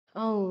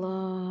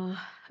Allah.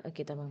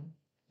 Okey, tamam.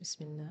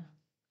 Bismillah.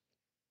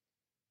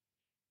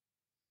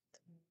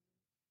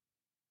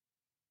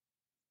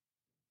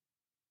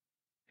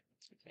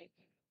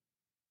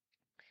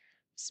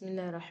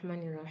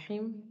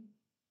 Bismillahirrahmanirrahim.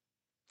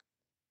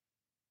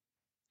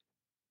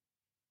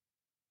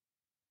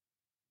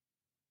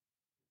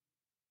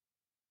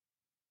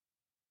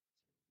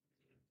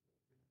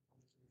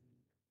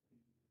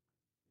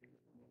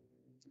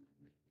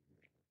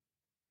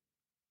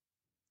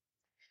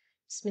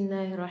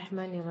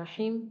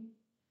 Bismillahirrahmanirrahim.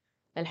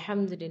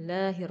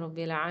 Alhamdulillahi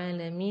Rabbil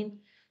Alamin.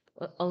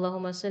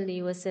 Allahumma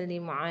salli wa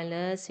sallim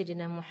ala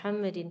Sayyidina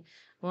Muhammadin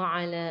wa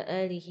ala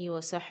alihi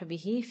wa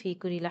sahbihi fi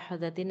kulli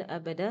lahadatin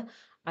abada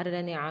adada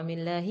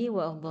ni'amillahi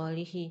wa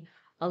afdalihi.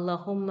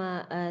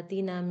 Allahumma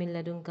atina min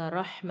ladunka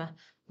rahmah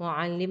wa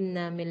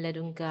 'allimna min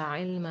ladunka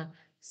ilma.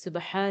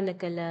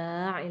 Subhanaka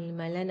la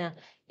ilma lana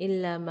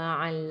illa ma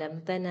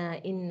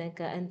 'allamtana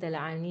innaka antal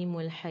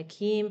alimul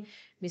hakim.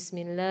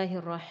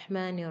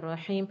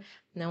 Bismillahirrahmanirrahim.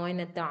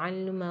 نوينا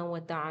التعلم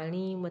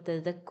والتعليم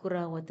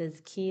والتذكر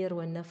والتذكير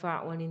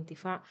والنفع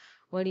والانتفاع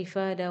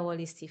والإفادة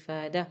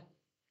والاستفادة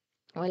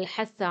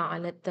والحث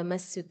على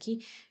التمسك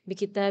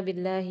بكتاب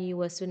الله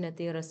وسنة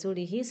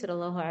رسوله صلى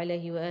الله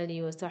عليه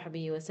وآله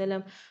وصحبه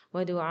وسلم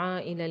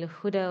ودعاء إلى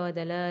الهدى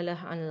ودلالة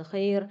عن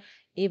الخير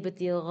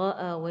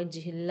ابتغاء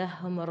وجه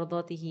الله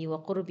مرضاته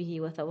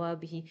وقربه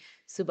وثوابه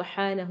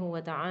سبحانه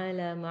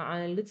وتعالى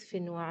مع لطف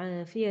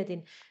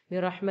وعافية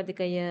برحمتك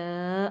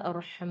يا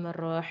أرحم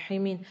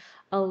الراحمين.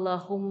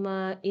 اللهم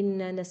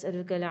إنا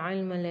نسألك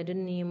العلم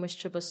لدني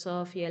مشرب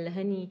الصافي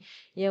الهني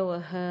يا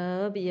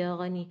وهاب يا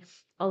غني.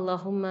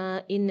 اللهم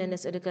إنا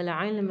نسألك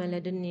العلم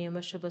لدني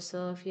مشرب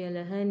الصافي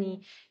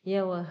الهني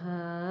يا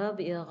وهاب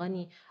يا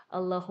غني.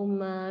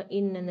 اللهم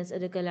إنا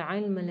نسألك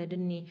العلم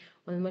لدني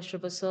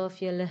والمشرب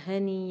الصافي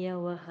الهني يا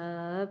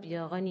وهاب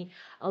يا غني.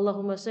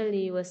 اللهم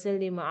صل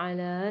وسلم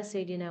على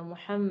سيدنا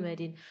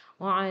محمد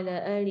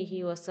وعلى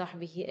آله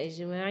وصحبه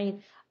أجمعين.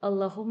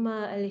 اللهم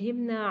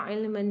ألهمنا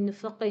علما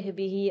نفقه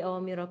به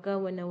أوامرك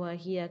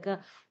ونواهيك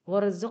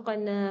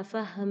وارزقنا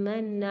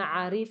فهما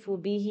نعرف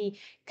به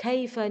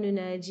كيف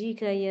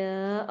نناجيك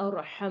يا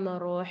أرحم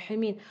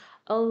الراحمين.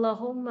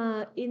 اللهم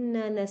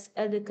إنا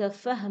نسألك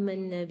فهم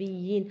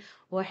النبيين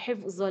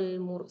وحفظ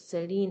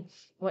المرسلين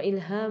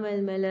وإلهام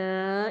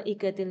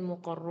الملائكة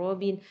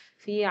المقربين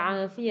في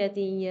عافية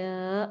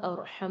يا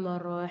أرحم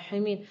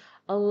الراحمين.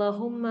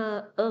 اللهم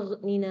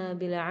أغننا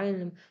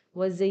بالعلم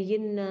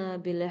وزينا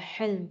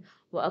بالحلم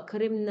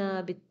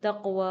وأكرمنا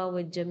بالتقوى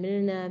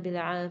وجملنا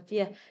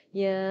بالعافية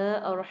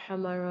يا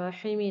أرحم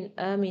الراحمين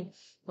آمين.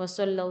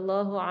 وصلى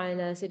الله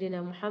على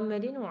سيدنا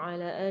محمد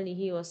وعلى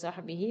آله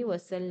وصحبه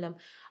وسلم.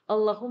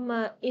 اللهم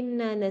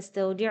إنا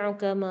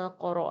نستودعك ما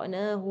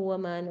قرأناه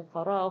وما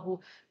نقرأه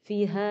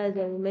في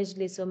هذا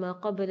المجلس وما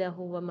قبله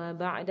وما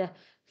بعده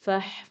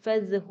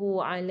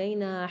فاحفظه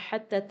علينا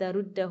حتى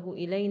ترده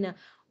إلينا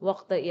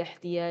وقت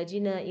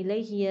احتياجنا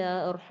إليه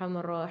يا أرحم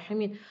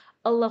الراحمين.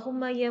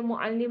 اللهم يا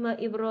معلم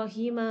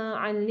إبراهيم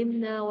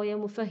علمنا ويا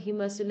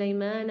مفهم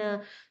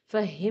سليمان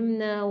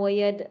فهمنا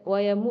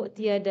ويا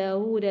مؤتي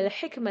داود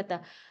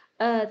الحكمة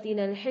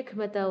آتنا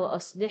الحكمة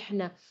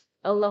وأصلحنا.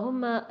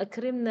 اللهم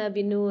أكرمنا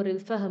بنور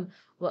الفهم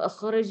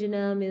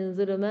وأخرجنا من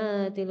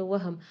ظلمات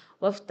الوهم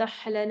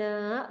وافتح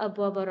لنا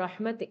أبواب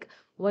رحمتك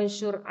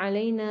وانشر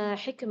علينا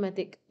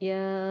حكمتك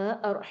يا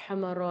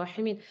أرحم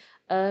الراحمين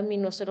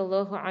آمين. وصلى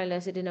الله على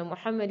سيدنا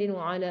محمد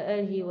وعلى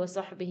آله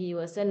وصحبه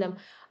وسلم.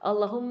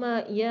 اللهم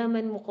يا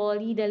من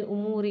مقاليد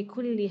الأمور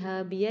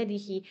كلها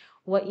بيده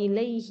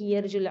وإليه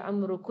يرجع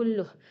الأمر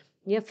كله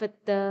يا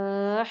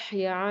فتاح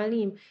يا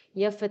عليم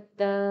يا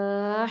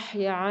فتاح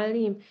يا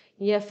عليم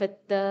يا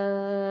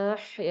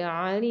فتاح يا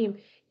عليم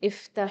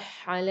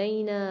افتح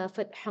علينا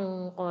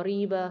فتحا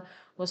قريبا.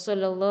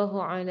 وصلى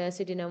الله على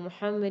سيدنا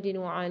محمد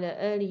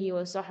وعلى آله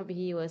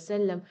وصحبه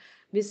وسلم.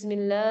 بسم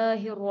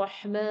الله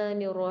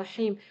الرحمن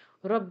الرحيم.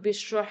 رب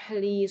اشرح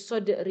لي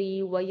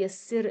صدري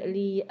ويسر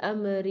لي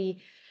أمري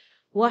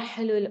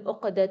واحلل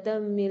عقدة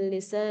من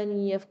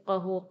لساني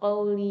يفقه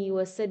قولي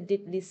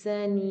وسدد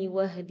لساني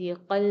واهدي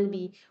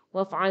قلبي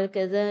وافعل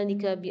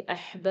كذلك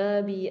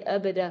بأحبابي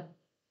أبدا.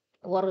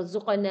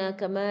 وارزقنا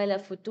كمال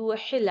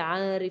فتوح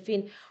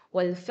العارفين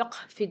والفقه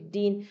في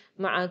الدين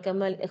مع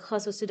كمال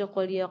إخلاص الصدق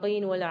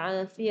واليقين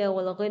والعافية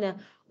والغنى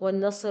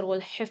والنصر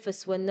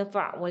والحفظ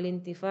والنفع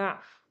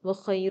والانتفاع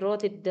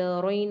وخيرات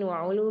الدارين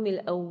وعلوم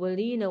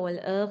الأولين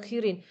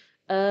والآخرين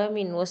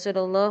آمين. وصلى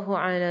الله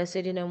على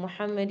سيدنا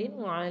محمد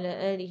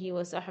وعلى آله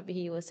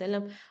وصحبه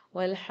وسلم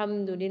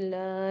والحمد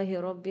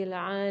لله رب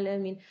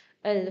العالمين.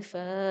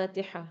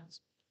 الفاتحة.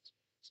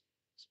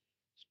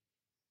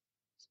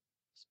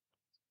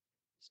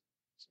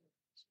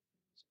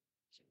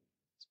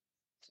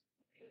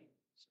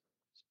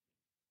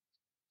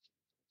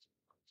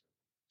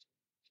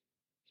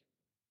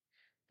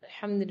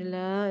 الحمد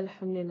لله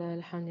الحمد لله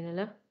الحمد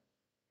لله.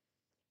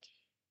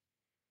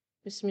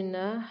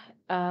 Bismillah.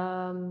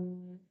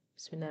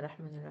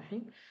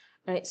 Bismillahirrahmanirrahim.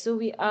 Alright, so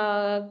we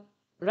are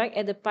right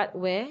at the part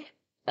where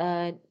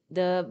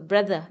the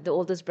brother, the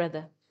oldest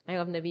brother,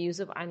 of Nabi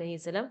Yusuf alayhi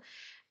salam.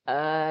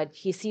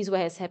 He sees what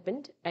has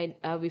happened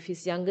with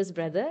his youngest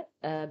brother,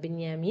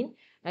 Binyamin,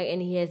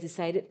 and he has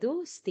decided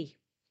to stay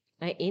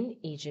in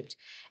Egypt.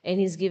 And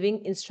he's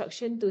giving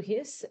instruction to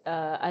his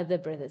other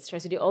brothers.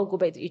 Right? So they all go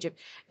back to Egypt.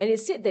 And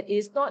it's said that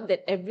it's not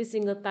that every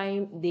single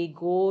time they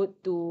go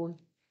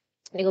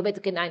back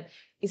to Canaan.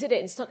 He said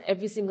that it's not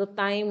every single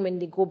time when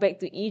they go back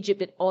to Egypt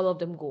that all of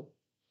them go.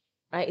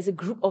 Right? It's a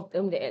group of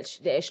them that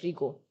actually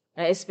go.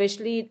 Right?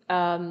 Especially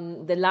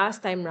the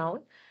last time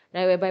round,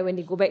 right? Whereby when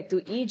they go back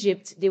to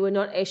Egypt, they were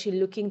not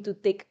actually looking to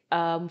take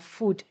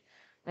food.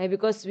 Right?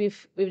 Because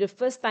with the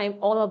first time,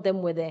 all of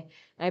them were there.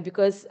 Right?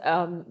 Because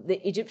the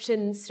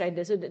Egyptians,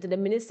 right? So the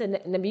minister,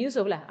 Nabi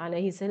Yusuf,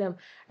 alayhi salam,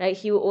 right?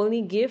 He will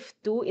only give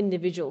to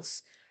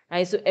individuals.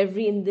 Right? So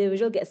every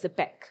individual gets a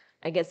pack.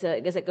 I guess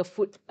like a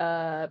food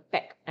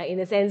pack in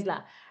a sense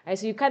lah. Right?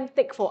 So you can't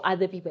take for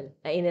other people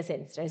in a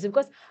sense, right? So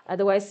because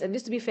otherwise,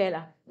 just to be fair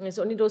lah,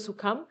 so only those who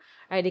come,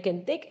 right, they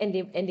can take, and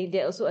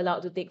they're also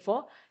allowed to take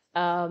for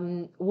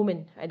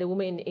women, the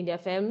women in their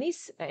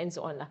families and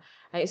so on lah.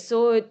 Right?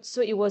 So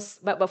it was,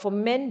 but for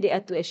men they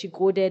had to actually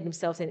go there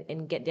themselves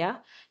and get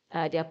their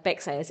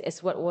packs,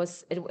 as what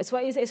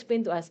is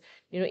explained to us,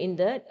 in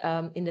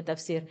the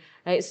tafsir,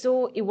 right?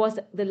 So it was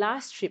the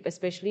last trip,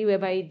 especially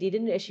whereby they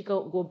didn't actually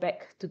go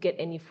back to get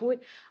any food,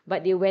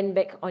 but they went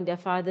back on their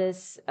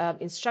father's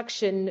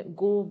instruction,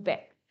 go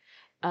back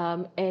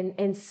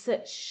and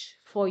search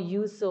for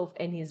Yusuf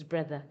and his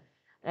brother.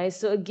 Right?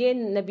 So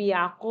again, Nabi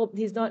Yaqub,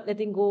 he's not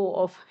letting go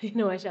of,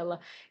 mashallah,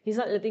 he's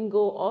not letting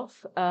go of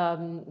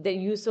that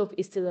Yusuf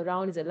is still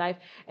around, is alive.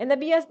 And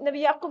Nabi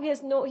Yaqub,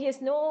 he has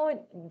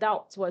no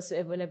doubts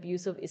whatsoever Nabi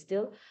Yusuf is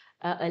still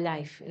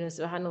alive,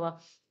 subhanAllah.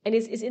 And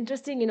it's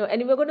interesting,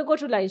 and we're going to go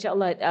through,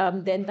 inshallah,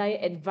 the entire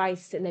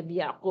advice that Nabi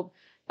Yaqub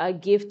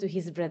gave to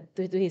his brother,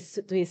 to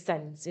his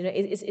sons.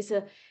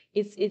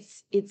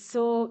 It's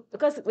so,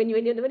 because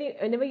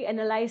whenever you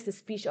analyze the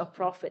speech of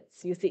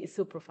prophets, you see it's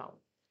so profound.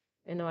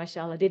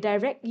 Mashallah, they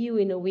direct you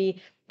in a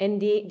way,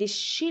 and they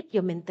shape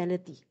your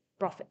mentality,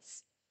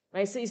 prophets,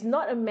 right? So it's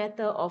not a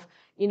matter of,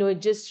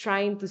 just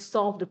trying to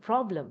solve the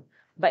problem,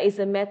 but it's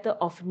a matter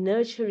of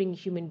nurturing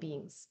human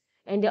beings.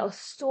 And they are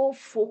so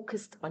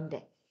focused on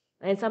that.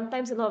 And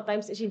sometimes, a lot of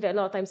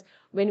times,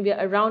 when we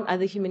are around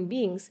other human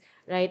beings,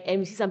 right, and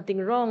we see something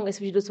wrong,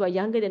 especially those who are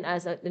younger than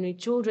us,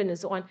 children and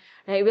so on,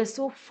 right, we're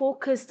so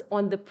focused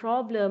on the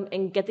problem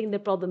and getting the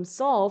problem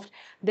solved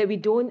that we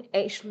don't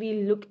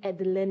actually look at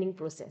the learning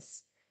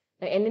process.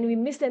 Right? And then we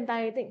miss the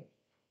entire thing.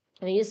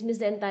 And we just miss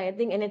the entire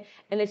thing,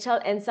 and the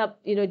child ends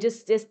up,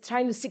 just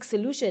trying to seek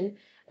solution,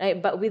 right,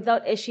 but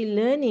without actually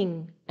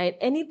learning, right,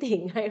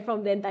 anything, right,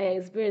 from the entire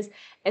experience,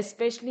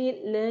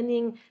 especially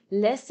learning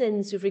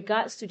lessons with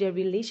regards to their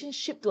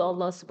relationship to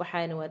Allah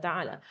subhanahu wa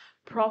ta'ala.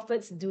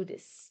 Prophets do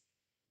this,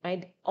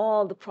 right?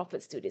 All the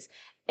prophets do this.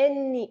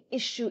 Any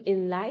issue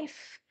in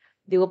life,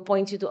 they will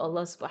point you to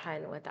Allah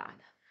subhanahu wa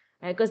ta'ala.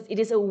 Right? Because it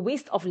is a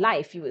waste of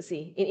life, you would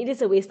say. It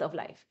is a waste of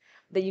life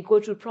that you go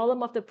through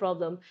problem after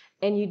problem,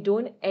 and you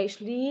don't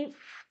actually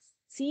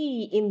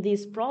see in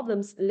these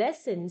problems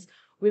lessons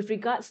with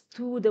regards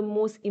to the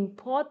most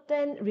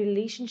important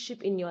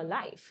relationship in your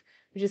life,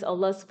 which is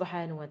Allah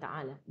subhanahu wa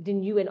ta'ala,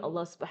 then you and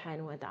Allah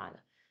subhanahu wa ta'ala.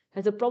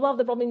 As a problem of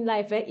the problem in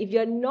life, right? If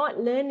you're not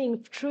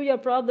learning through your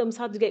problems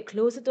how to get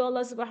closer to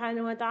Allah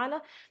subhanahu wa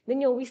ta'ala, then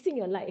you're wasting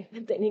your life,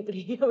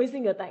 technically. You're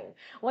wasting your time.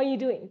 What are you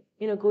doing?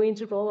 Going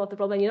through problem after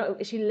problem. You're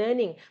not actually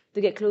learning to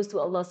get close to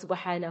Allah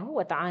subhanahu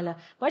wa ta'ala.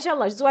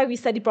 MashaAllah, this is why we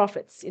study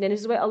prophets. This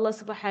is why Allah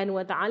subhanahu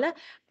wa ta'ala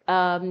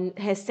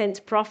has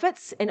sent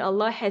prophets, and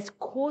Allah has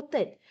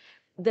quoted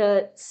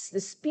the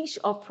speech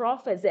of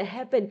prophets that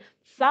happened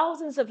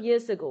thousands of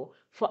years ago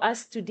for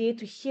us today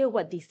to hear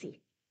what they say.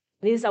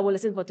 This is our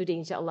lesson for today,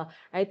 inshallah,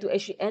 right? To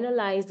actually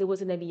analyze the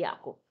words of Nabi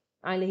Yaqub,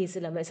 alayhi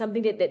salam, like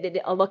something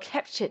that Allah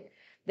captured,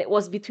 that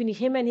was between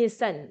him and his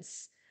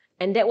sons.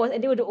 And they were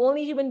the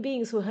only human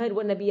beings who heard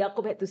what Nabi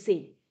Yaqub had to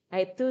say,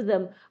 right, to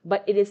them.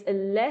 But it is a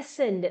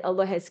lesson that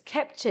Allah has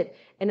captured,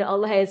 and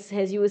Allah has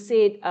you would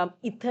say,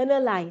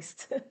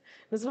 eternalized.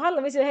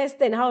 SubhanAllah, makes your hair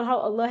stand, how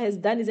Allah has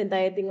done this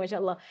entire thing,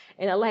 mashallah.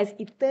 And Allah has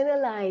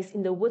eternalized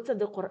in the words of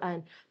the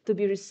Quran to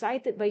be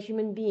recited by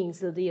human beings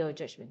till the day of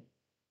judgment.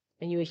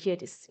 And you will hear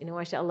this,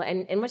 mashallah.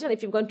 And mashallah,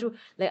 if you've gone through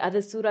like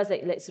other surahs,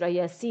 like Surah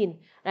Yasin,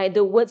 right,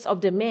 the words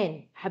of the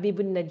man,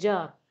 Habibun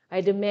Najjar,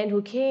 right, the man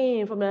who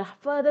came from the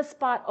furthest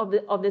part of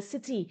the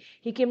city.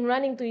 He came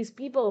running to his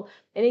people,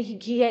 and then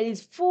he had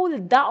his full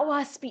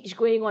da'wah speech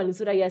going on in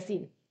Surah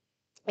Yasin.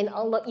 And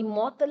Allah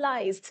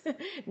immortalized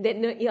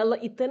Allah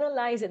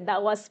eternalized that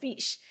da'wah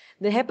speech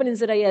that happened in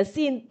Surah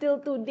Yasin till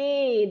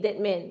today. That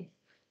man,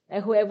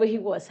 whoever he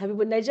was,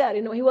 Habibun Najjar,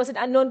 he was an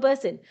unknown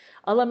person.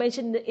 Allah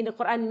mentioned in the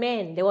Quran,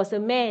 man. There was a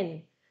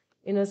man,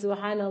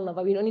 subhanAllah,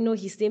 but we only know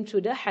his name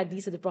through the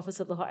hadith of the Prophet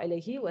sallallahu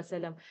alaihi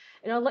wasallam.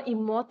 And Allah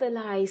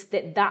immortalized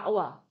that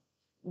da'wah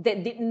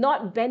that did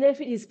not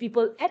benefit his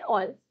people at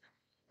all.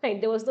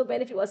 Right? There was no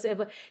benefit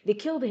whatsoever. They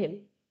killed him.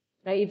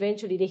 Right?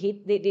 Eventually, they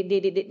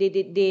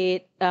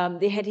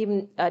had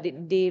him.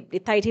 They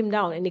tied him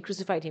down and they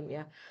crucified him.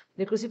 Yeah,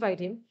 they crucified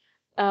him.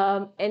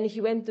 and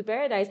he went to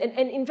paradise. And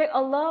in fact,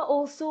 Allah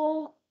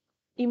also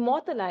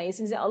immortalized,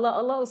 since Allah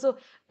also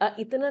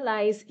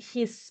eternalized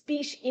his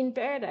speech in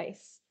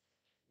paradise,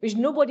 which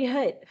nobody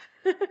heard.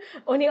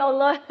 Only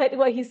Allah heard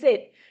what he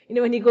said.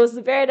 When he goes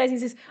to paradise, he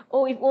says,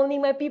 "Oh, if only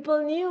my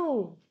people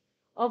knew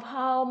of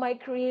how my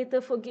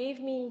Creator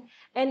forgave me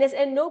and has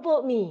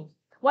ennobled me."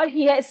 What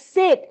he has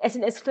said as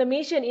an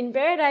exclamation in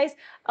paradise,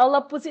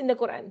 Allah puts it in the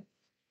Quran.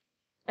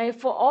 And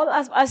for all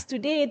of us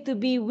today to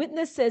be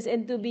witnesses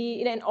and to be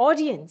in an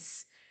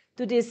audience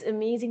to this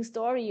amazing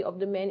story of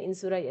the man in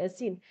Surah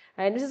Yasin.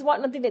 And this is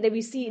one thing that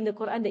we see in the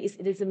Quran that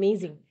is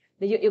amazing.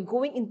 That you're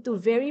going into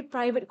very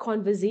private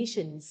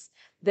conversations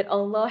that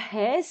Allah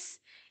has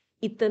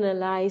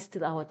eternalized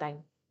till our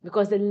time.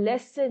 Because the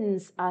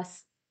lessons are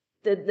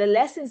the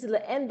lessons till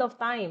the end of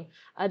time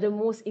are the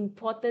most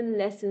important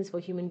lessons for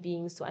human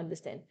beings to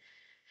understand.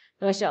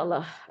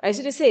 MashaAllah. I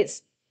should have said,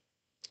 so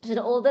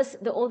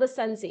the oldest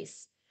son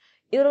says,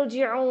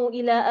 ارجعوا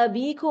إلى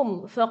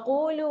أبيكم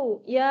فقولوا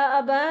يا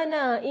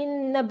أبانا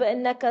إن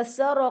ابنك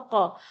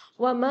سرق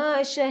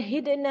وما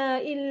شهدنا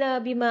إلا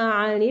بما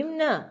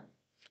علمنا.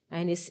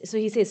 And so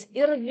he says,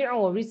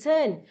 ارجعوا,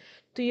 return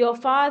to your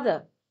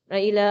father.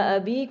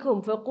 إلى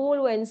أبيكم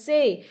فقولوا, and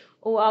say,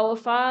 "Oh, our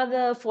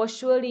father, for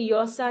surely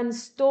your son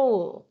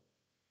stole."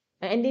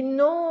 And they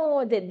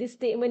know that this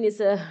statement is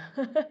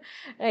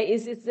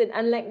it's an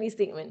unlikely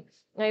statement.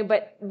 Right?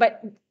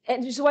 But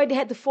and this is why they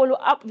had to follow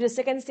up with the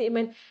second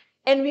statement.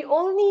 And we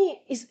only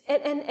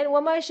and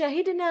وَمَا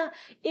شَهِدْنَا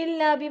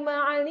إِلَّا بِمَا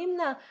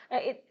عَلِمْنَا.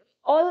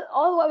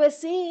 All what we're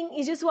saying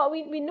is just what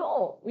we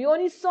know. We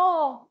only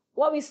saw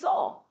what we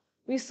saw.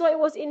 We saw it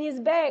was in his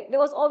bag. That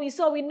was all we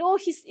saw. We know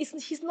he's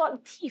not a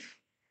thief.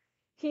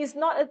 He is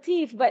not a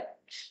thief, but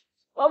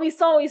what we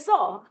saw, we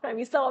saw.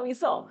 We saw what we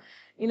saw.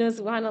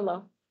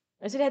 Subhanallah.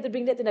 I should have to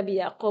bring that to Nabi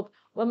Yaqub.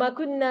 وَمَا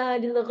كُنَّا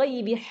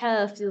لِلْغَيْبِ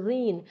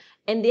حَافِظِينَ.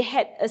 And they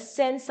had a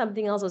sense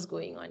something else was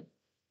going on.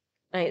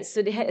 Right?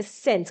 So they had a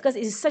sense, because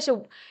it's such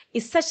a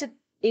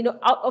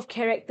out of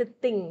character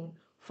thing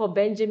for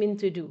Benjamin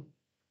to do.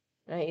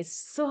 Right? It's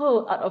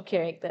so out of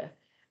character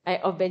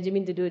of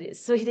Benjamin to do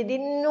this. So they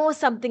didn't know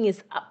something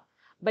is up,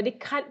 but they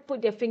can't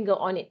put their finger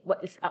on it,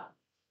 what is up.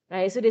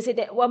 Right? So they said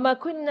that وَمَا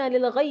كُنَّا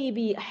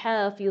لِلْغَيْبِ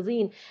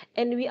حَافِظِينَ.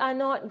 And we are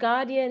not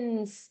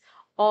guardians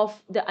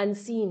of the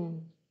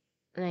unseen.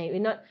 Right? We're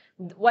not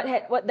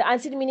what the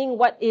unseen meaning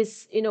what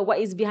is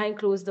behind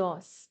closed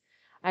doors.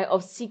 Right?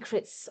 Of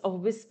secrets,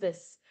 of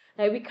whispers.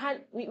 Right?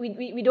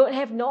 We don't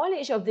have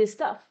knowledge of this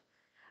stuff.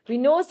 We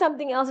know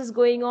something else is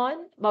going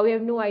on, but we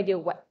have no idea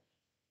what.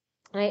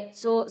 Right?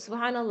 So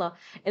subhanallah.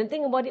 And the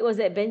thing about it was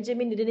that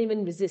Benjamin didn't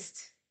even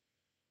resist.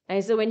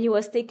 And so when he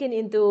was taken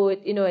into,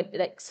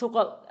 like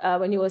so-called,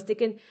 when he was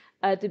taken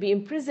to be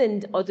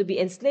imprisoned or to be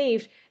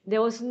enslaved,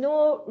 there was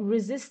no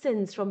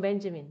resistance from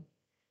Benjamin.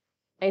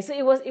 And so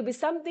it was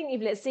something,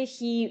 if let's say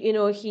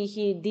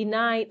he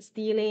denied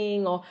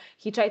stealing, or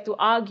he tried to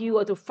argue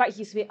or to fight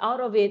his way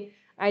out of it,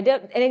 and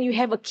then you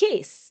have a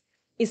case.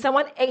 If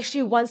someone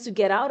actually wants to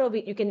get out of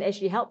it, you can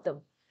actually help them.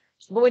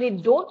 But when they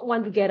don't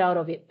want to get out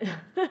of it,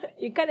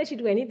 you can't actually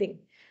do anything.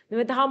 No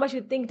matter how much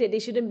you think that they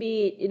shouldn't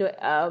be,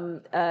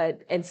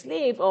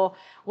 enslaved or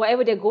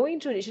whatever they're going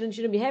through, it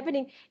shouldn't be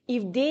happening.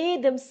 If they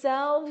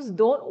themselves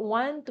don't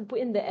want to put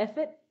in the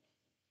effort,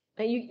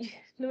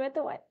 no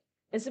matter what.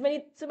 And so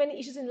many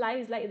issues in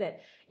life is like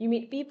that. You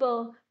meet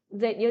people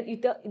that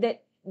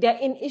that they're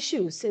in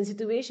issues and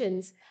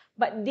situations,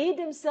 but they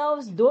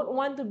themselves don't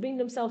want to bring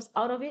themselves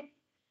out of it.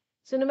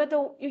 So no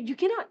matter you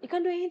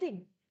can't do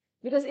anything,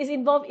 because it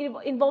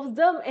involves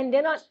them, and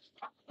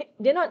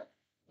they're not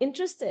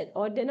interested,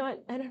 or they're not,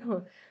 I don't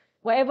know,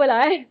 whatever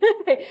like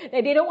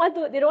they don't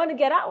want to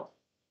get out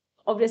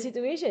of the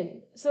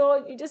situation.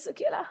 So you just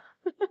okay lah.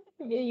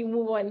 You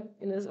move on,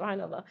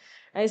 subhanallah.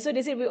 Right? So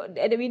they say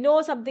we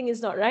know something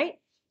is not right.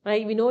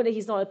 Right? We know that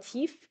he's not a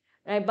thief,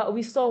 right? But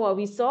we saw what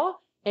we saw,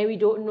 and we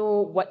don't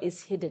know what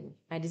is hidden.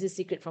 Right? This is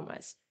secret from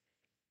us.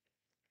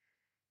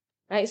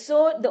 Right?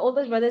 So the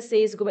oldest brother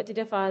says, go back to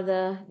their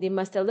father. They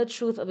must tell the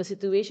truth of the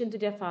situation to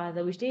their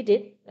father, which they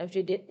did.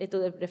 They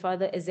told their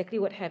father exactly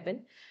what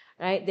happened,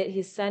 right? That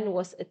his son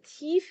was a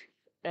thief,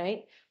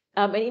 right?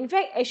 And in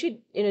fact, this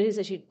is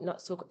actually not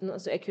so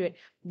accurate.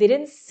 They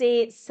didn't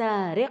say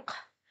sariq.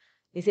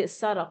 They said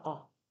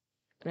saraqa.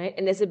 Right?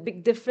 And there's a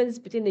big difference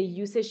between the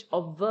usage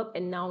of verb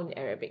and noun in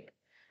Arabic.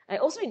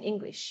 Right? Also in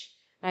English,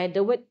 right?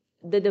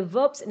 The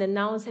verbs and the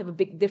nouns have a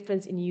big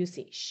difference in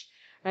usage.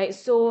 Right?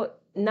 So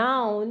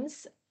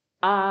nouns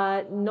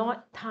are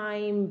not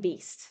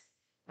time-based.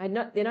 Right?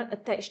 They're not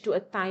attached to a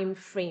time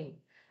frame.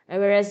 Right?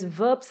 Whereas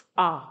verbs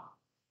are.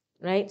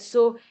 Right?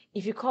 So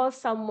if you call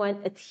someone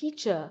a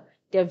teacher,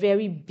 their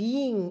very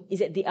being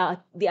is that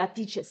they are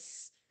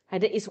teachers. Right?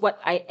 That is what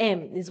I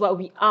am. This is what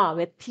we are.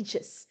 We're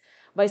teachers.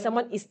 But if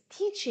someone is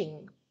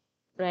teaching,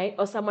 right,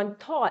 or someone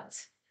taught,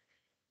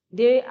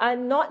 they are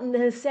not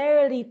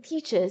necessarily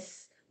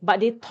teachers, but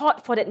they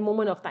taught for that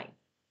moment of time.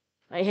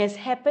 Right? It has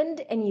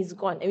happened and he's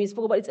gone. And we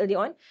spoke about this earlier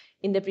on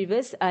in the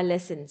previous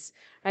lessons.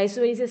 Right?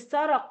 So when it says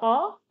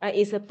saraqa, right,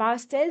 it's a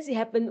past tense, it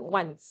happened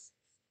once.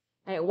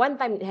 One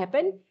time it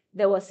happened,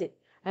 that was it.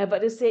 But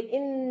to say,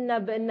 inna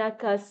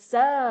ibnaka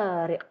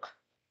sariq.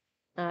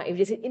 If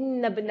they say,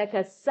 inna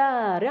ibnaka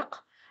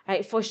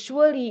sariq, for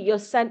surely your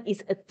son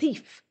is a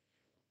thief.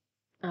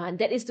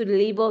 That is to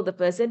label the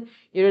person,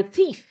 you're a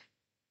thief.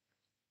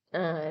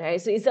 Right?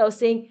 So instead of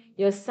saying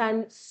your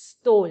son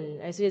stole,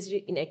 so it's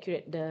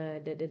inaccurate,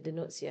 the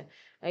notes here.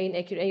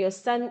 Inaccurate. Your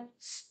son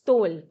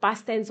stole,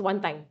 past tense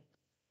one time.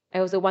 It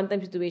was a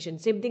one-time situation.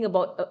 Same thing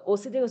about,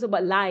 also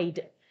about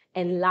lied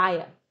and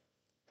liar.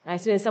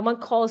 So when someone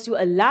calls you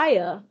a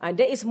liar,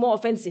 that is more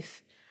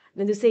offensive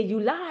than to say you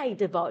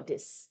lied about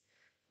this.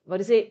 But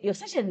to say you're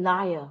such a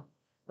liar,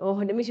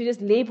 that means you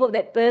just label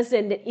that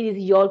person that it is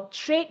your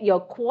trait, your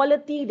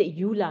quality that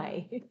you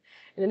lie.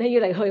 And then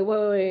you're like, hey,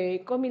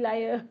 wait, call me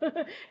liar.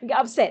 You get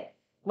upset.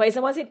 But if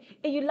someone said,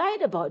 hey, you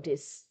lied about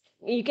this,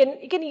 you can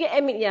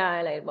admit, yeah,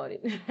 I lied about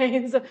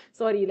it. So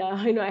sorry lah,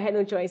 I had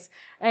no choice.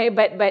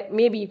 But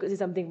maybe you could say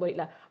something about it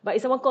lah. But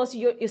if someone calls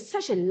you, you're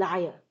such a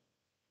liar,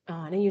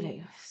 then you're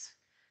like,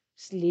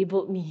 just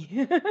labeled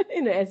me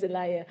as a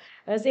liar.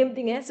 Same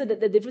thing, so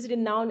the difference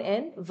between noun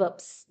and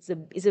verbs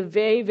is a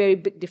very, very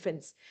big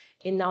difference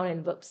in noun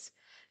and verbs.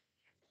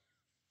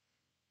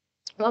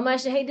 وَمَا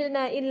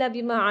شَهِدْنَا إِلَّا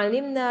بِمَا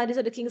عَلِمْنَا. These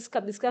are the king's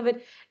cup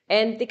discovered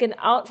and taken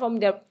out from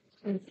their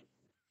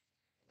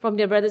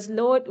brother's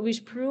load,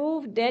 which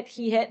proved that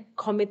he had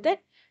committed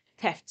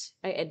theft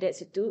at that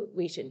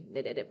situation,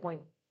 at that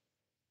point.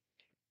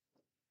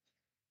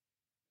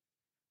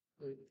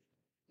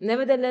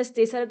 Nevertheless,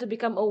 they started to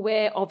become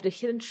aware of the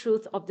hidden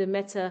truth of the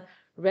matter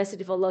rested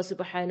with Allah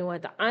subhanahu wa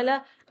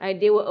ta'ala.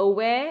 They were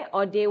aware,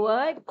 or they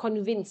were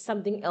convinced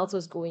something else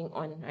was going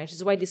on. Which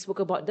is why they spoke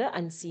about the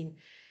unseen.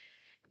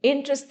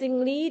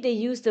 Interestingly, they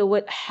used the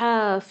word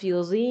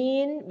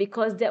hafizin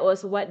because that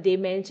was what they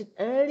mentioned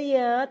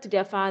earlier to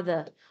their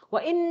father.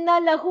 وَإِنَّ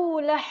لَهُ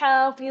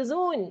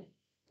لَحَافِظُونَ.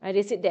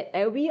 They said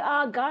that we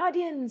are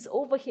guardians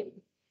over him.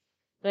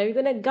 We're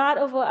going to guard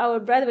over our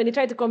brother. When they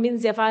tried to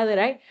convince their father,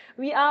 right?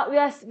 We are,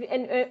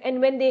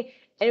 and when they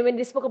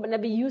spoke about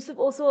Nabi Yusuf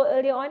also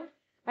earlier on,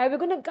 we're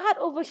going to guard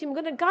over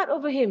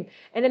him,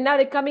 And then now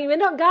they're coming, we're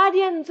not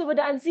guardians over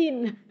the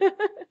unseen.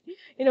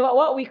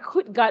 What we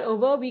could guard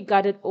over, we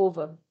guarded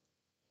over.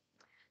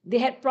 They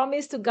had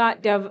promised to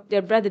guard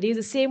their brother. They used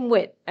the same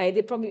word.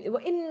 They promised,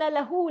 وَإِنَّ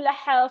لَهُ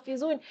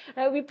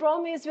لَحَافِظُونَ. We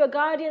promised we are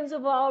guardians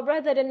over our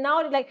brother. And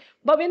now they're like,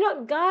 but we're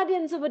not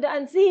guardians over the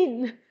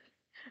unseen.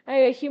 We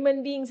are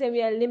human beings and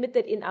we are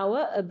limited in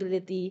our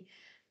ability.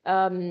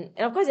 And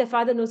of course, their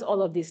father knows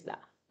all of this.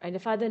 The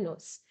father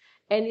knows.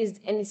 And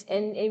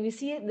we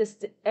see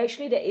this,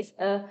 actually there is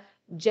a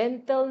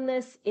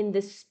gentleness in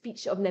the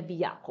speech of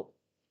Nabi Yaqub.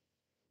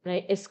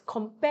 Right? As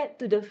compared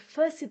to the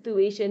first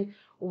situation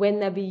when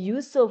Nabi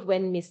Yusuf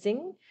went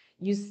missing,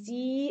 you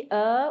see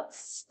a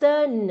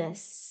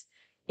sternness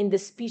in the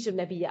speech of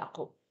Nabi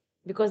Yaqub.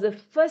 Because the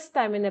first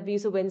time when Nabi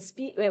Yusuf when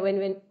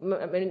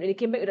he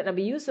came back with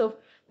Nabi Yusuf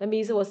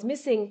was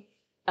missing,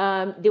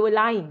 they were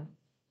lying,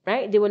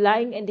 right? They were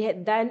lying and they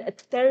had done a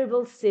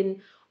terrible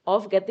sin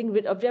of getting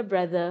rid of their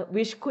brother,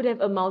 which could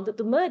have amounted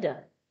to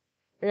murder,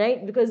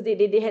 right? Because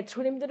they had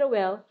thrown him to the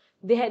well.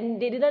 They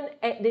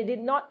did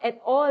not at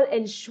all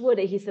ensure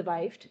that he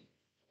survived,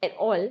 at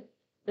all.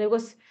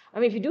 Because,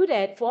 if you do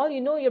that, for all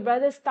you know, your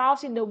brother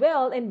starves in the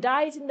well and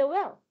dies in the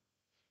well.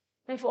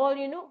 And for all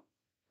you know.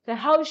 So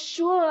how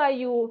sure are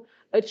you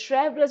a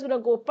traveler is going to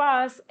go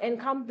past and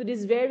come to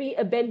this very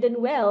abandoned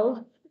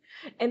well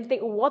and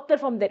take water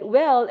from that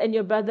well and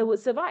your brother would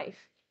survive?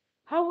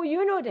 How will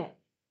you know that?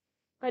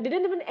 They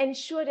didn't even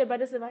ensure their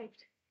brother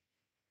survived.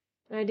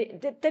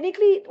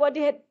 Technically, what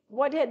they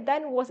had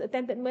done was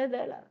attempted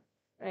murder.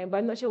 Right? But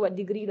I'm not sure what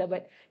degree.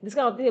 But this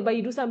kind of thing, but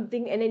you do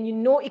something and then you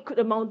know it could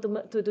amount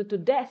to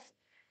death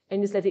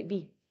and just let it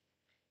be.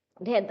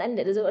 They had done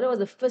that. That was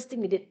the first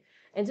thing they did.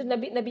 And so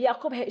Nabi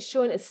Yaqub had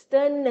shown a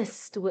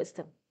sternness towards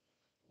them.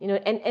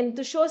 And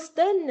to show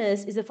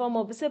sternness is a form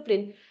of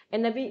discipline.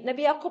 And Nabi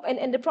Yaqub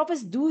and the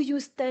prophets do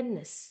use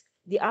sternness.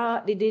 They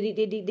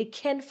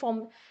can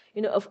form,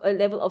 a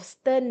level of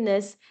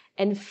sternness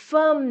and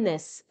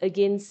firmness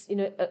against,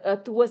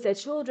 towards their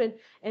children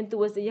and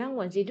towards the young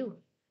ones. They do.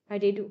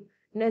 They do.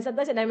 And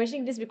sometimes, and I'm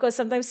mentioning this because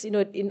sometimes, in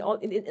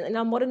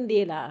our modern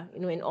day,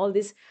 in all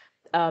these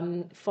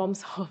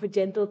forms of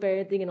gentle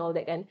parenting and all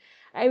that, and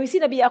we see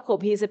Nabi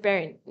Yaqub, he is a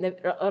parent.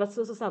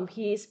 Rasulullah,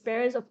 he is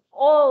parents of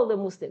all the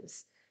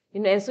Muslims.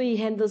 And so he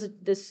handles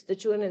the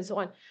children and so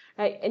on.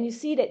 Right? And you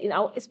see that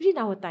especially in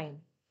our time,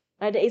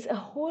 right, there's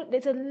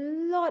a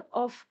lot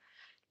of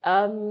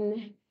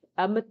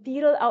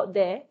material out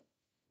there,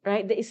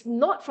 right, that is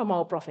not from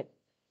our Prophet,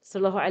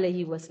 sallallahu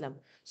alaihi wasallam.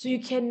 So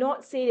you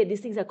cannot say that these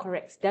things are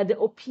correct. They are the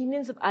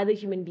opinions of other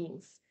human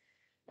beings.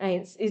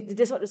 Right?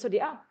 That's what they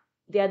are.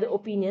 They are the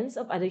opinions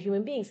of other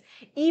human beings.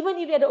 Even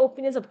if they are the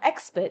opinions of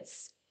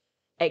experts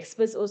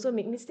also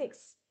make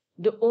mistakes.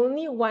 The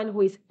only one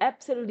who is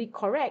absolutely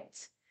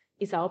correct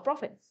is our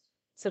Prophet,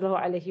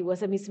 sallallahu alaihi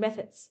wasallam, his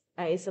methods,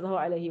 sallallahu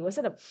alaihi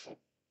wasallam.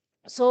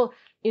 So,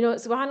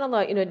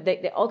 subhanallah,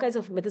 there are all kinds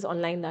of methods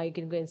online now. You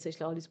can go and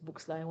search all these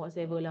books and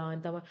whatever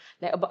and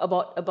like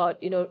about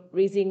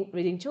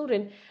raising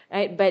children,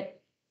 right?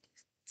 But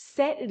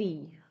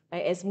sadly,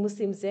 right, as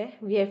Muslims,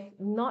 we have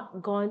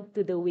not gone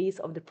to the ways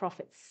of the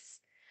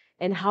prophets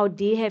and how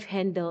they have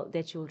handled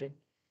their children.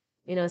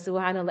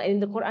 Subhanallah. And in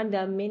the Quran,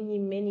 there are many,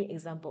 many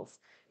examples.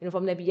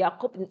 From Nabi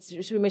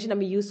Yaqub, we mentioned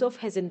Nabi Yusuf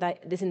has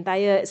this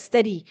entire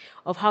study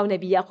of how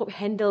Nabi Yaqub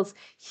handles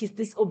his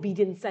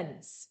disobedient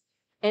sons.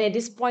 And at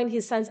this point,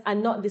 his sons are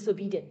not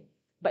disobedient,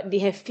 but they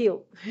have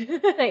failed.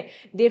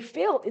 They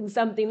failed in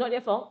something, not their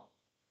fault.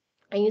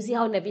 And you see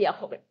how Nabi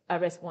Yaqub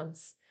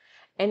responds.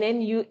 And then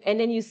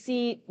you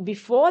see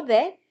before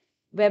that,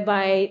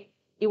 whereby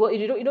you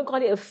don't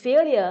call it a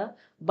failure,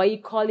 but you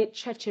call it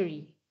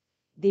treachery.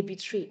 They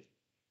betrayed.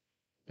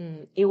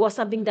 It was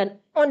something done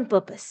on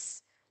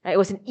purpose. Right? It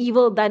was an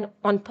evil done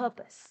on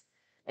purpose.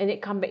 And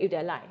it come back with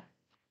their life.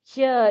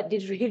 Here, they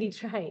really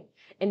tried.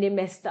 And they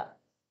messed up.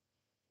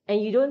 And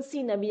you don't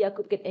see Nabi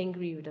Yaqub get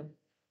angry with them.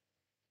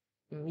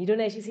 You don't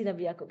actually see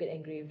Nabi Yaqub get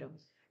angry with them.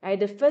 Right?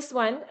 The first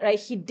one, right,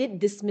 he did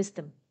dismiss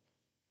them.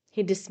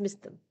 He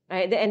dismissed them.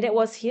 Right? And that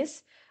was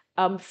his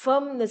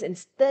firmness and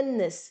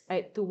sternness,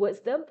 right, towards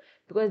them,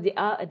 because they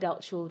are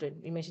adult children.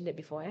 We mentioned that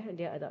before,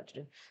 they are adult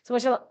children. So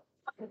mashallah,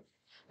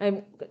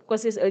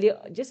 because just earlier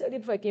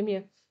before I came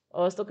here, I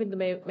was talking to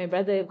my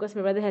brother, because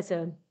my brother has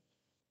a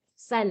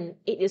son,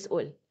 8 years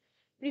old,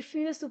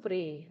 refuses to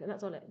pray.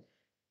 That's all.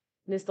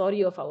 The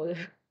story of our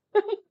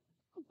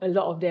a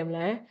lot of them,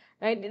 right?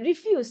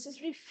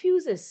 Just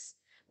refuses.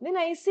 Then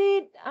I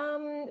said,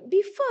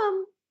 be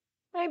firm.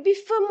 Right? Be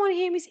firm on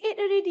him. He's 8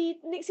 already.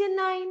 Next year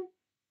 9.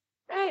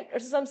 Right? Or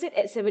some said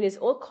at 7 years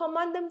old,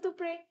 command them to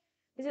pray.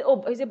 He said,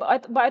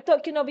 but I thought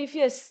you cannot be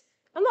fierce.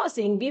 I'm not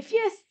saying be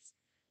fierce.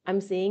 I'm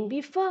saying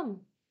be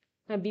firm.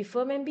 Be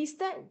firm and be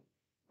stern.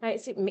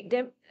 Right? So make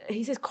them.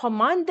 He says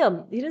command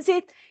them. He didn't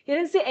say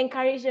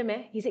encourage them.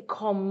 He said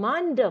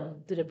command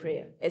them to the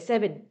prayer at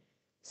 7.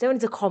 7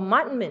 is a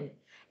commandment.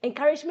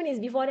 Encouragement is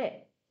before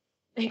that.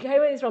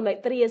 Encouragement is from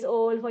like 3 years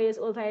old, 4 years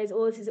old, 5 years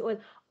old, 6 years old.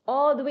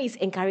 All the way is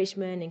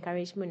encouragement.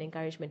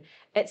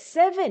 At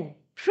 7,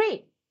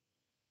 pray.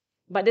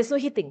 But there's no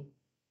hitting.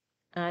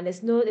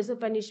 There's no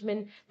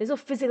punishment. There's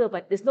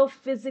no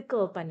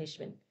physical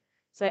punishment.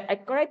 So I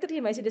corrected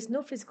him. I said there's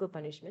no physical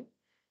punishment,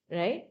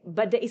 right?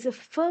 But there is a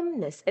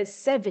firmness at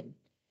 7,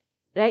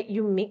 right?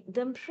 You make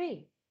them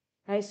pray,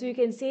 right? So you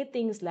can say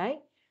things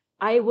like,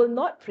 I will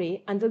not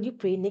pray until you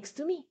pray next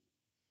to me.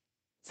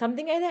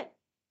 Something like that.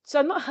 So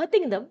I'm not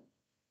hurting them,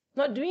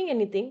 not doing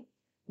anything,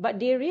 but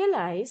they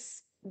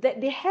realize that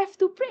they have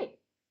to pray.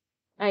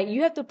 Right?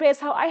 You have to pray as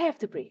how I have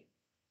to pray.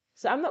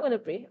 So I'm not going to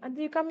pray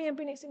until you come here and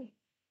pray next to me.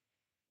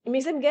 It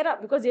makes them get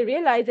up because they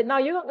realize that now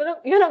you're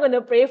not going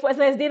to pray for as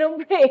long as they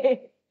don't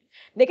pray.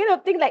 They kind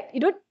of think like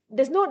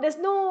there's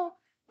no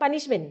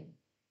punishment.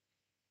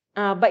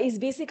 But it's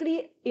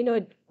basically,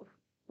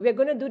 we're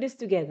going to do this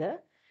together.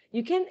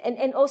 You can,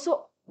 and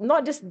also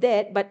not just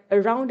that, but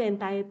around the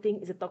entire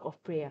thing is a talk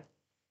of prayer.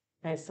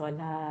 Right?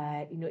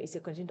 Salat, it's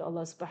a connection to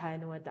Allah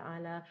subhanahu wa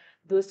ta'ala.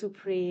 Those who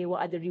pray, what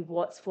are the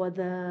rewards for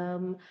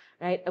them?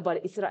 Right?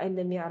 About Isra and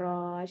the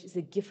Mi'raj, it's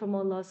a gift from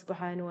Allah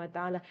subhanahu wa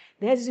ta'ala.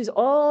 There's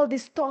all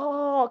this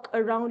talk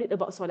around it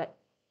about Salat.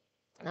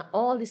 Now,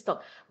 all this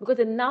talk, because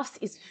the nafs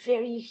is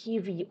very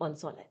heavy on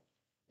Salat.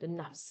 The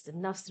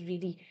nafs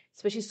really,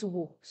 especially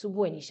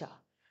Subuh and Isha.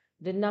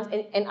 The nafs,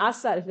 and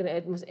Asar, if you're going to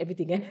add almost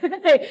everything.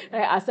 Right?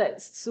 Asar,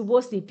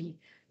 Subuh sleepy,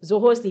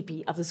 Zohor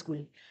sleepy after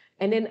school.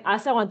 And then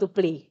Asar want to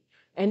play.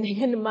 And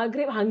then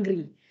Maghrib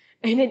hungry.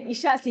 And then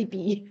Isha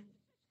sleepy.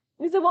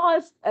 This is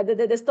about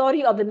the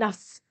story of the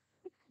nafs.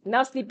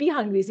 Now sleepy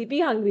hungry.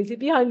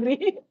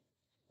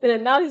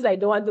 Then now he's like,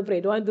 don't want to pray.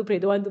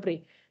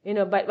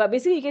 But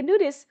basically you can do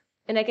this.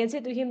 And I can say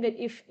to him that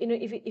if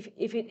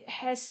it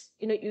has,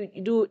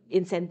 you do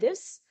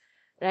incentives,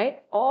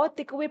 right? Or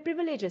take away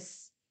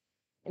privileges.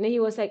 And then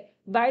he was like,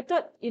 but I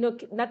thought,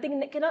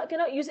 nothing,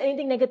 cannot use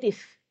anything negative.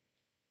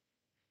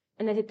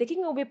 And I said,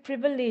 taking away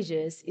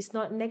privileges is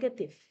not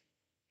negative.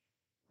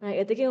 Right?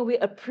 You're taking away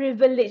a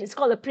privilege. It's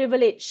called a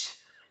privilege.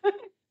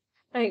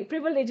 Right?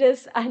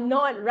 Privileges are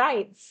not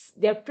rights.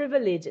 They're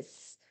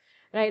privileges.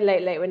 Right?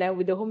 Like when I'm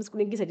with the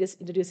homeschooling kids, I just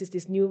introduced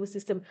this new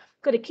system.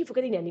 Because they keep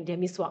forgetting their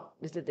miswak.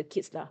 The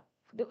kids lah.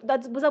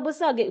 That's besar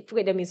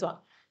forget their miswak.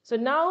 So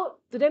now,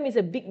 to them, it's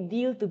a big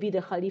deal to be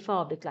the Khalifa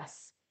of the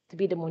class, to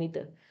be the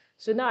monitor.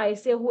 So now I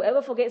say,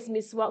 whoever forgets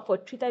miswak for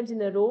 3 times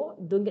in a row,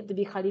 don't get to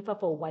be Khalifa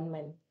for 1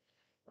 month.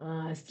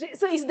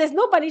 So there's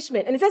no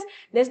punishment. And it says,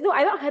 I'm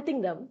not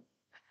hurting them.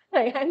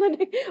 Right?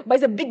 But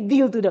it's a big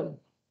deal to them.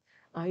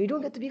 You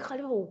don't get to be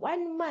Khalifa for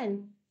 1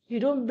 month. You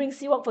don't bring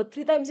siwak for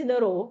 3 times in a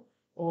row.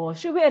 Or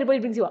should everybody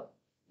bring siwak?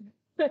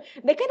 That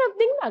kind of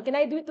thing. Can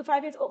I do it to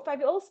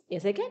 5-year-olds?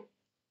 Yes, I can.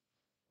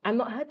 I'm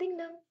not hurting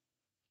them.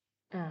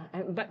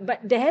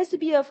 But there has to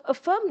be a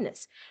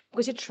firmness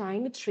because you're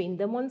trying to train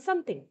them on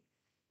something.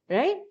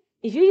 Right?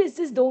 If you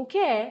just don't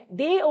care,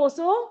 they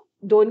also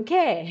don't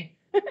care.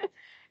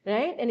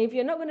 right? And if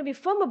you're not going to be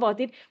firm about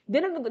it,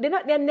 they're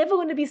never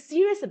going to be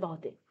serious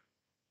about it.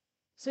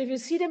 So if you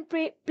see them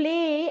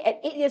play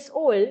at 8 years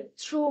old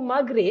through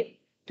Maghrib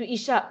to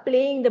Isha,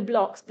 playing the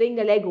blocks, playing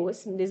the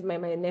Legos, this is my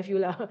nephew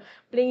lah,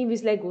 playing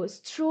with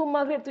Legos, through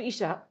Maghrib to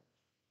Isha,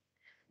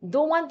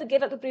 don't want to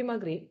get up to pray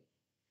Maghrib,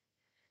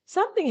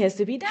 something has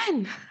to be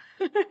done.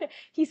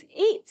 He's 8,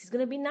 he's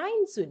going to be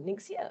 9 soon,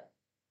 next year.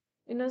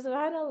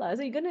 SubhanAllah.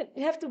 So you're going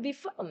to have to be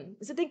firm.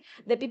 It's the thing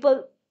that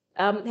people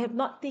have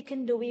not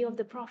taken the way of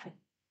the Prophet.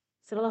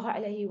 Sallallahu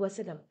Alaihi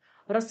Wasallam.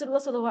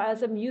 Rasulullah Sallallahu Alaihi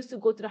Wasallam used to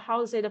go to the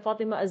house of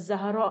Fatima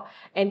az-Zahra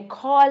and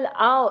call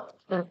out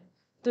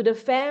to the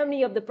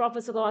family of the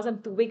Prophet Sallallahu Alaihi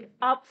Wasallam to wake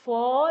up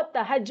for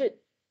tahajjud.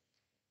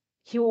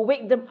 He will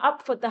wake them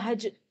up for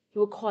tahajjud. He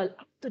will call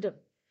up to them.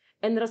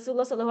 And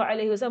Rasulullah Sallallahu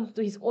Alaihi Wasallam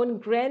to his own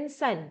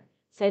grandson,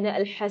 Sayyidina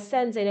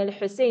Al-Hassan, Sayyidina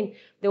Al-Hussein,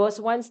 there was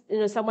once,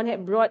 someone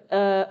had brought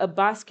a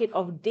basket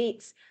of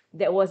dates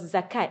that was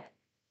zakat.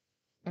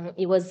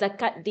 It was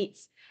zakat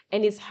dates.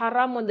 And it's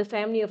haram on the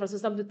family of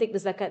Rasulullah to take the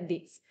zakat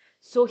dates.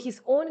 So his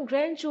own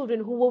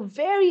grandchildren who were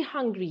very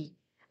hungry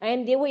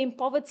and they were in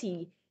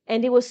poverty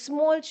and they were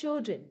small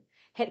children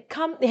had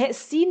come, they had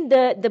seen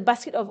the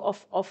basket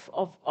of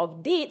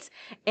dates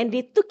and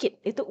they took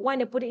it. They took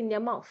one and put it in their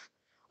mouth.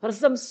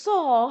 Rasulullah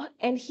saw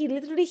and he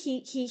literally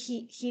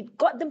he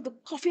got them to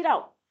cough it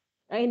out.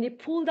 Right? And he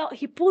pulled out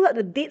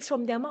the dates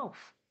from their mouth.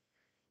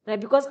 Right?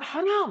 Because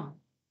haram.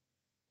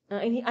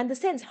 And he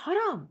understands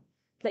haram.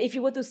 Like if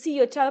you were to see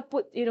your child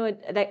put,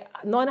 like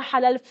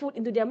non-halal food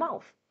into their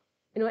mouth,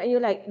 and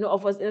you're like,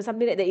 of course,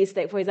 something like that is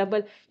like, for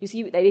example, you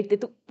see like they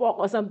took pork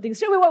or something,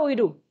 straight away what will you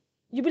do?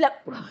 You'll be like,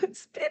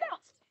 spit it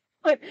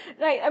out.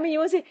 Right? I mean, you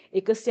won't say,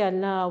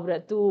 kesian lah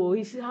budak tu,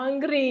 he's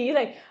hungry.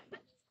 Like,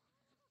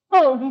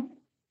 oh,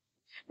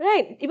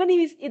 right? Even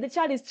if the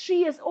child is 3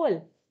 years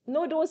old,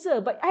 no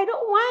dosa, but I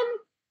don't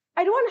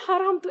want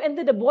haram to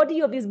enter the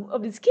body of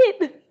this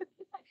kid.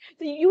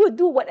 So you will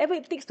do whatever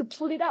it takes to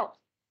pull it out.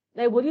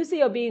 Like, will you say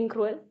you're being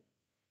cruel?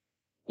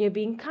 You're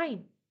being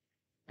kind.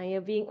 And you're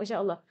being,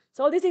 mashallah.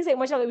 So all these things, like,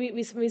 mashallah,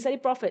 we study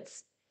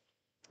prophets.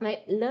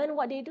 Like, learn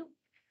what they do.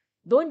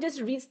 Don't just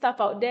read stuff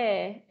out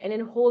there and then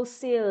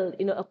wholesale,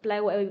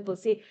 apply whatever people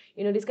say.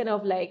 This kind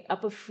of like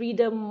upper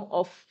freedom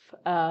of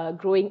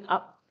growing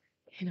up.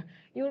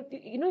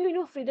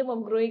 Freedom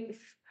of growing.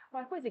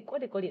 What they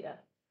call it?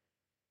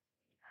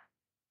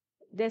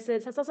 There's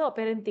some sort of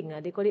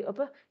parenting. They call it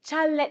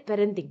child-led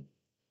parenting.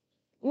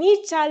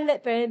 Ni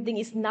child-led parenting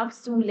is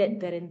nafsu-led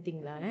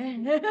parenting lah.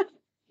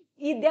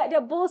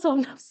 They're balls of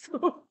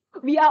nafsu.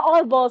 We are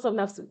all balls of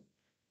nafsu.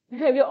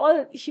 We are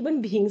all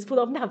human beings full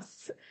of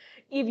nafs.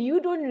 If you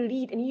don't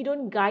lead and you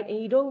don't guide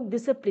and you don't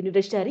discipline with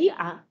the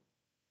Sharia,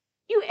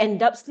 you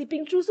end up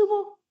sleeping through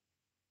subuh.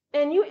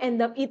 And you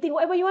end up eating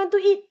whatever you want to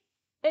eat.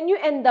 And you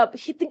end up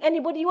hitting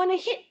anybody you want to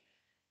hit.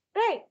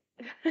 Right?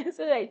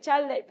 So like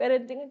child-led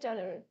parenting and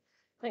child-led.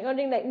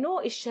 Like, no,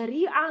 it's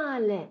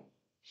Sharia-led.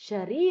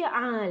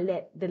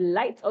 Sharia-led. The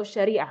light of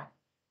Sharia.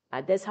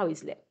 That's how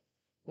it's led.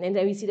 And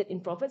then we see that in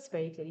prophets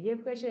very clearly. You have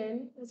a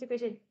question? What's your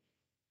question?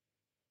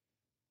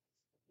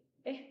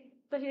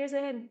 Raise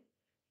your hand.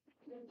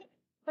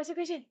 What's your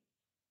question?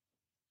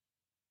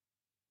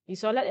 You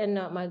solat and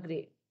not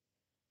Maghrib.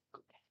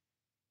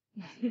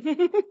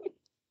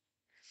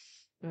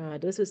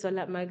 Those who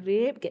solat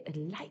Maghrib get a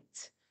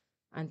light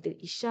until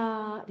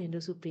Isha. Then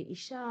those who pray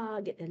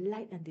Isha get a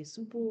light until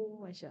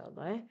Subuh.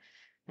 MashaAllah.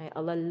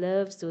 Allah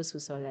loves those who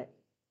solat.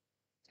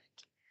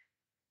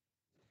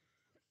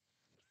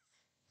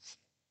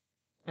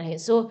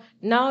 Right, so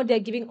now they're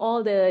giving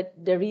all the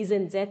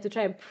reasons to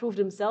try and prove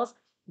themselves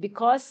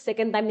because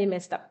second time they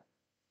messed up.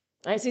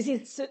 Right, so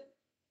you see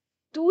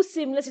two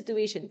similar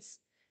situations.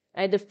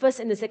 Right, the first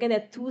and the second are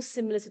two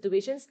similar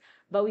situations,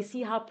 but we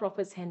see how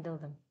prophets handle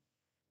them.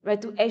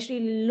 Right, to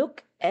actually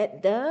look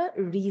at the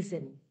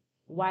reason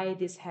why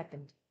this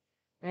happened.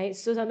 Right,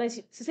 so sometimes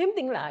it's the same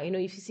thing lah.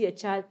 If you see a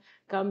child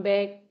come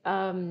back,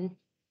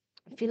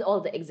 fail all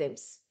the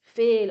exams,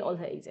 fail all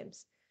her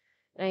exams,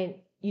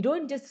 right? You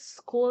don't just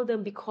scold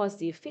them because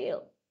they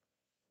fail,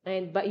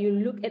 right? But you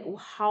look at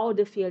how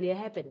the failure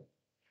happened,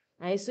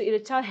 right? So if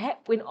a child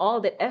had put in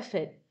all that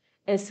effort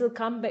and still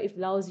come back with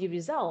lousy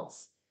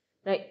results,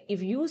 right?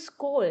 If you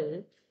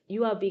scold,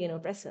 you are being an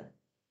oppressor.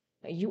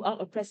 Right? You are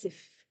oppressive,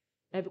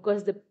 right?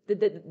 Because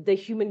the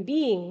human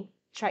being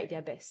tried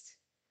their best,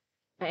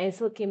 right? And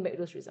still came back with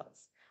those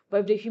results.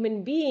 But if the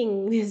human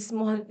being, this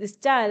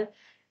child,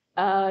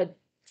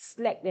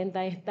 slack the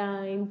entire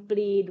time,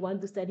 played,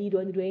 want to study,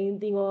 don't want to do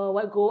anything, or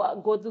what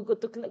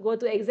go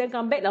to exam,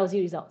 come back,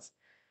 lousy results.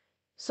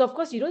 So of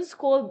course you don't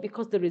scold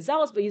because of the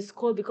results, but you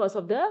scold because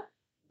of the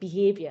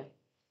behavior.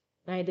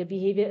 Right? The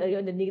behavior early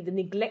on, the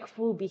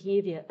neglectful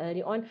behavior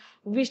early on,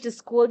 which the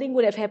scolding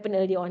would have happened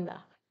early on.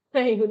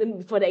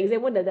 For the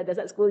exam, that's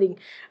not scolding,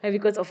 right?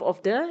 Because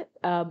of the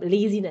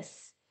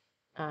laziness.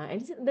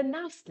 And the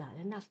nafs.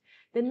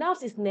 The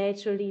nafs is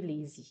naturally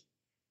lazy.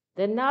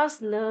 The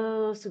nafs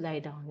loves to lie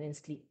down and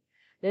sleep.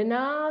 The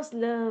nafs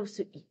loves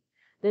to eat.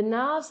 The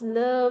nafs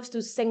loves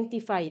to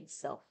sanctify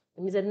itself.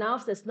 It means the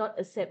nafs does not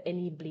accept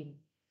any blame.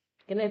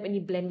 cannot have any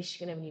blemish,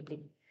 cannot have any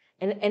blame.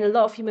 And a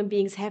lot of human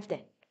beings have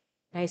that.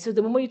 Right? So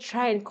the moment you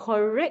try and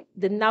correct,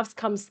 the nafs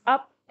comes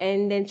up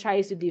and then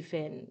tries to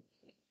defend.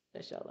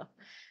 MashaAllah.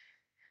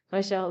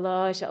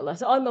 MashaAllah, MashaAllah.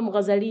 So Imam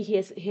Ghazali,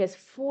 he has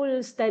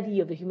full study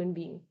of the human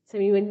being. So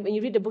when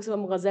you read the books of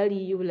Imam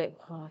Ghazali, you will like,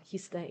 oh,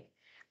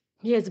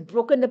 he has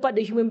broken apart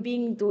the human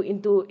being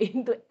into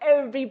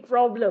every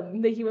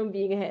problem the human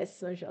being has.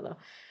 MashaAllah.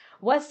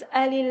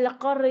 وَاسْأَلِ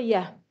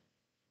الْقَرْيَةِ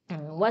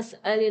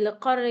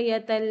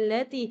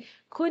التي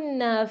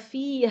كنا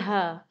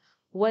فيها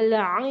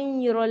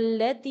والعير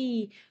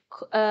التي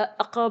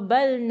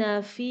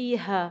أقبلنا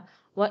فيها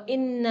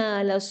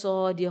وإنا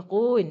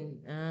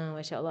لصادقون.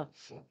 MashaAllah.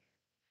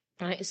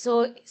 Right,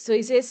 so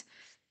he says,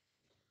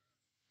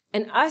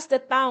 and ask the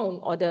town,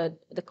 or the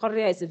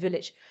Qarya is the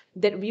village,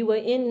 that we were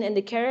in, and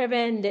the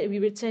caravan that we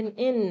returned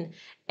in,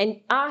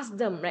 and ask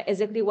them, right,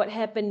 exactly what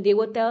happened. They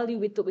will tell you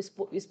we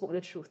spoke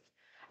the truth.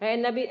 Right?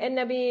 And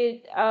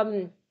Nabi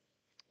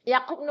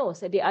Yaqub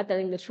knows that they are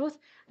telling the truth,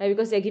 right,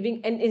 because they're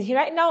giving, and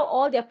right now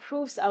all their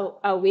proofs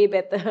are way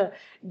better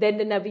than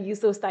the Nabi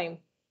Yusuf's time.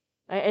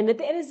 Right? And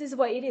this is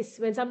what it is.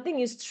 When something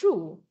is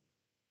true,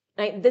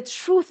 right, the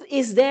truth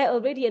is there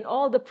already, and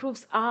all the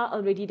proofs are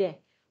already there.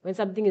 When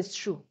something is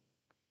true.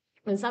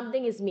 When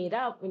something is made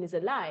up, when it's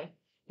a lie,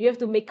 you have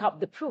to make up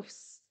the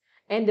proofs.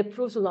 And the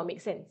proofs will not make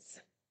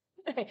sense.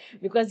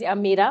 Because they are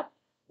made up.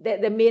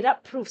 They're made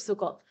up proofs,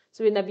 so-called.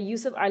 So when Nabi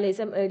Yusuf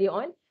earlier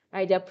on,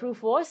 right, their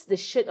proof was the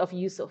shirt of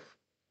Yusuf.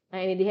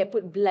 Right, and they had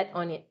put blood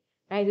on it,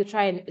 right, to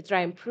try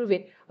and prove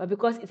it. But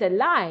because it's a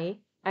lie,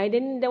 right,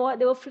 then there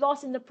were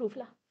flaws in the proof.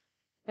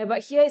 Right,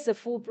 but here is a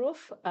full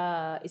proof.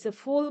 It's a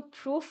full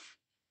proof,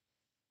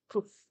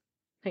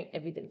 like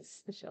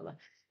evidence, inshallah.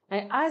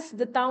 I asked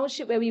the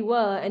township where we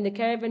were and the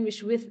caravan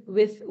with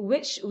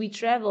which we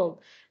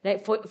traveled,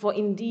 like for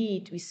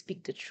indeed we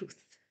speak the truth.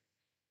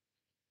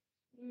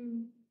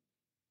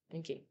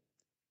 Okay.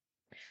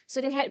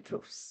 So they had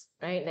proofs,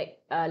 right?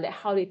 Like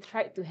how they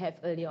tried to have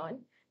early on.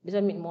 This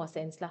one made more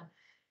sense, lah.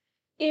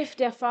 If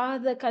their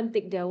father can't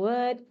take their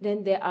word,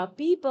 then there are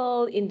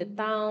people in the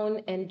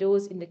town and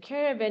those in the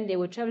caravan they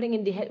were traveling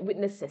in. They had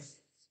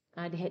witnesses.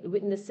 They had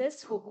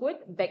witnesses who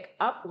could back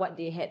up what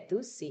they had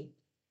to say.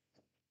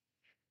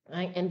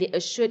 Right? And they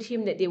assured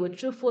him that they were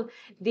truthful.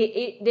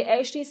 They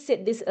actually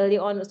said this early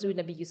on also with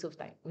Nabi Yusuf's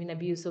time, with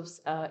Nabi Yusuf's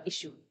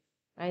issue.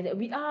 Right? That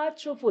we are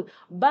truthful.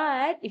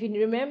 But if you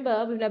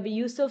remember with Nabi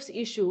Yusuf's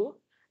issue,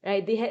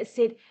 right, they had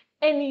said,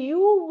 and you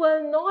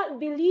will not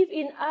believe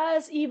in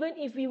us even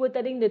if we were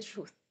telling the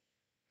truth.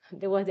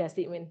 That was their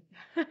statement.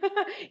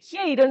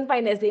 Here you don't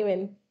find that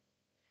statement.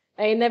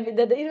 You remember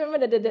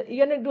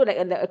you're going to do like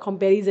a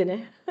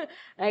comparison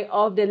right,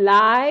 of the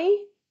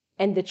lie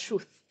and the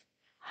truth.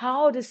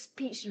 How the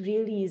speech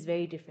really is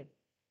very different.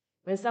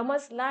 When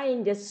someone's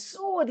lying, they're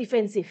so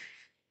defensive.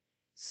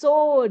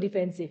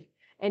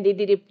 And they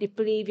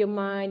play with your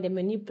mind, they're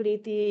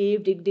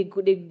manipulative, they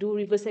do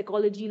reverse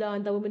psychology,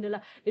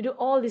 they do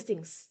all these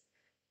things.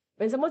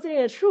 When someone's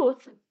telling the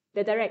truth,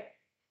 they're direct.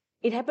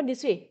 It happened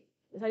this way.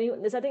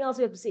 There's nothing else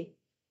you have to say.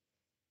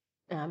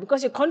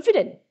 Because you're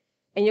confident.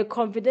 And your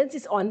confidence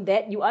is on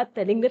that you are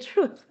telling the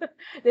truth.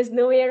 There's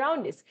no way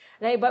around this.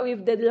 Right? But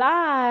with the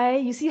lie,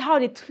 you see how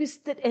they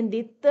twisted and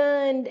they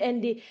turned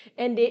and they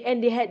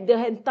had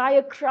the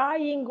entire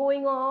crying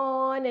going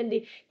on and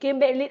they came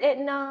back late at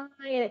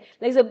night.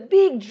 There's a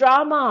big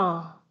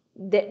drama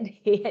that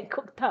they had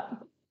cooked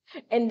up.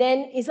 And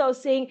then it's all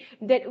saying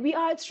that we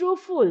are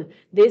truthful.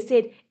 They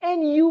said,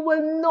 and you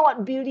will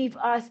not believe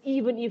us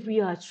even if we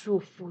are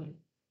truthful.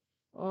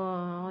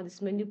 Oh,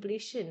 this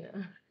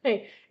manipulation.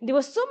 Right? They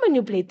were so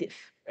manipulative,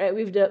 right,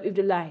 with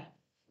the lie.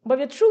 But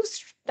the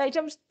truth, like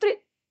jump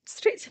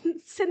straight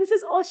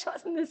sentences, all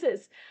short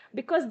sentences.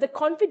 Because the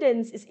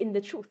confidence is in the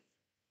truth.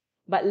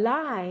 But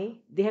lie,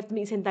 they have to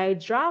make this entire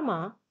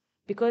drama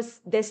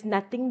because there's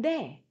nothing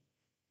there.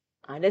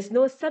 There's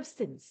no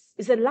substance.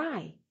 It's a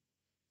lie.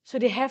 So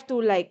they have to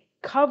like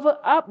cover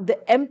up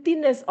the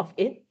emptiness of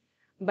it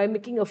by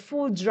making a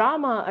full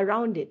drama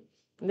around it.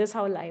 And that's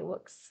how lie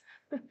works.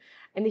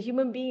 And the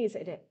human being is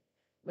like that.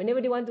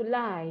 Whenever they want to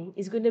lie,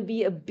 it's going to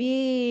be a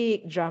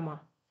big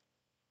drama.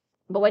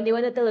 But when they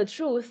want to tell the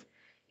truth,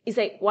 it's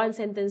like one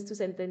sentence, two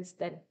sentences,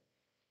 done.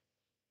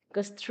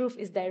 Because truth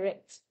is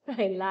direct.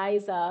 And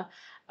lies are,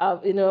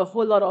 a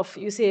whole lot of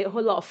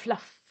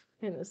fluff.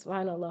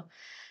 Subhanallah.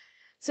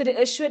 So they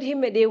assured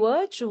him that they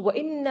were true.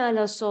 وَإِنَّا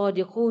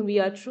لَصَادِقُونَ, we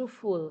are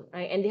truthful.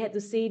 Right? And they had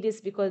to say this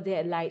because they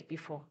had lied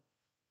before.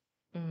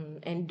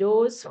 And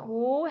those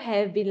who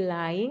have been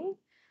lying,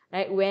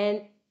 right,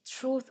 when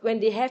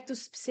they have to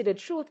say the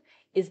truth,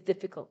 is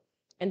difficult.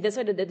 And that's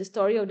why the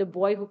story of the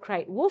boy who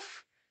cried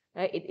wolf,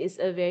 right, it is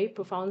a very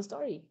profound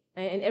story.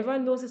 Right? And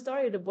everyone knows the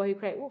story of the boy who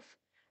cried wolf.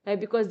 Right?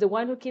 Because the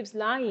one who keeps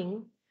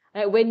lying,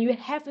 right, when you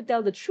have to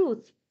tell the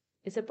truth,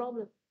 it's a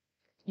problem.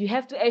 You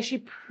have to actually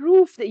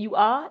prove that you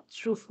are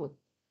truthful.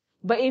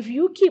 But if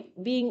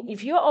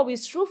you're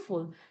always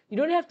truthful, you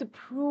don't have to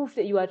prove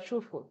that you are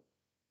truthful.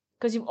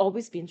 Because you've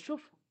always been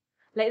truthful.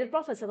 Like the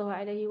Prophet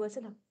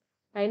ﷺ.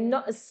 Right?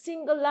 Not a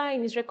single lie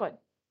in his record.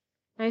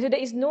 And so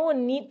there is no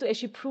need to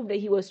actually prove that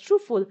he was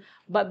truthful,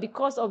 but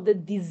because of the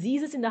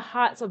diseases in the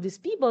hearts of these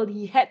people,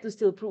 he had to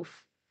still prove.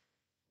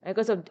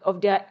 Because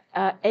of their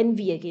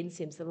envy against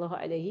him, sallallahu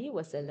alaihi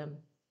wasallam.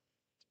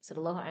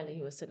 Sallallahu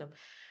alaihi wasallam.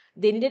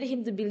 They needed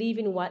him to believe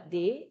in what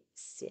they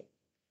said.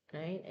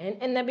 Right?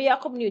 And Nabi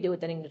Yaqub knew they were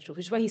telling the truth,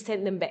 which is why he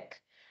sent them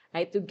back,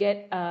 right, to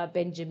get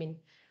Benjamin.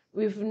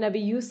 With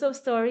Nabi Yusuf's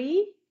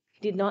story, he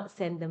did not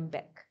send them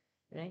back.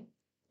 Right?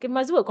 Okay,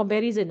 must do a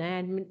comparison.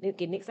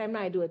 Okay, next time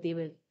I do a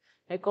table.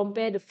 I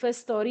compare the first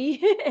story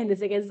and the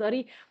second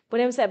story, put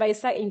them side by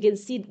side, and you can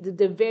see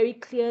the very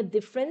clear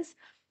difference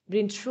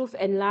between truth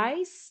and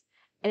lies,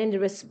 and then the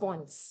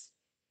response.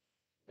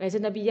 Right? So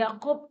Nabi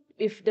Yaqub,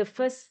 with the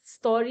first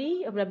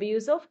story of Nabi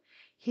Yusuf,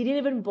 he didn't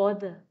even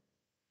bother.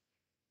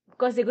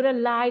 Because they're going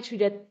to lie through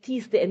their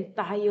teeth the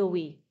entire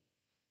way.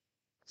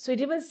 So he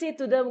didn't say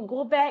to them,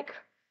 go back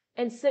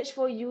and search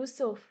for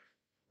Yusuf.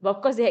 But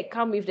of course, they had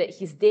come with that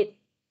he's dead.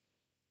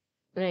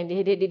 Right?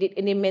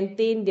 They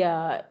maintained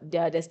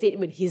their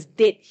statement, he's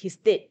dead, he's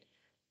dead.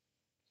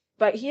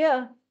 But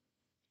here,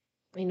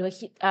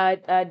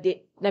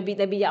 Nabi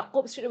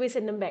Yaqub straight away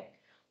sent them back.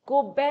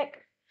 Go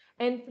back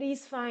and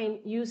please find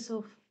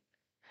Yusuf.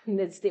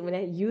 That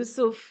statement,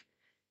 Yusuf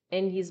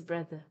and his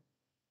brother.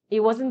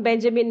 It wasn't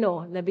Benjamin,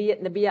 no. Nabi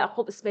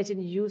Yaqub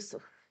mentioned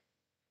Yusuf.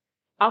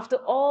 After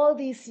all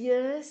these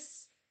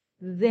years,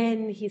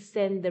 then he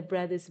sent the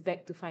brothers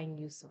back to find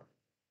Yusuf.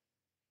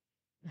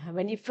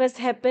 When it first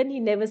happened, he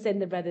never sent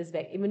the brothers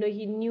back, even though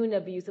he knew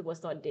Nabi Yusuf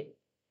was not dead.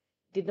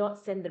 Did not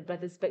send the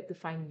brothers back to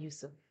find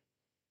Yusuf.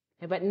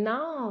 But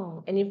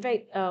now, and in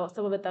fact,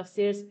 some of the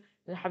tafsirs,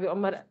 Habib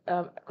Umar,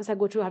 because I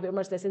go through Habib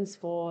Umar's lessons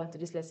for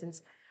today's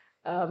lessons,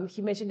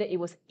 he mentioned that it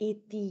was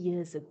 80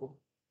 years ago.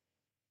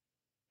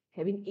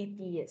 Having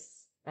 80 years,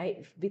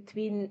 right?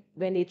 Between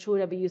when they threw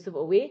Nabi Yusuf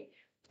away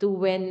to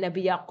when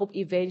Nabi Yaqub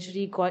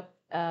eventually got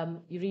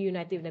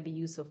reunited with Nabi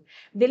Yusuf.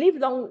 They live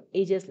long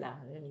ages lah.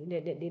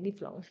 They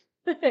live long.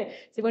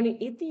 So only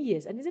 80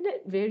 years. And isn't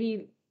that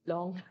very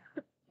long?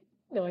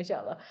 No,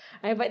 inshallah.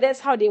 But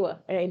that's how they were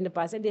in the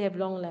past. And they have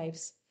long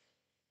lives.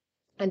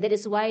 And that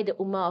is why the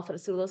Ummah of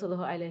Rasulullah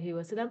sallallahu alaihi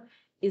wasallam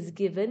is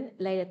given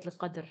Laylatul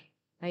Qadr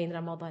in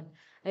Ramadan.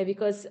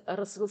 Because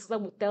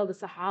Rasulullah would tell the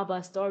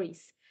Sahaba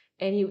stories.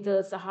 And he would tell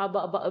the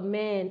Sahaba about a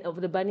man of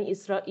the Bani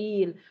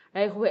Israel,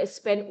 right, who had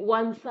spent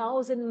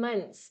 1,000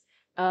 months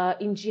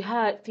in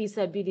jihad fi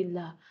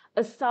sabilillah,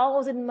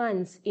 1,000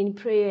 months in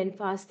prayer and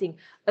fasting,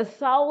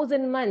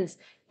 1,000 months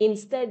in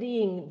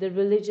studying the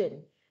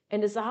religion.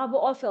 And the Sahaba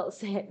all felt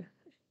sad.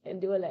 And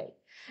they were like,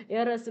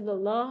 Ya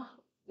Rasulullah,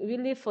 we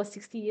live for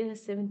 60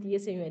 years, 70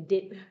 years and we are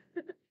dead.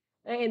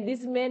 And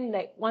this man,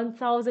 like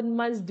 1,000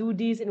 months do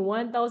this, and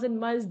 1,000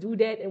 months do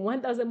that, and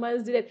 1,000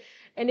 months do that.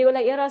 And they were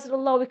like, Ya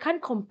Rasulullah, we can't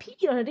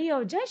compete on the day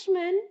of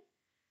judgment.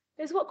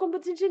 That's what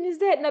competition is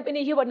that? And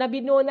you hear about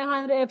Nabi Noah,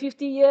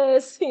 950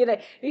 years. You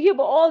hear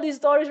about all these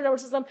stories from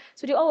Rasulullah.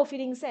 So they all were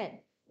feeling sad.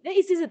 Then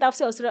it is the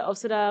tafsir of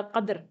Surah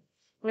Qadr,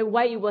 like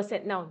why it was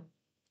set down.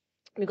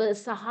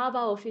 Because the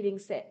Sahaba were feeling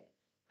sad,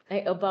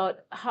 like about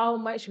how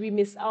much we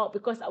miss out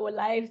because our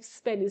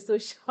lifespan is so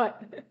short.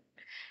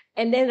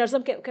 And then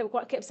Rasul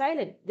kept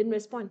silent, didn't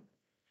respond.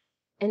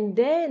 And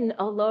then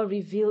Allah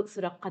revealed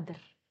Surah Qadr.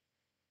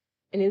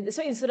 And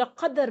so in Surah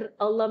Qadr,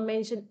 Allah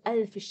mentioned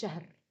Alf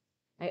Shahr,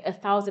 like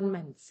 1,000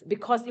 months,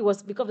 because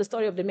of the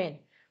story of the man,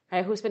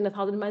 right, who spent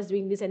 1,000 months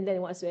doing this and that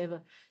and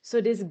whatsoever. So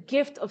this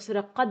gift of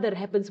Surah Qadr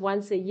happens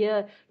once a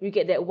year. You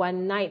get that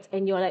one night,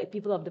 and you're like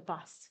people of the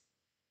past.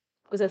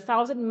 Because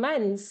 1,000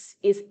 months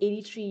is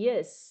 83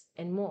 years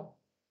and more.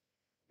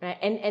 Right?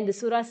 And the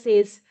surah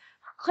says,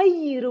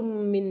 خَيْرٌ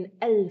مِّنْ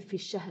أَلْفِ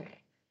الشَّهْرِ.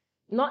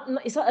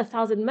 It's not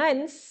 1,000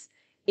 months,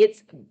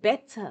 it's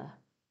better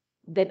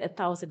than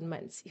 1,000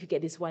 months if you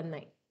get this one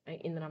night, right,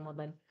 in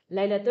Ramadan.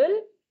 Laylatul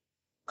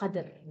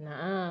Qadr.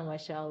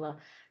 MashaAllah.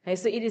 Right,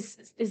 so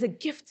it's a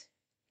gift.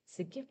 It's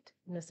a gift.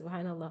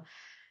 Subhanallah.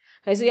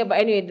 Right, so but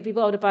anyway, the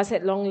people of the past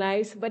had long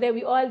lives, but then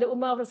the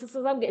Ummah of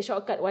Rasulullah get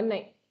shortcut one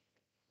night.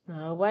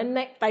 One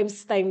night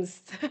times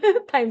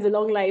times a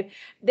long life.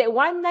 That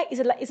one night is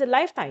a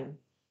lifetime.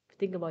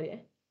 Think about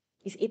it.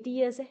 It's 80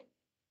 years.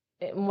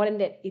 More than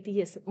that, 80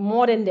 years.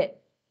 More than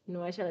that.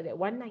 Mashallah, that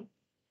one night.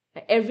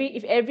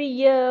 If every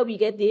year we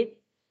get it,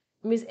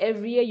 means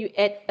every year you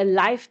add a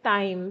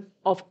lifetime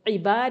of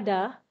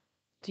ibadah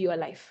to your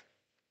life.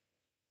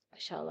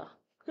 Mashallah.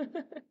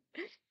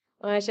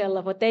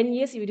 Mashallah. For 10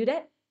 years, if you do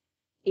that,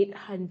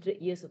 800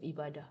 years of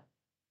ibadah.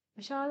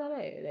 Mashallah,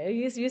 right? We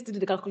used to do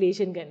the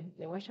calculation, kan?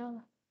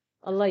 Mashallah.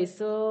 Allah is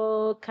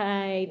so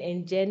kind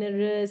and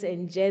generous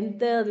and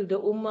gentle with the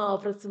ummah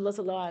of Rasulullah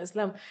sallallahu alaihi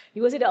wasallam.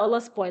 You will say that Allah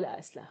spoiled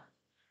us lah.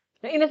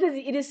 In a sense,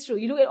 it is true.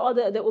 You look at all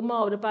the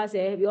ummah of the past,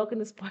 we all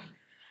can spoil.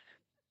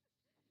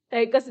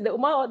 Because the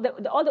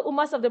ummah, all the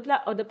ummas of the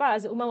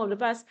past, the ummah of the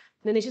past,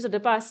 the nations of the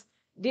past,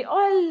 they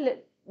all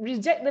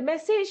reject the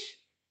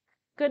message.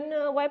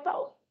 Kena wipe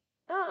out.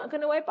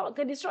 Kena wipe out,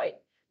 kena destroy.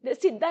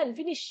 That's it, done,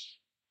 finish.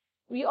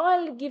 We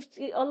all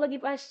Allah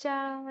give us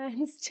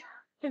chance.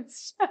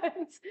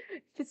 chants,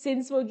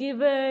 sins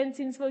forgiven,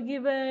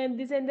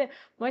 this and that.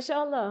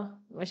 MashaAllah,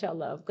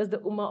 MashaAllah, because the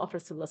Ummah of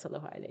Rasulullah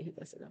sallallahu alaihi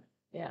wasallam.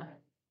 Yeah.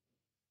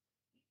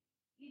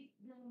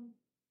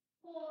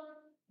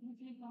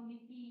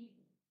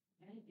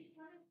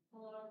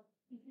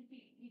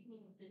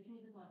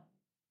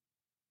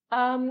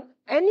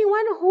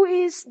 Anyone who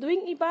is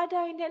doing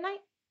ibadah in that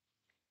night,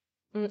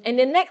 and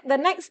the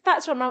night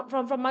starts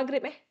from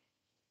Maghrib.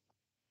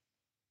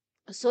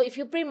 So if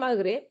you pray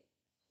Maghrib,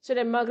 so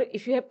then Maghrib,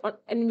 if you have,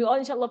 and we all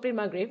inshallah pray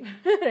Maghrib,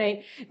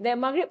 right? Then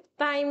Maghrib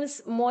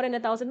times more than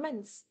 1,000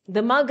 months.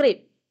 The Maghrib.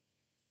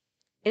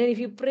 And then if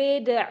you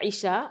pray the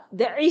Isha,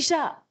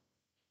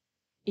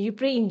 you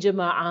pray in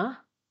Jama'ah,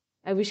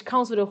 which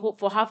counts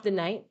for half the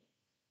night,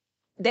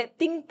 that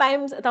thing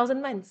times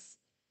 1,000 months.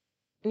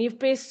 And if you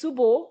pray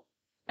Subuh,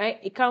 right,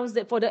 it counts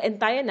that for the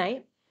entire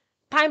night,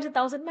 times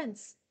 1,000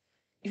 months.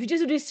 If you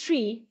just do these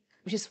three,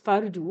 which is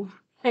Fardu,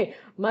 right,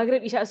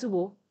 Maghrib, Isha,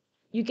 Subuh,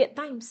 you get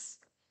times.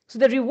 So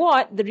the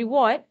reward,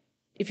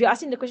 if you're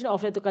asking the question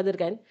of Laylatul Qadr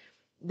kan,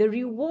 the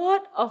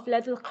reward of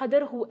Laylatul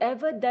Qadr,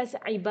 whoever does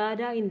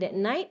ibadah in that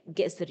night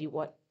gets the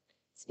reward,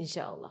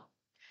 inshallah.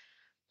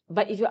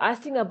 But if you're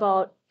asking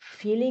about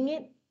feeling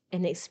it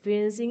and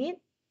experiencing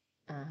it,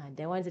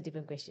 that one's a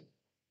different question.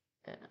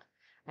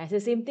 It's the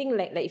same thing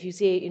like if you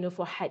say,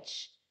 for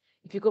Hajj.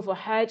 If you go for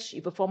Hajj,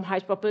 you perform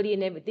Hajj properly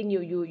and everything,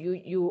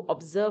 you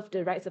observe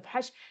the rites of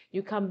Hajj,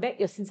 you come back,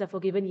 your sins are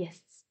forgiven,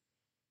 yes.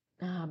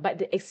 But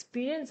the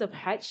experience of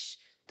Hajj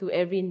to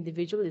every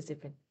individual is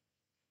different.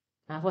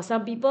 For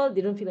some people,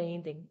 they don't feel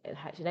anything at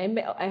Hajj. And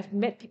I've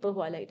met people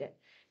who are like that.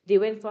 They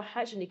went for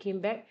Hajj and they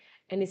came back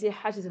and they say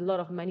Hajj is a lot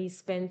of money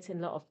spent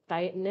and a lot of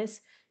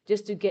tiredness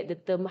just to get the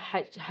term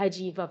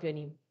Haji in front of your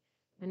name.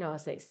 And I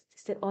was like,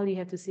 is that all you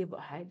have to say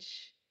about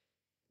Hajj?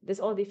 That's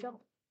all they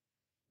felt.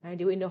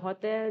 They were in the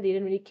hotel, they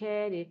didn't really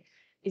care. It's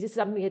just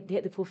something they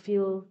had to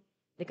fulfill,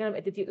 that kind of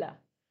attitude lah.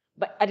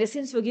 But are the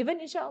sins forgiven?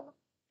 Inshallah.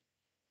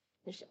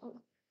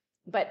 Inshallah.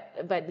 But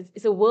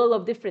it's a world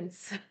of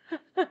difference.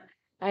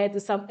 I had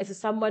to as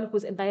someone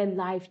whose entire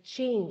life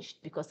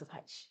changed because of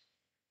Hajj.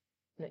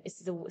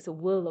 It's a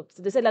world of.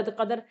 So they say Laylatul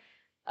Qadr,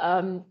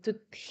 to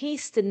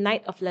taste the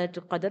night of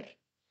Laylatul Qadr,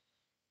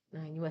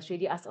 you must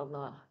really ask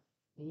Allah.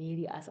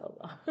 Really ask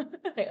Allah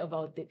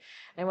about it.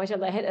 And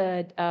mashallah, I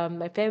had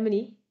my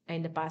family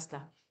in the past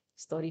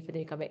story for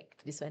them to come back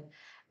to this one.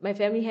 My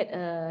family had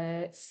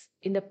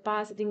in the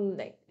past, I think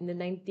like in the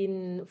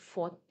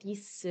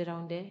 1940s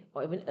around there,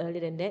 or even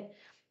earlier than that,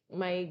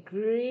 my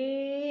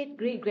great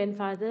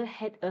grandfather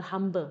had a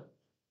humber,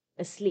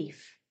 a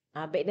slave.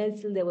 Back then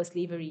still there was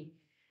slavery.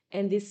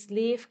 And this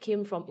slave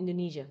came from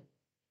Indonesia.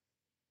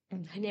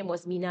 Her name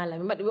was Mina.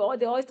 They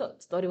always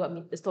talk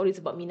stories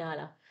about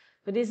Mina.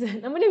 But this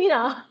namanya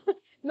Mina.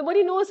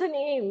 Nobody knows her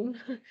name.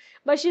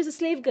 But she's a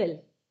slave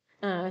girl.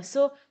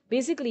 So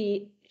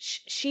basically,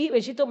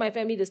 when she told my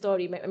family the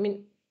story, back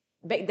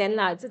then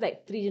it's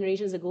like 3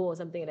 generations ago or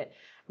something like that.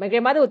 My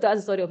grandmother would tell us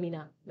the story of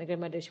Mina. My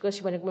grandmother,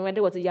 because my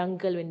mother was a young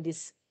girl when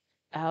this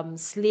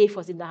slave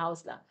was in the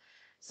house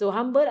So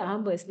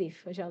humble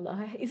slave,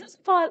 mashallah. It's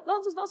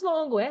not so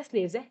long ago,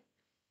 slaves,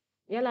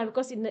 Yeah,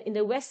 because in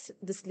the West,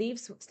 the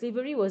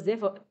slavery was there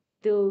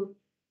till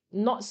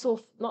not so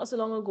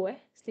long ago,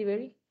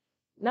 slavery.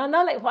 Now,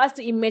 like for us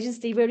to imagine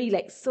slavery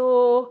like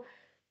so,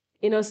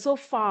 so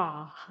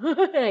far,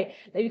 like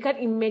we can't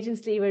imagine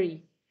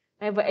slavery.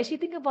 But actually,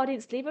 think about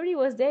it, slavery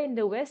was there in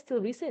the West till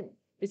recent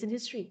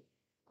history,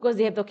 because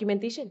they have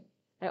documentation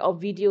of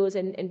videos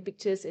and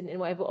pictures and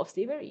whatever of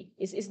slavery.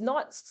 It's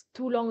not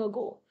too long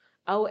ago.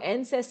 Our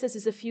ancestors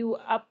is a few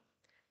up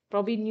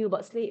probably knew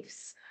about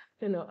slaves.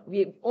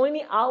 We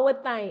only our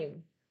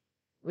time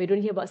we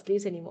don't hear about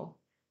slaves anymore.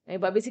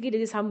 But basically,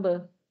 there's this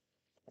humble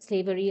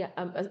slavery,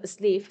 a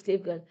slave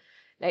girl,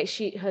 like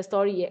her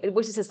story,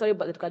 which is a story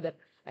about the Qadr.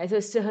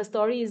 So her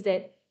story is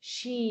that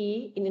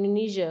she in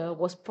Indonesia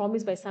was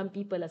promised by some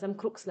people, some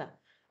crooks,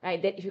 right,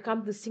 that if you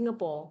come to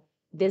Singapore,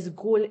 there's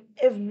gold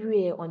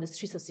everywhere on the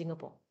streets of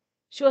Singapore.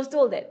 She was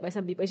told that by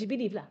some people, and she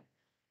believed.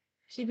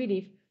 She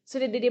believed. So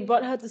they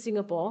brought her to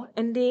Singapore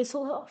and they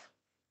sold her off.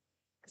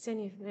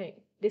 Right?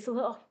 They sold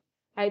her off.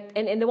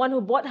 And the one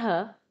who bought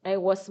her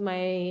was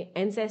my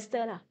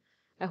ancestor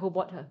who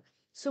bought her.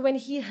 So when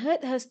he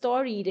heard her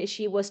story that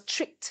she was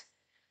tricked,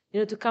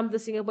 to come to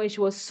Singapore, and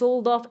she was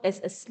sold off as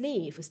a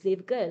slave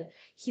girl,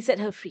 he set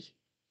her free.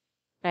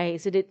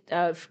 Right? So that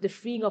the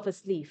freeing of a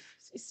slave.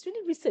 It's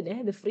really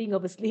recent, the freeing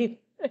of a slave,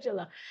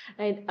 mashallah.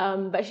 And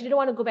but she didn't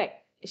want to go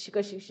back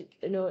because she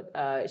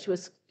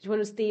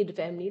wanted to stay in the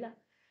family,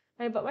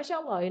 But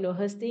mashallah,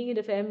 her staying in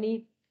the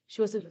family,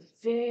 she was a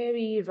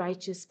very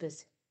righteous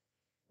person.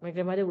 My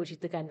grandmother would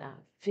ceritakan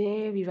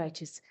very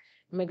righteous.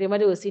 My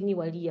grandmother was Sydney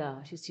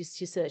Walia. She's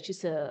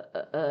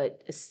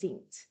a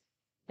saint,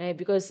 right?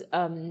 Because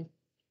on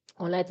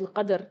Laylatul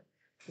Qadr,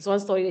 there's one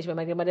story that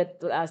my grandmother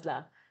told us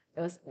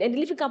and they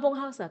live in kampung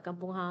house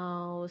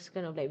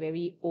kind of like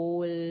very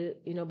old,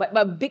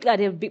 but big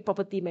they have big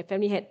property. My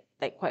family had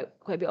like quite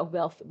a bit of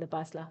wealth in the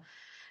past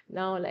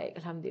Now, like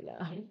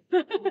alhamdulillah,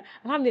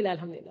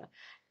 alhamdulillah.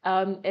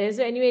 And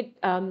so anyway,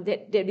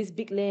 that this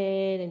big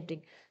land and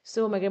thing.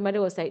 So my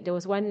grandmother was like, there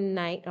was one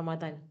night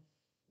Ramadan,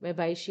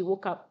 whereby she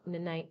woke up in the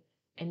night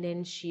and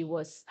then she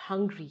was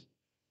hungry,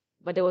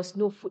 but there was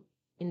no food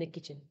in the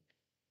kitchen.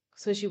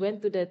 So she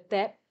went to the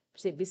tap,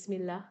 said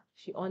Bismillah.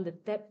 She on the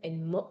tap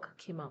and milk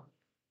came out.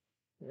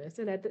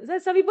 So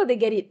some people they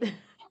get it,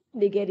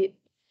 they get it,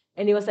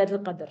 and it was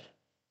Laylatul Qadr.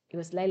 It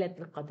was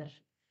Laylatul Qadr.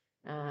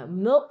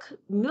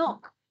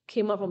 Milk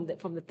came out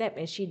from the tap,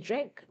 and she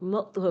drank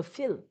milk to her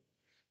fill.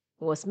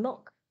 It was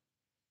milk.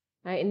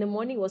 In the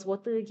morning, it was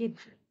water again.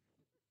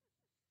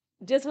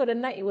 Just for the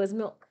night, it was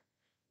milk.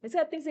 That's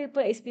what things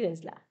people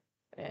experience lah.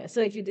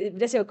 So if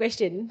that's your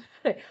question,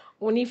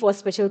 only for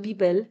special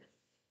people,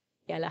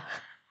 yeah lah.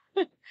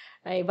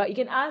 Right, but you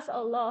can ask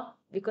Allah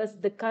because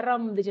the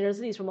karam, the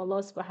generosity is from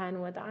Allah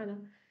subhanahu wa ta'ala.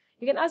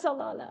 You can ask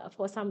Allah lah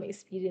for some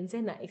experience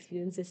and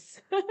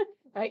experiences.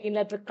 Right, in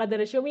Laylatul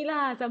Qadr, show me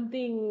lah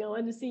something I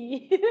want to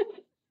see.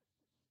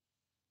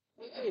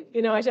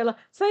 Mashallah.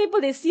 Some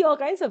people they see all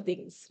kinds of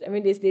things. I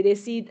mean, they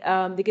see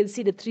they can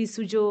see the three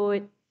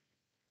sujood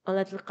on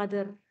Laylatul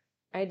Qadr.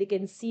 Right, they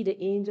can see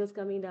the angels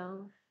coming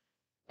down.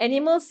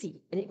 Animals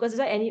see, and because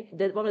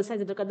one of the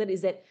signs of the Qadr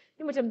is that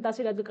ni macam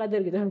taswir Laylatul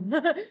Qadr gitu.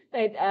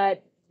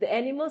 Right, the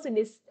animals in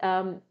this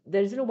the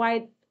reason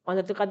why on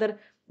Laylatul Qadr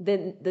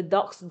then the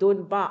dogs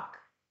don't bark,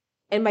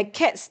 and my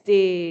cats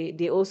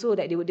they also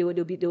like they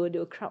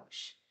will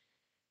crouch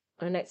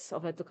on the nights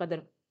of Laylatul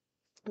Qadr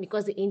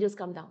because the angels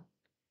come down.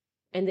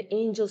 And the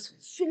angels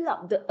fill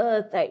up the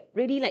earth, like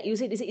really, like you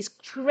said, it's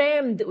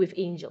crammed with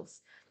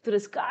angels. To the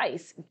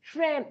skies,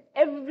 crammed.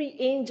 Every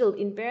angel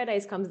in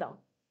paradise comes down.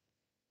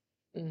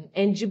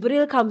 And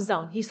Jibril comes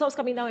down. He stops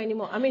coming down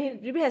anymore. I mean,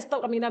 Jibril has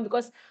stopped coming down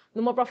because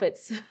no more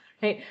prophets,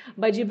 right?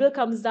 But Jibril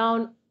comes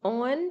down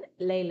on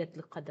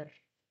Laylatul Qadr.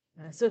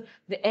 So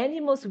the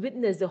animals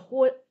witness the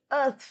whole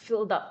earth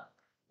filled up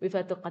with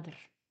Laylatul Qadr.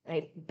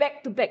 Right?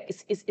 Back to back,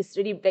 it's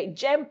really like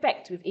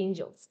jam-packed with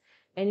angels.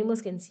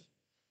 Animals can see.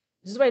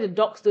 This is why the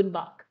dogs don't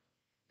bark.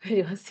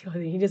 They will see all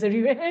the angels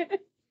everywhere.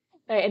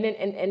 Right, and then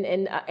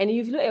and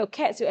if you look at your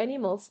cats, your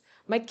animals,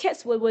 my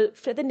cats will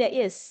flatten their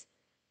ears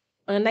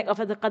on the night of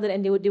the Qadr,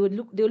 and they would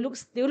look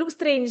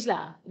strange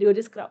lah. They will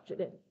just crouch like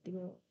that.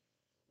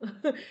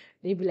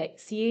 They'll be like,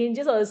 see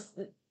angels or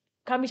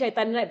kami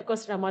syaitan right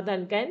because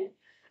Ramadan kan.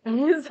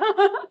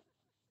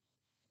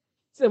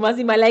 So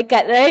masih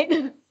malaikat,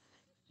 right?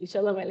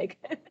 Inshallah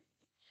malaikat.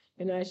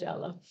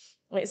 Mashallah.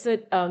 Right, so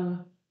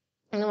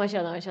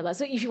mashallah, mashallah.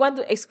 So if you want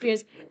to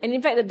experience, and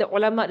in fact, the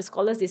ulama, the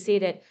scholars, they say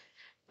that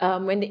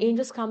when the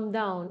angels come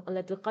down on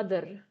Laylatul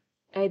Qadr,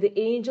 the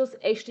angels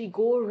actually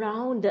go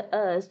around the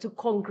earth to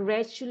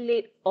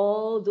congratulate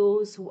all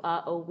those who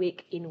are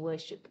awake in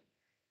worship.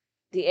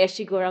 They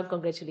actually go around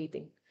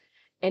congratulating.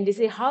 And they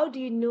say, how do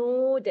you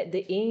know that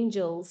the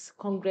angels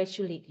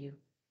congratulate you?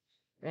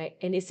 Right?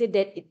 And they say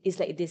that it is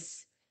like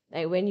this.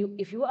 Like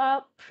if you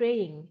are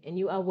praying and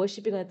you are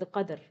worshipping on Laylatul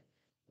Qadr,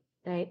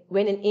 right?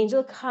 When an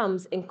angel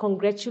comes and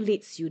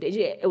congratulates you,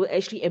 it will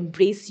actually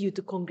embrace you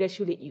to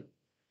congratulate you.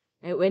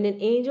 Right? When an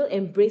angel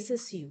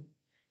embraces you,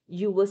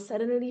 you will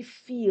suddenly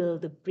feel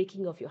the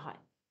breaking of your heart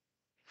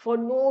for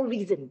no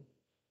reason.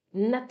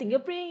 Nothing. You're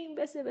praying,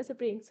 best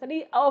praying.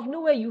 Suddenly, out of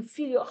nowhere, you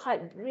feel your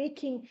heart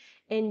breaking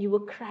and you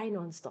will cry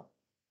non-stop.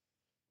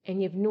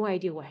 And you have no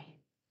idea why.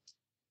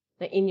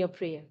 Like in your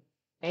prayer.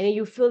 And then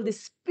you feel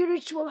this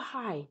spiritual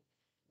high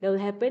that will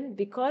happen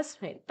because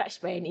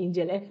touched by an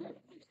angel.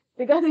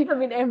 Because you have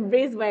been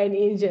embraced by an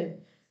angel.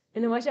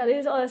 And mashallah,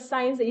 these are all the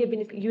signs that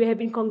you have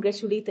been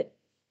congratulated.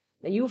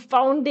 You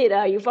found it,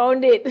 you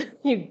found it,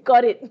 you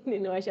got it,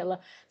 mashallah.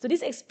 So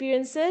these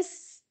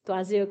experiences, to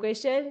answer your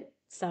question,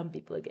 some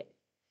people get.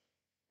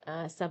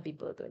 Some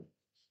people don't.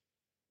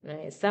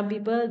 Right? Some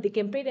people, they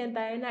can pray the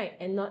entire night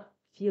and not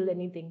feel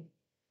anything.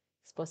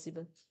 It's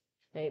possible.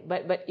 Right?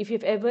 But if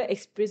you've ever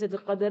experienced the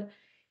Qadr,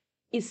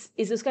 it's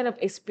those kind of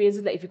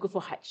experiences like if you go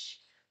for Hajj.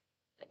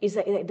 It's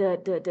like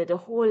the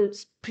whole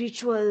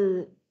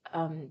spiritual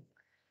high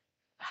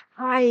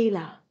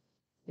lah.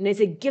 It's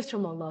a gift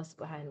from Allah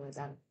subhanahu wa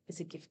ta'ala. It's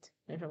a gift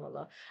from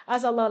Allah.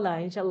 Ask Allah lah,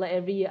 inshallah,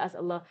 every year, ask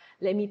Allah,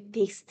 let me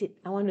taste it.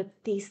 I want to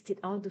taste it.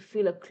 I want to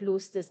feel a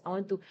closeness. I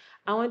want to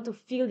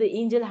feel the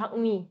angel hug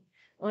me.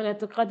 On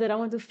Laylatul Qadr, I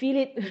want to feel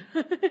it.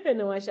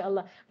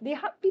 MashaAllah. They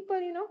hug people,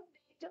 the angels.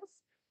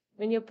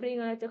 When you're praying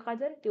on Laylatul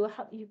Qadr, they will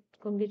hug you,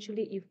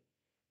 congratulate you.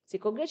 Say,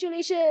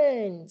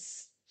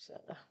 congratulations.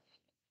 InsyaAllah.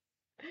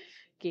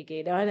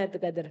 Okay, that one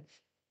Laylatul Qadr.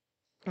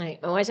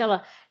 Right,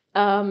 mashallah.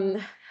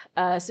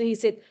 So he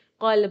said,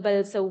 قال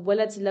بل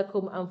سولت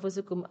لكم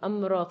أنفسكم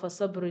أمرا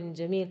فصبر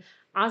جميل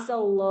عسى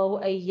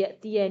الله أن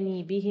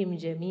يأتيني بهم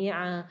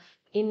جميعا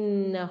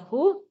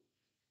إنه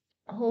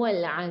هو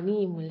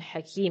العليم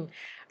الحكيم.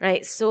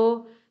 Right,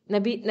 so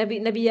Nabi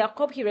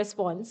Yaqub, he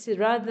responds,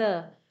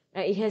 rather,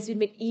 it has been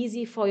made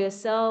easy for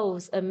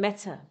yourselves a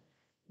matter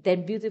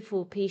than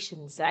beautiful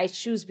patience. I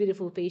choose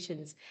beautiful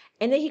patience.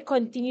 And then he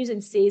continues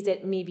and says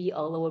that maybe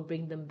Allah will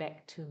bring them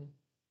back to me.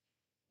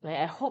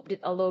 Right, I hope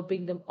that Allah will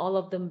bring all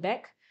of them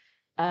back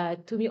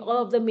to me,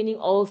 all of them meaning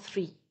all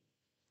three.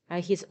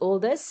 His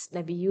oldest,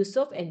 Nabi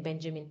Yusuf and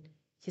Benjamin.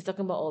 He's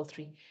talking about all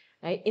three.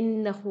 Right?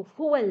 إِنَّهُ هُوَ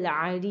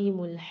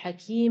الْعَلِيمُ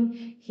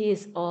الْحَكِيمُ. He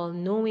is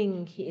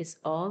all-knowing. He is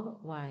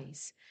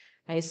all-wise.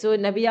 Right? So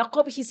Nabi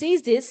Yaqub, he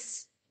says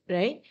this,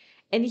 right?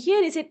 And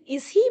here he said,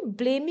 is he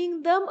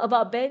blaming them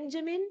about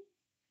Benjamin?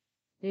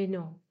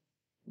 No.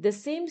 The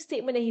same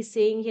statement that he's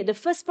saying here, the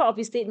first part of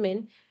his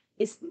statement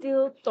is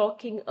still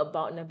talking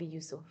about Nabi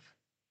Yusuf.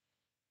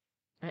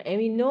 Right? And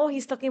we know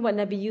he's talking about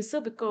Nabi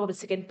Yusuf because of the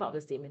second part of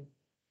the statement.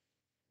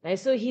 Right?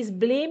 So his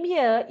blame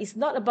here is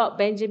not about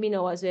Benjamin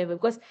or whatsoever,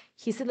 because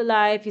he's still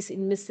alive, he's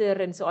in Misr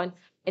and so on,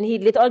 and he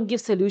later on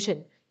gives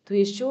solution to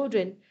his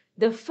children.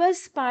 The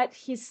first part,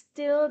 he's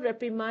still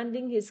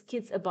reprimanding his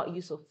kids about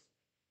Yusuf.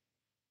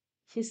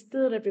 He's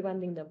still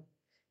reprimanding them.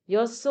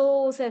 Your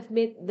souls have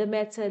made the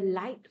matter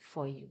light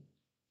for you.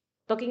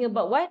 Talking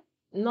about what?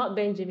 Not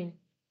Benjamin,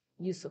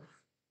 Yusuf.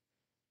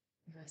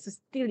 So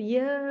still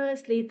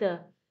years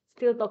later,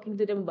 still talking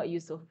to them about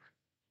Yusuf.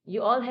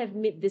 You all have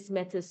made this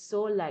matter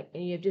so light,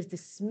 and you have just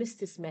dismissed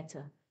this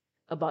matter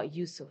about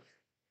Yusuf.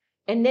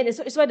 And then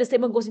it's why the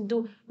statement goes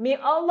into, may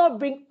Allah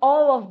bring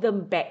all of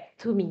them back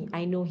to me.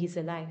 I know he's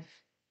alive.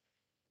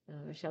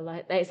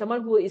 Mashallah. Like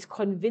someone who is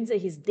convinced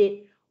that he's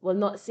dead will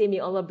not say, may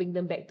Allah bring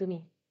them back to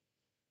me.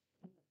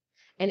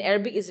 And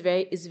Arabic is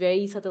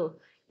very subtle.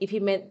 If he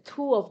meant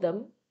two of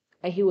them,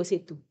 he will say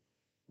two.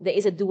 There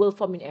is a dual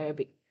form in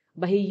Arabic,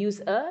 but he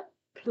used a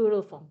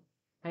plural form.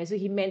 So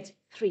he meant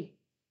three.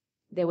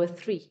 There were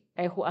three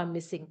who are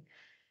missing.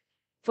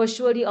 For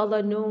surely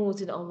Allah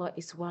knows and Allah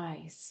is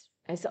wise.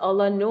 So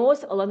Allah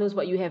knows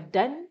what you have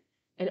done,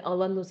 and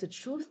Allah knows the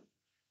truth.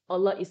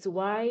 Allah is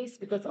wise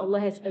because Allah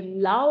has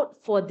allowed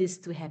for this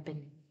to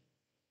happen.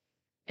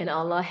 And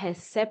Allah has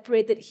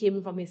separated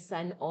him from his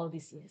son all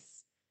these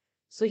years.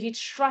 So he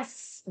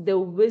trusts the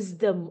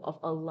wisdom of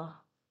Allah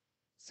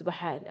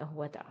subhanahu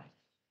wa ta'ala.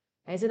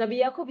 And so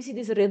Nabi Yaqub, you see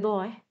this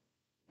rida,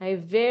 a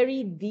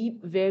very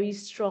deep, very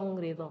strong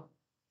rida.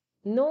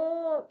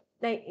 No,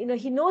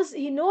 he knows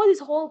this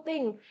whole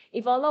thing.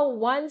 If Allah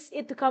wants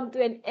it to come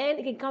to an end,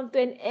 it can come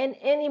to an end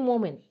any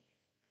moment.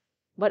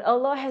 But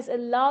Allah has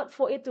allowed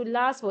for it to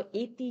last for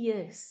 80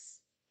 years.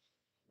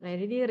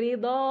 Really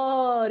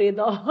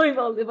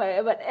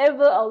rida,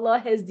 whatever Allah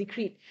has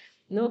decreed.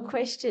 No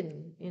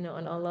question,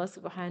 on Allah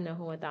subhanahu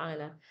wa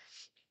ta'ala.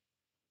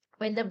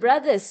 When the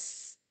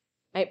brothers,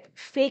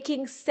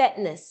 faking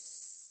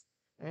sadness,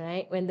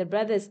 right? When the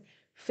brothers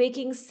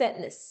faking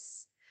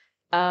sadness,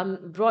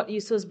 brought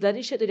Yusuf's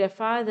bloody shirt to their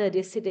father,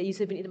 they said that Yusuf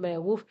had been eaten by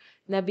a wolf.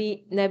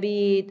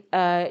 Nabi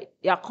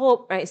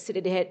Yaqub, right,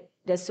 said that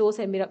their souls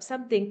had made up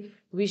something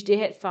which they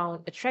had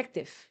found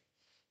attractive.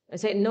 I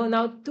said, no,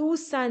 now 2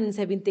 sons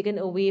have been taken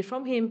away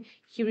from him.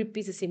 He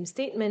repeats the same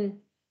statement.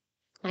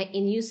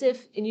 In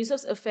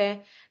Yusuf's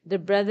affair, the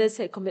brothers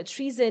had committed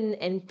treason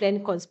and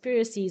planned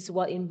conspiracies,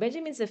 while in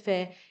Benjamin's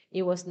affair,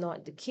 it was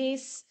not the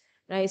case.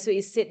 Right? So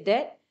it said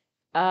that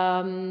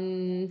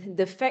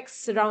the facts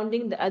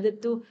surrounding the other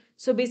two.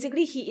 So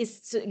basically, he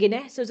is so in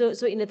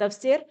the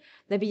tafsir,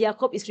 Nabi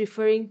Yaqub is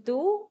referring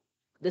to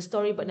the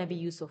story about Nabi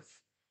Yusuf.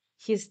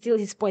 He's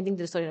pointing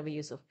to the story of Nabi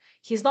Yusuf.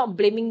 He's not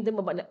blaming them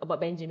about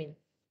Benjamin,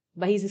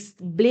 but he's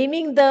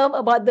blaming them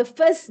about the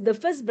first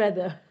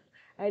brother.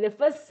 The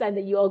first son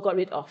that you all got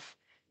rid of.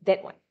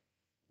 That one.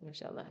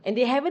 MashaAllah. And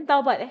they haven't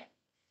taubat.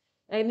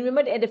 And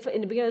remember in the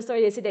beginning of the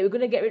story, they said that we're going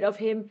to get rid of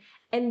him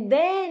and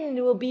then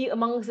we'll be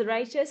amongst the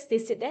righteous. They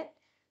said that.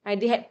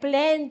 They had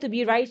planned to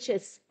be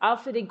righteous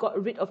after they got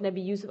rid of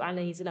Nabi Yusuf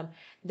alayhi salam.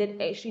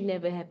 That actually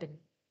never happened.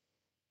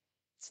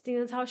 Still,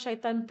 that's how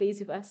shaitan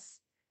plays with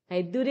us.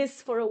 I do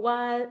this for a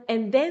while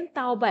and then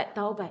taubat.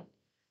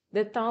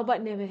 The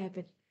taubat never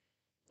happened.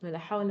 It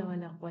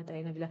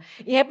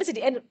happens at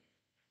the end.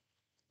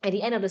 At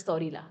the end of the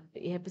story,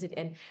 it happens at the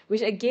end,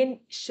 which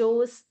again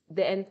shows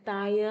the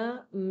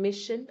entire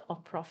mission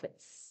of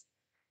prophets.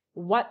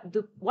 What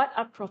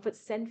are prophets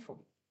sent for?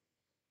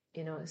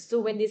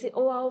 So when they say,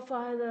 "Oh, our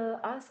Father,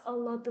 ask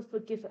Allah to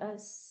forgive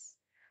us,"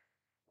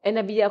 and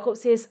Nabi Yaqub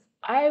says,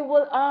 "I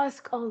will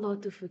ask Allah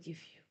to forgive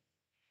you."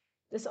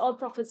 That's all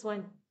prophets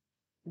want.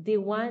 They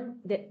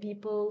want that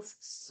people's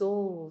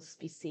souls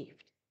be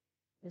saved.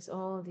 That's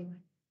all they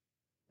want.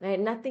 Right?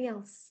 Nothing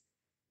else.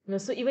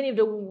 So even if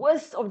the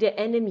worst of their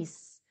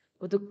enemies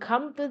were to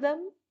come to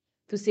them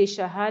to say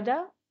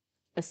Shahada,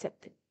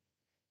 accept it.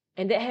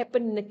 And that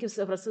happened in the case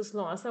of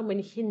Rasulullah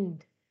when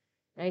Hind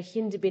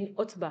bin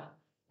Utbah,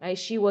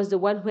 she was the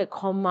one who had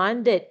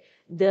commanded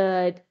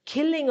the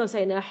killing of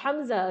Sayyidina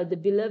Hamza, the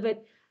beloved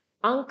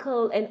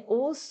uncle and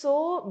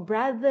also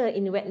brother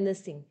in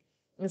witnessing.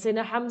 And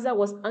Sayyidina Hamza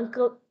was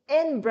uncle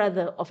and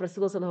brother of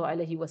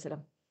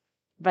Rasulullah.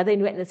 Brother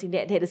in witnessing,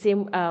 they had the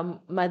same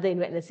mother in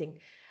witnessing.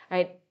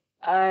 Right?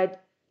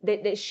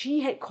 That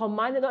she had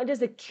commanded not just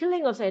the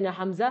killing of Sayyidina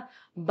Hamza,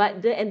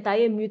 but the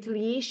entire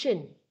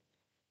mutilation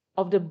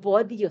of the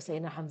body of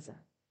Sayyidina Hamza.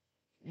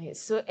 Right?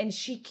 So, and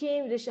she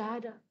came with the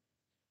Shahada.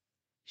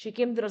 She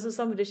came to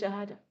Rasulullah with the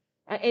Shahada.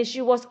 And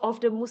she was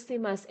of the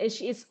Muslimas, and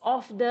she is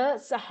of the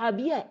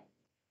Sahabiyat.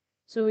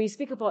 So when we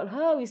speak about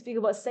her, we speak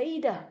about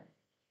Sayyidah.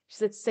 She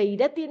said,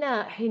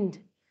 Sayyidatina Hind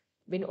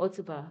bin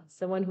Utbah,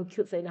 someone who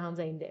killed Sayyidina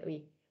Hamza in that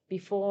way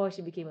before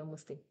she became a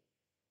Muslim.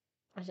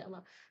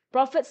 MashaAllah.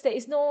 Prophets, there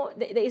is no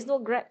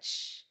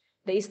grudge,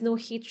 there is no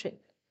hatred.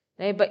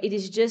 Right? But it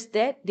is just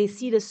that they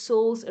see the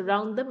souls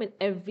around them and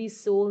every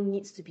soul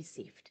needs to be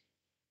saved.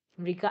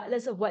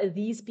 Regardless of what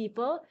these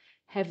people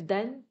have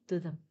done to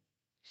them.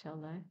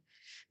 Inshallah.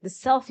 The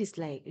self is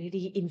like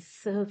really in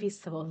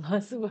service of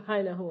Allah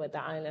subhanahu wa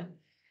ta'ala.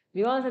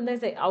 We all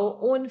sometimes like our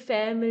own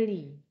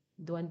family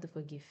don't want to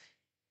forgive.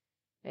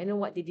 I know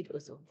what they did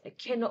also. I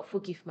cannot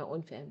forgive my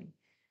own family.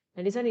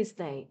 And this one is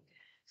like,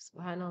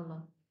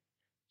 subhanallah.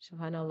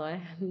 Subhanallah.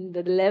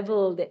 The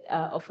level that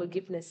of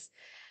forgiveness.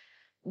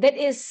 That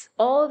is,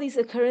 all these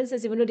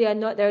occurrences, even though they are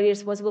not directly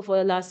responsible for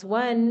the last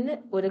one,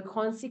 were the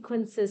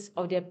consequences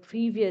of their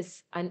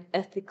previous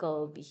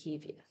unethical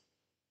behavior.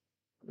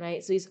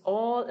 Right? So it's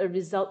all a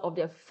result of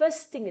their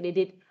first thing that they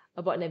did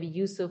about Nabi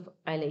Yusuf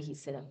alayhi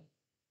salam.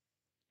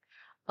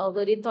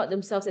 Although they thought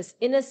themselves as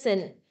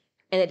innocent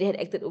and that they had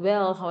acted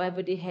well,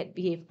 however, they had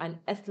behaved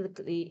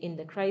unethically in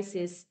the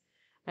crisis.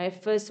 Right?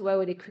 First, why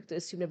were they quick to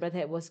assume the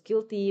brother was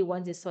guilty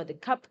once they saw the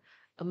cup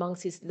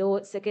amongst his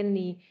load?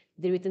 Secondly,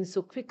 they returned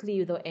so quickly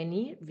without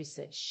any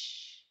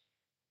research.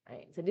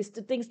 Right? So these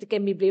two things they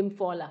can be blamed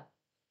for.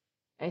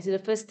 Right? So the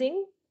first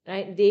thing,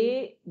 right,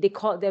 they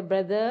called their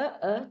brother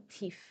a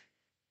thief.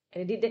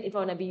 And they did that in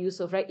front of Nabi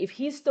Yusuf, right? If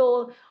he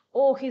stole,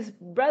 oh, his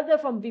brother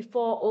from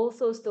before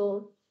also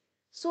stole.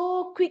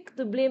 So quick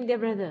to blame their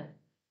brother.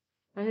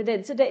 So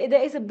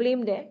there is a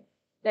blame there.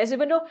 Like, so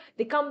even though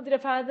they come to the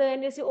father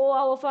and they say, oh,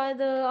 our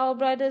father, our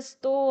brother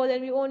stole,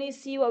 and we only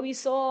see what we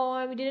saw,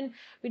 and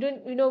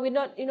we're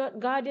not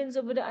guardians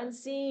over the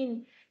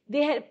unseen.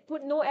 They had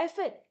put no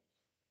effort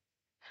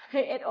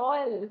at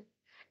all.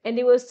 And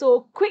they were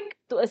so quick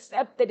to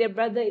accept that their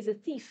brother is a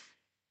thief.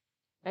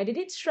 They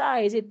did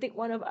try, they take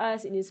one of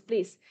us in his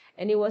place.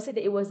 And it was said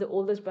that it was the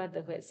oldest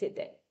brother who had said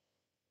that.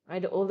 Right?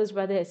 The oldest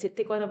brother had said,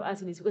 take one of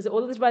us in his place. Because the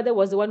oldest brother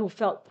was the one who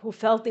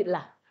felt it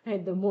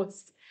right?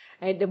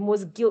 The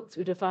most guilt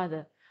with the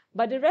father.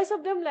 But the rest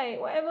of them,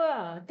 like,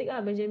 whatever, take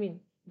Benjamin.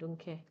 Don't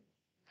care.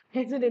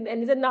 And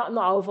it's not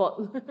our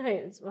fault.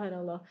 Right?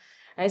 Subhanallah.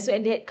 Right? So,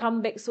 and they had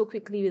come back so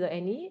quickly without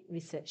any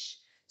research.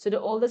 So the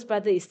oldest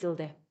brother is still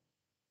there.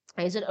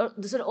 Right? So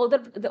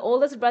the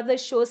oldest brother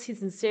shows his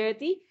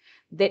sincerity,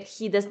 that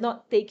he does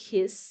not take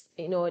his,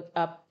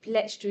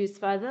 pledge to his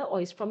father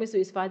or his promise to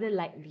his father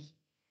lightly.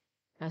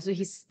 So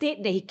he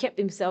stayed there, he kept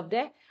himself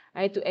there,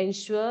 right, to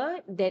ensure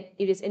that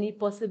if there's any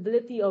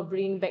possibility of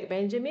bringing back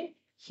Benjamin,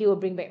 he will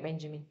bring back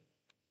Benjamin.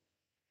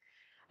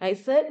 Right,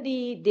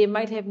 thirdly, they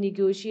might have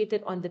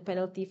negotiated on the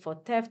penalty for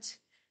theft.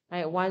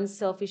 Right, one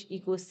selfish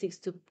ego seeks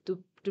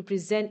to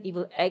present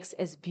evil acts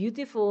as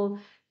beautiful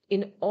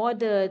in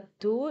order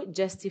to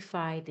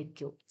justify the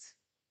guilt.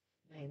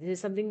 Right, this is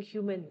something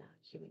human.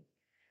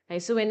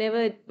 Right, so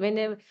whenever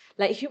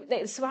like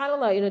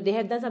subhanallah, they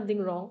have done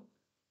something wrong,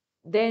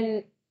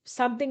 then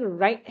something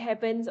right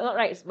happens, or not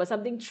right, but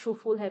something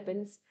truthful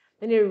happens,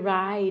 then they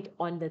ride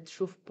on the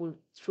truthful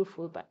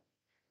part.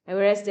 And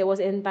whereas there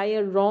was an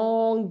entire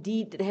wrong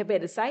deed that happened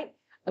at the side,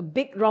 a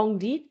big wrong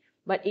deed,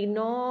 but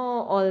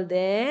ignore all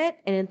that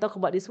and then talk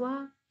about this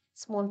one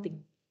small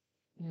thing.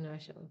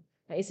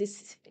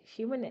 It's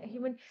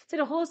human. So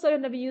the whole story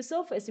of Nabi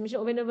Yusuf, as mentioned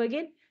over and over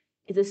again,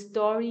 is a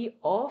story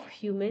of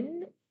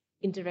human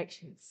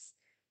interactions,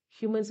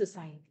 human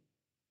society.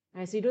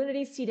 Right? So you don't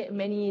really see that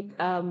many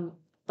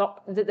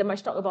that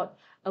much talk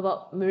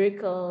about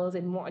miracles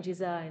and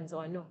mu'jiza and so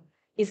on. No,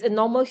 it's a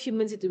normal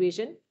human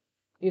situation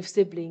with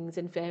siblings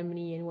and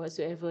family and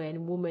whatsoever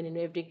and women and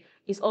everything.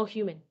 It's all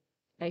human,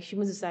 like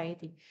human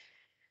society.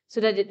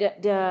 So that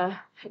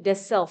their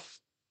self.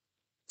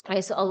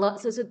 Right? So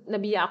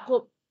Nabi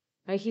Yaqub,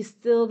 right, he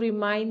still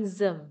reminds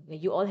them that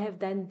you all have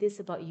done this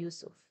about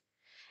Yusuf,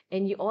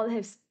 and you all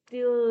have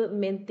still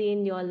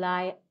maintained your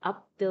lie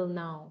up till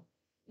now.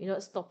 You're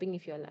not stopping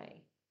with your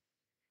lie.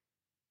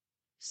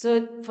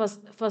 So for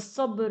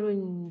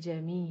sabrun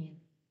jameel,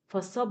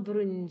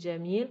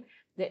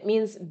 that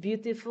means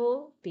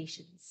beautiful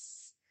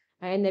patience.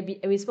 And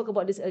we spoke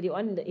about this earlier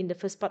on in the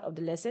first part of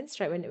the lessons,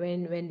 right?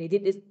 When they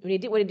did this, when they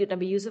did what they did,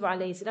 Nabi Yusuf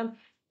alayhi salam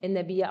and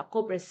Nabi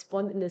Yaqub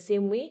responded in the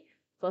same way,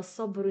 for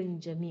sabrun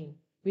jameel,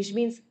 which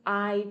means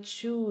I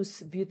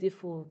choose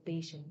beautiful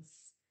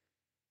patience.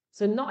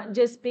 So not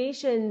just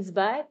patience,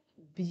 but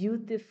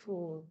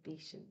beautiful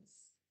patience.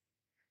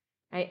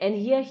 Right? And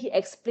here he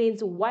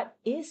explains what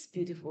is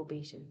beautiful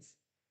patience.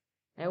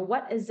 And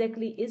what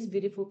exactly is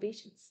beautiful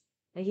patience?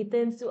 And he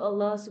turns to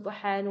Allah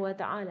subhanahu wa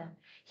ta'ala.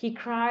 He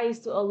cries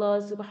to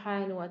Allah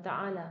subhanahu wa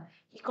ta'ala.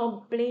 He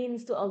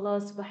complains to Allah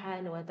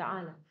subhanahu wa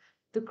ta'ala.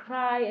 To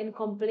cry and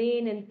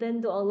complain and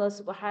turn to Allah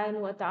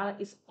subhanahu wa ta'ala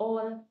is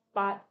all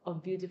part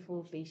of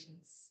beautiful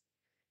patience.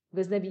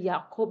 Because Nabi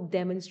Yaqub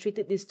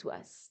demonstrated this to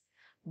us.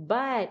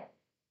 But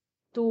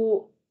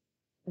to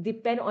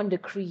depend on the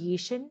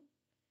creation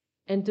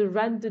and to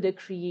run to the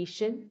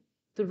creation,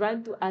 to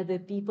run to other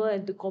people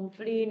and to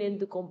complain and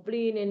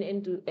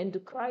to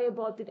cry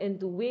about it and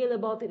to wail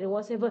about it and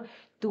whatever,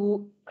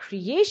 to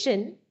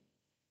creation,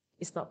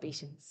 is not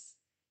patience.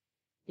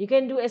 You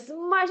can do as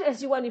much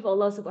as you want with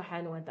Allah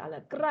subhanahu wa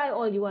ta'ala. Cry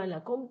all you want,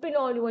 complain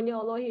all you want. Ya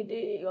Allah,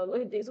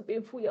 headache, so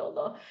painful, Ya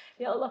Allah.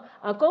 Ya Allah,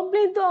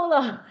 complain to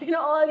Allah.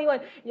 All you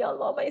want. Ya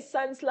Allah, my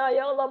sons lah.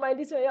 Ya Allah, my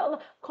this, Ya Allah.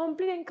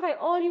 Complain and cry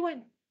all you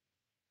want.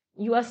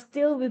 You are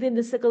still within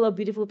the circle of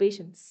beautiful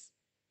patience.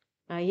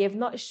 You have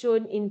not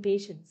shown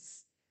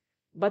impatience.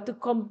 But to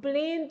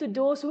complain to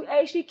those who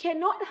actually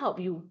cannot help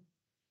you,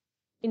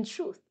 in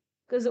truth.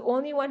 Because the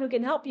only one who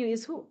can help you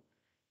is who?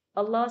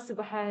 Allah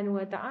subhanahu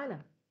wa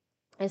ta'ala.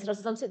 As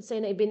Rasulullah said,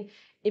 Sayyidina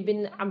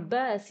Ibn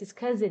Abbas, his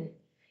cousin,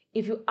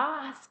 if you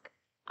ask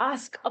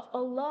of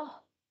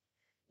Allah.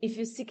 If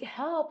you seek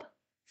help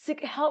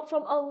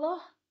from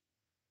Allah.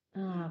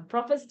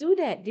 Prophets do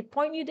that. They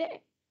point you there.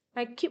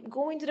 I keep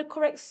going to the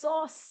correct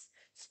source.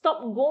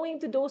 Stop going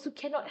to those who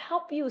cannot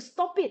help you.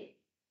 Stop it.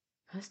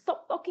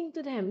 Stop talking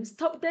to them.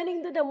 Stop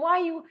turning to them. Why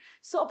are you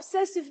so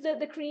obsessed with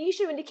the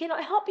creation when they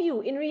cannot help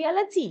you? In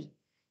reality,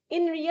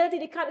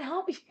 they can't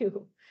help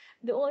you.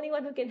 The only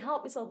one who can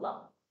help is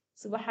Allah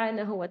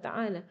subhanahu wa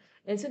ta'ala.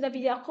 And so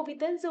Nabi Yaqub, he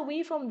turns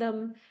away from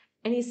them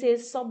and he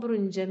says,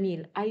 Sabrun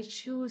Jamil. I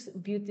choose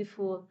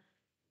beautiful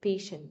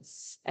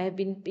patience. I have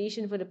been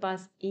patient for the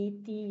past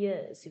 80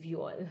 years with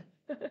you all.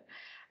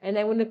 And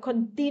I want to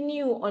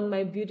continue on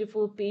my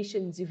beautiful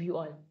patience with you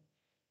all.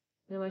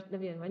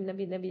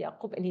 Nabi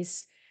Yaqub and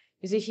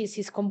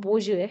his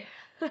composure.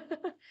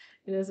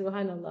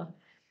 Subhanallah.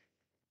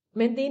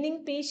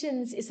 Maintaining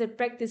patience is a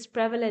practice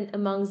prevalent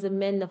amongst the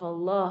men of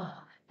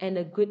Allah, and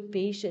a good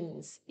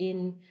patience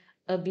in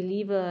a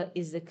believer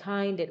is the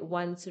kind that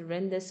one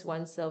surrenders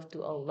oneself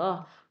to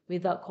Allah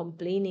without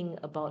complaining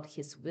about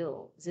His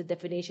will. It's a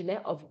definition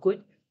of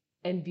good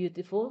and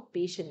beautiful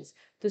patience.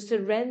 To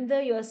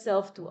surrender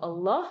yourself to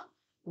Allah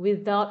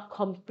without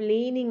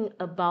complaining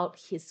about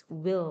His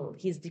will,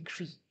 His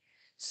decree.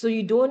 So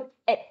you don't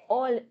at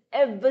all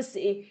ever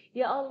say,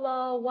 Ya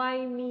Allah,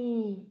 why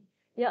me?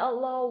 Ya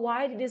Allah,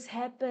 why did this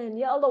happen?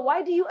 Ya Allah,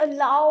 why do you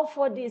allow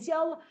for this? Ya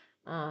Allah,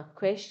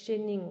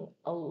 questioning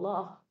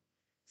Allah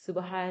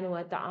subhanahu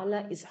wa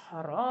ta'ala is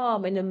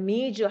haram, and a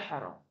major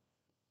haram.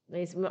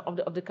 It's of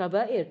the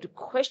kaba'ir, to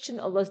question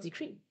Allah's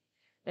decree.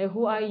 And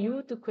who are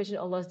you to question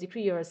Allah's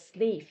decree? You're a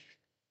slave,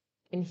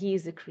 and He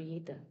is the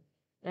creator.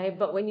 Right?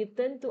 But when you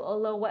turn to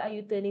Allah, what are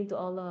you turning to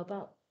Allah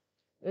about?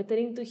 You're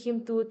turning to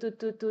Him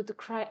to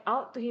cry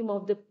out to Him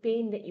of the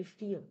pain that you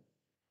feel,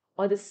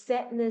 or the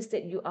sadness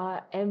that you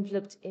are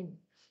enveloped in,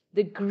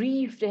 the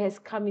grief that has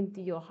come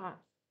into your heart.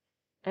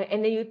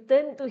 And then you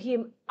turn to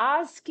Him,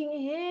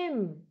 asking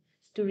Him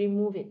to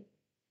remove it,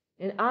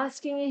 and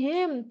asking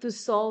Him to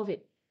solve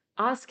it,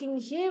 asking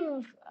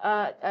Him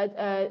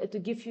to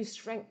give you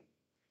strength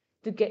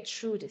to get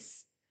through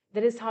this.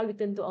 That is how you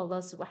turn to Allah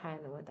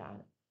subhanahu wa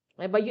ta'ala.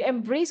 Right? But you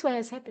embrace what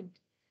has happened.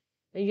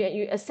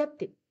 You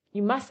accept it.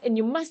 You must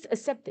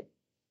accept it.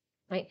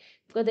 Right?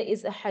 Because there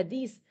is a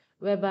hadith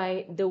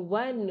whereby the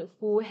one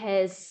who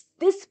has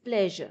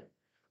displeasure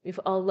with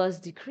Allah's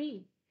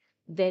decree,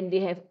 then they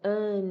have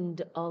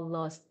earned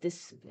Allah's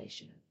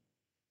displeasure.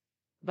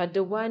 But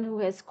the one who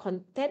has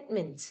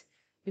contentment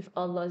with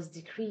Allah's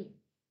decree,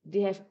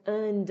 they have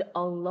earned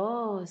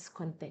Allah's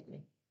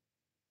contentment.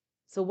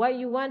 So what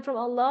you want from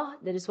Allah,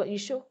 that is what you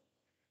show,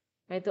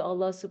 right, to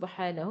Allah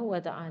subhanahu wa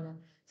ta'ala.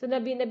 So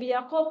Nabi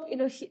Yaqub,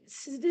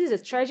 this is a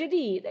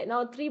tragedy.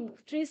 Now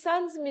three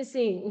sons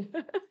missing.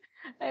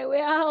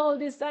 Where are all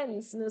these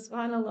sons?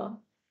 Subhanallah.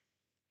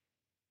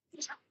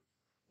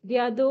 They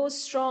are those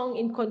strong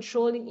in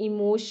controlling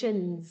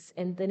emotions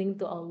and turning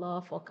to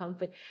Allah for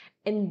comfort.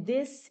 And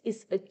this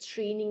is a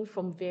training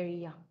from very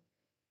young.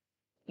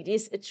 It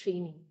is a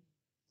training.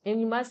 And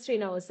we must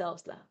train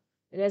ourselves.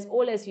 And as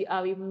old as we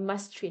are, we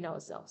must train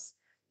ourselves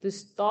to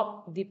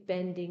stop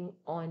depending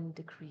on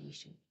the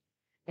creation.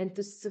 And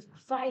to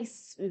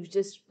suffice with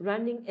just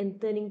running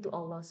and turning to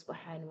Allah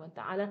subhanahu wa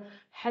ta'ala.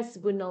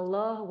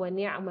 Hasbunallah wa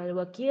ni'mal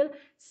wakil.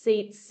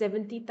 Say it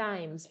 70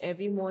 times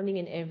every morning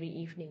and every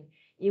evening.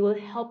 It will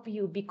help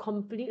you be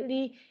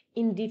completely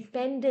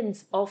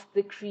independent of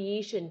the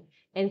creation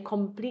and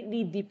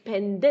completely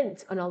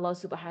dependent on Allah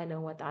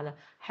subhanahu wa ta'ala.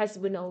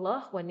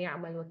 Hasbunallah wa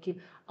ni'mal wakil.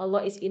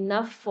 Allah is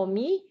enough for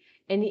me,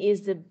 and He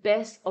is the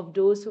best of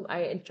those whom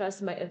I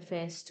entrust my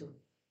affairs to.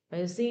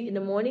 I say it in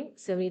the morning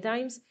 70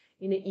 times,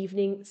 in the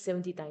evening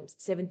 70 times.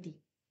 70.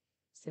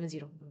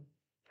 70.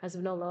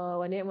 Hasbunallah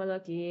wa ni'mal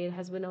wakil.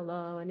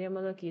 Hasbunallah wa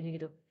ni'mal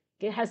wakil.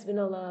 Okay,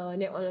 Hasbunallah wa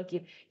ni'mal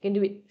wakil. You can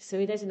do it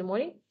 70 times in the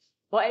morning,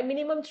 or at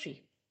minimum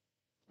 3.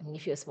 I'll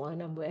give you a smaller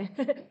number.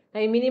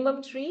 At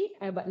minimum 3,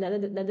 but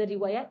another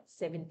riwayat,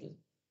 70.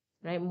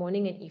 Right,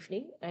 morning and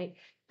evening. Right,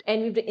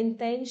 and with the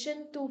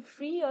intention to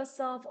free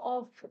yourself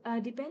of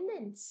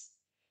dependence.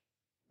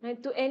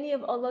 Right, to any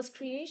of Allah's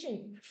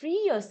creation.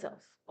 Free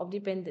yourself of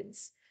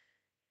dependence.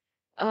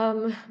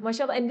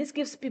 MashaAllah, and this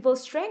gives people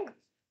strength.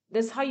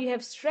 That's how you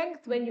have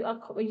strength when you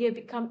have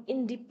become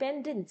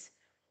independent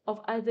of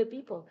other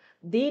people.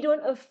 They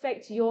don't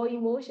affect your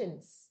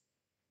emotions.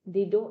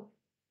 They don't.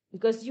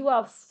 Because you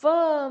are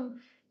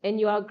firm and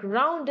you are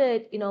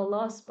grounded in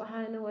Allah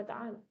subhanahu wa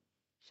ta'ala.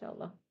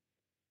 InshaAllah.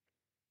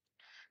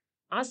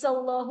 عسى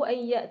الله أن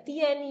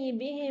يأتيني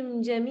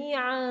بهم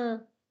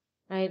جميعا.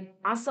 Right?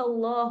 عسى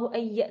الله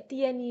أن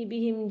يأتيني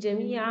بهم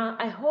جميعا.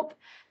 I hope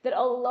that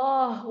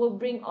Allah will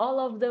bring all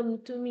of them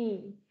to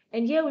me.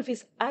 And here with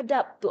his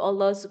adab to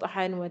Allah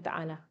subhanahu wa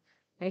ta'ala.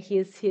 Right?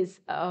 His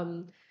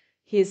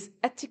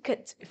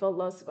etiquette with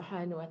Allah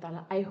subhanahu wa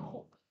ta'ala. I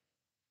hope.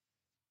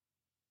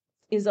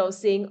 Instead of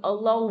saying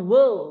Allah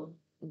will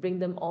bring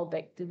them all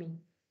back to me.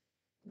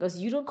 Because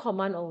you don't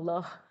command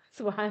Allah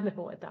subhanahu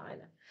wa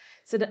ta'ala.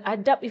 So the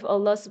adab with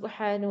Allah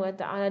subhanahu wa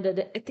ta'ala,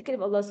 the etiquette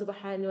of Allah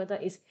subhanahu wa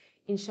ta'ala is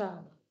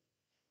inshallah.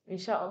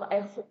 Inshallah, I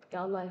hope,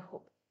 Ya Allah, I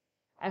hope.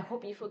 I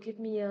hope you forgive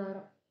me, Ya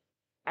Rab.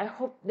 I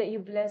hope that you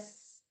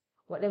bless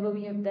whatever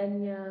we have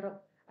done, Ya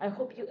Rab. I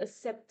hope you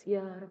accept,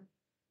 Ya Rab.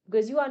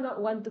 Because you are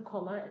not one to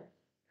command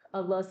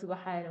Allah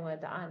subhanahu wa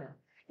ta'ala.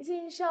 You say,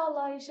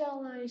 inshallah,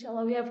 inshallah,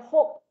 inshallah. We have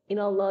hope in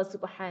Allah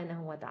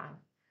subhanahu wa ta'ala.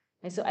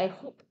 And so I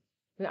hope.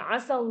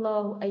 عَسَى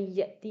اللَّهُ أَن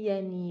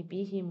يَأْتِيَنِي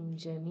بِهِمْ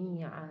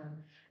جَمِيعًا.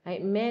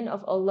 Right?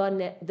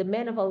 The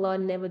man of Allah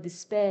never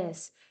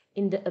despairs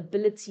in the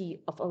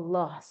ability of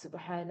Allah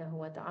subhanahu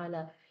wa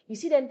ta'ala. You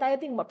see the entire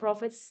thing about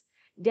prophets,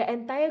 their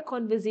entire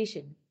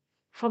conversation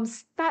from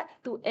start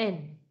to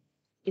end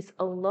is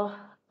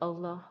Allah,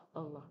 Allah,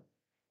 Allah.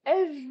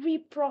 Every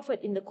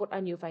prophet in the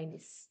Quran you find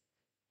this.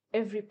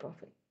 Every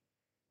prophet.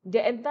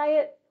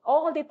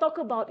 All they talk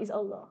about is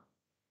Allah.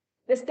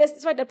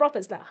 That's why the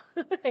prophets lah.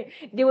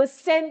 They were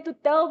sent to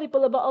tell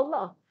people about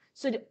Allah.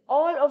 So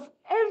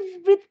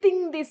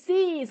everything they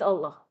see is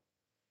Allah.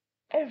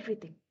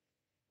 Everything.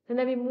 So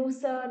Nabi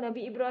Musa,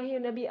 Nabi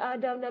Ibrahim, Nabi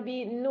Adam,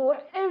 Nabi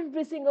Noah,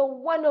 every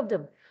single one of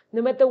them,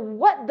 no matter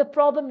what the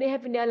problem they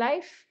have in their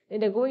life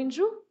and they're going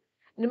through,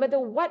 no matter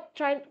what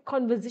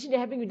conversation they're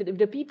having with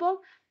the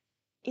people,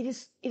 it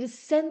is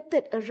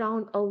centered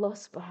around Allah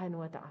subhanahu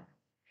wa ta'ala.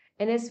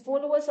 And as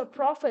followers of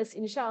prophets,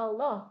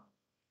 inshallah,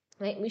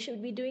 right, we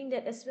should be doing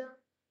that as well.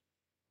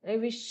 Right,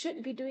 we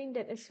should be doing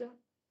that as well.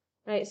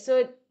 Right,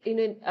 so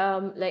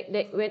and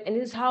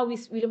this is how we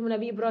read from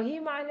Nabi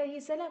Ibrahim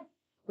alayhi salam.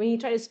 When he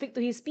tried to speak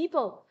to his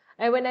people,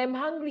 and when I'm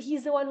hungry,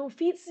 he's the one who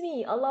feeds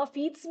me. Allah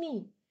feeds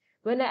me.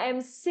 When I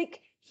am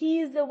sick, he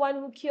is the one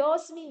who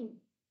cures me.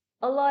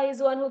 Allah is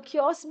the one who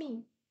cures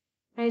me.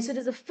 And so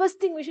that's the first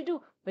thing we should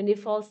do. When they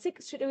fall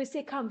sick, should we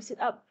say, come,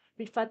 sit up,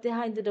 read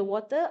Fatiha into the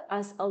water,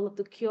 ask Allah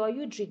to cure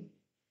you, drink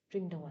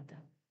the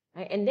water.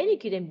 Right? And then you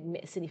give them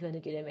medicine if you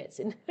want to give them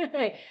medicine.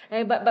 Right?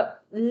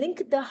 But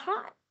link the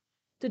heart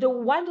to the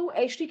one who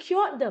actually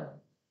cured them.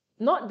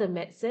 Not the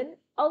medicine,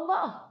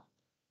 Allah.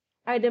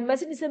 Right, the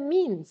medicine is a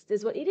means.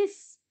 That's what it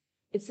is.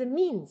 It's a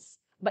means.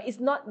 But it's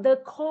not the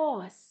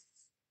cause.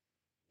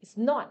 It's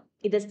not.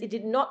 It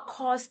did not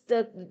cause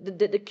the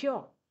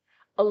cure.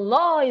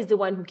 Allah is the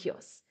one who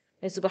cures.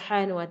 And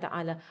subhanahu wa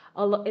ta'ala.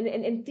 Allah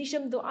and teach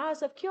them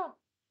du'as of cure.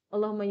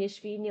 Allahumma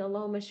yashfini,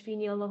 Allahumma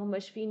shfini, Allahumma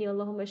shfini,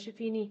 Allahumma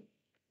shfini.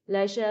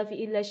 La shafi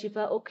illa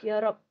shifa'uk ya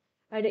Rab.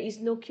 There is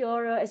no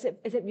cure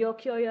except your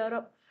cure, ya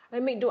Rab.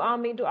 Make dua.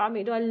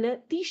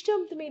 Teach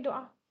them to make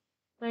dua.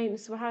 Right,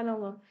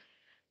 subhanallah.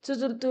 So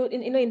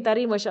in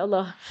Tari,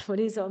 mashallah, what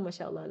is all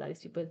mashallah, these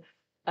people,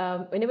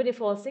 whenever they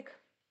fall sick,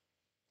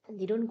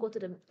 they don't go to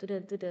the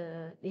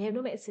they have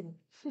no medicine.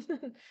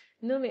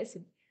 No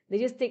medicine. They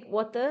just take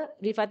water,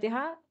 read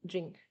Fatiha,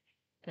 drink.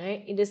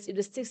 Right? If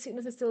the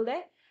sickness is still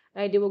there,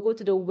 right, they will go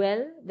to the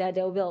well. There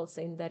are wells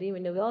in Tari,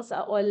 when the wells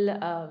are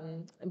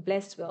all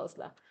blessed wells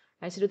lah.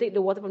 Right? So they take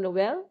the water from the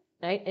well,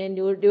 right? And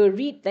they will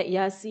read like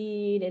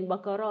Yasin and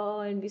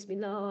Baqarah and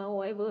Bismillah,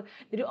 whatever.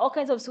 They do all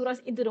kinds of surahs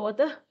into the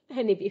water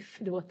and they bathe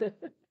the water.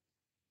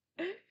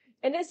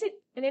 And that's it.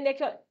 And then they're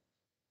cured.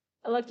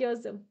 Allah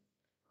cures them.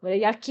 But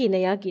yakin,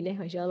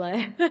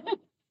 mashallah.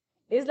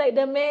 It's like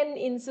the man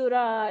in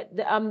surah,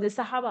 the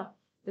Sahaba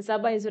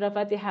in Surah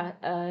Fatiha,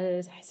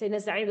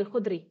 Sayyidina Sa'id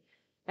al-Khudri.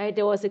 Right?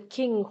 There was a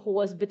king who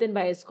was bitten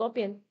by a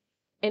scorpion,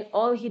 and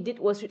all he did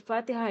was read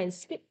Fatiha and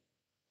spit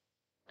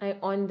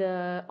on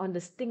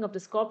the sting of the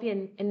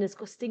scorpion, and the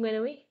sting went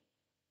away.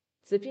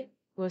 Disappeared.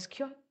 Was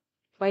cured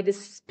by the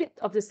spit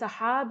of the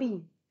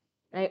Sahabi.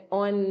 Right?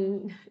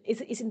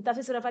 It's in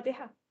Tafsir Surah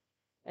Fatiha.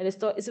 And the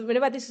story, so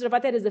whenever I teach Surah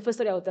Fatiha, that's the first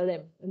story I will tell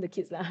them and the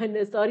kids and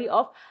the story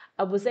of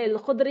Abu Sa'id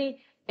al-Khudri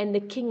and the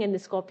king and the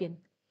scorpion.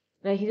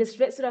 Now he just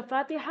read Surah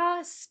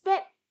Fatiha,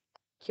 spat,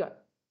 cured.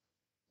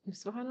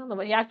 Subhanallah.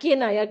 But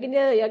yakin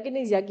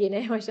is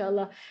yakin,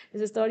 mashallah.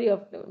 There's a story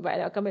of, but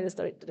I'll come back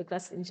to the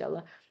class,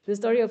 inshallah. The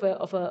story of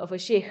a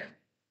sheikh,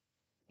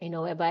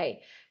 whereby,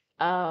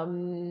 I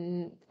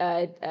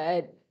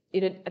think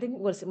it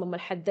was Imam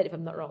al-Haddad, if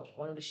I'm not wrong,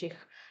 one of the sheikh,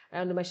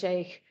 around the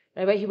mashayikh,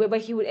 whereby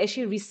he would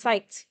actually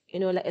recite,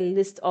 like a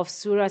list of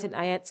surahs and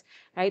ayats,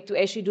 right, to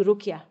actually do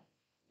ruqyah,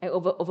 right,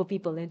 over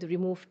people and to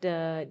remove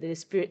the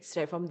spirits,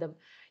 right, from them.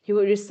 He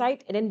would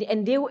recite,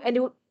 and they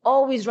would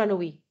always run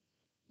away.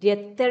 They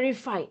are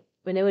terrified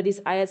whenever these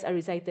ayats are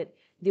recited.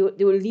 They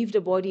will leave the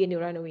body and they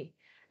run away.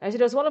 So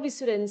there was one of his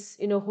students,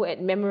 who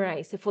had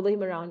memorized. They followed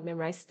him around,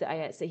 memorized the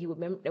ayats that he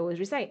would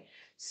recite.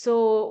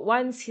 So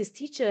once his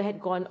teacher had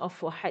gone off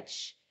for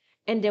Hajj,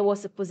 and there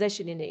was a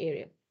possession in the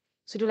area.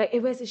 So they were like, hey,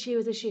 where's the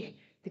sheikh?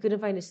 They couldn't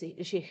find the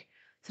sheikh.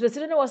 So the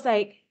student was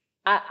like,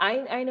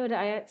 I know the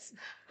ayats.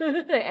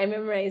 I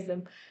memorized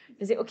them.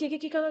 They said, okay,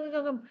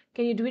 come.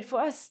 Can you do it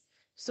for us?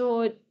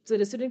 So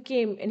the student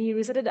came and he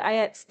recited the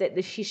ayats that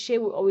the sheikh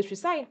would always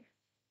recite.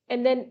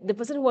 And then the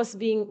person who was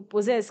being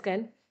possessed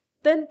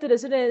turned to the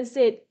student and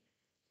said,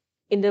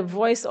 in the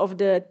voice of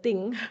the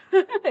thing,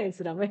 in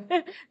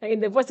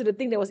the voice of the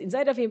thing that was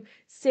inside of him,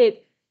 said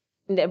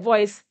in that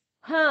voice,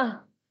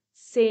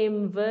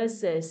 same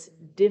verses,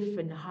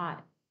 different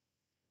heart.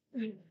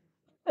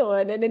 Oh,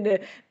 and then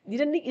it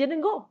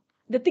didn't go.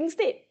 The thing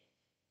stayed.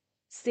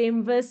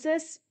 Same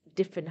verses,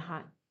 different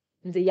heart.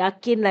 The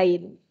yakin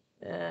lain.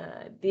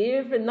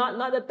 Different,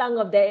 not the tongue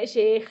of that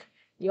sheikh,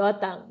 your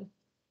tongue.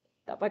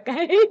 Tak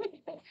pakai.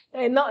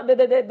 And not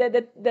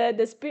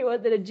the spirit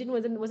was the jinn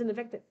wasn't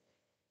affected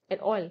at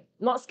all.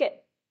 Not scared.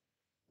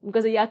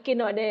 Because the yakin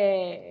not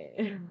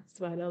there.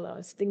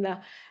 Subhanallah. Sitting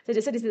lah. So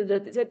this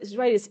is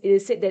why it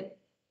is said that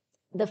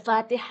the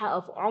Fatiha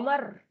of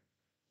Umar,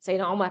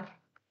 Sayyidina Umar,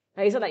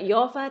 right? It's not like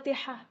your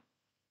Fatiha,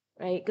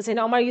 right? Because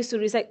Sayyidina Umar used to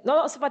recite,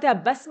 not Fatiha,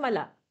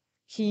 Basmala.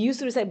 He used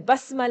to recite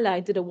Basmala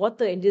into the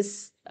water and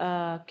just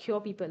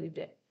cure people with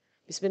that.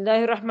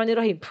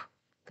 Bismillahirrahmanirrahim.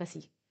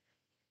 Kasih.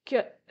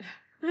 Cured.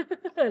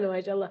 No,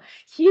 mashallah.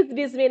 His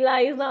Bismillah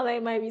is not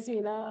like my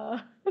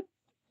Bismillah.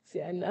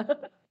 Sianlah.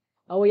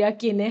 Awak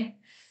yakin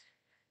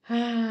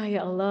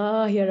Ya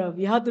Allah, Ya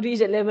Rabbi, how to reach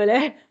that level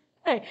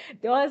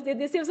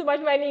They save so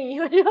much money.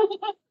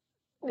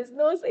 There's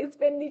no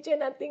expenditure,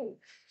 nothing.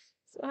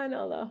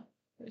 Subhanallah.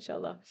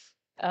 Mashallah.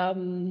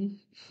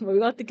 We're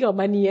not thinking of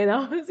money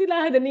now.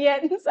 Sila ada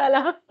niat,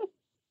 salah.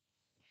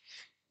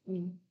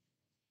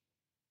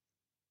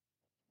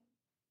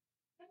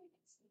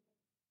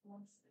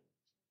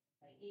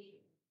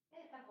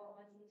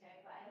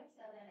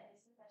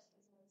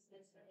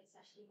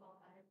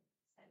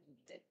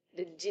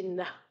 The jinn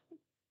lah.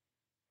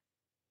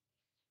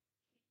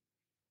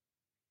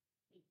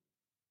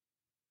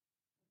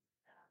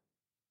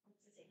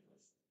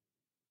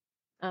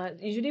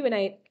 Usually when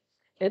I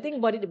think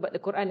about it about the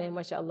Quran,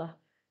 mashallah.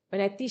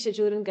 When I teach the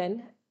children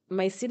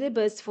my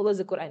syllabus follows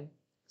the Quran.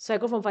 So I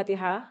go from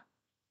Fatiha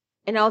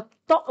and I'll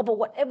talk about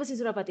whatever's in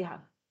Surah Fatiha.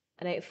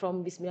 And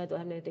from Bismillah to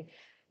Alhamdulillah.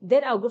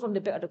 Then I'll go from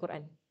the back of the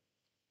Quran.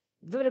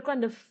 The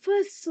Quran, the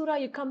first surah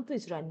you come to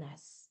is Surah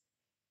Nas.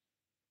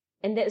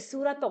 And that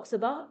surah talks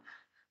about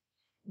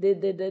the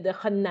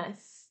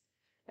khannas,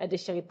 the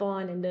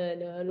shaitan and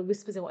the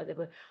whispers and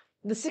whatever.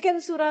 The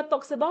second surah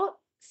talks about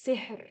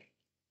sihr.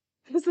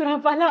 Surah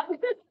Falaq.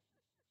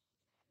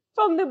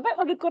 From the back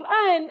of the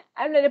Quran,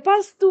 and the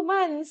past 2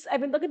 months,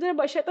 I've been talking to them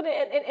about shaitan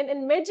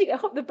and magic. I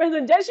hope the parents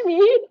don't judge me.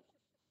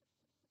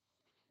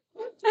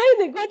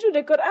 They go through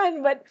the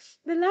Quran, but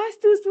the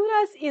last 2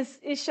 surahs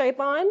is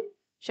shaitan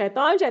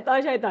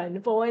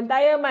for an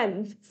entire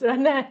month. Surah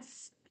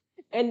Nas.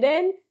 And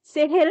then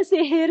sihr.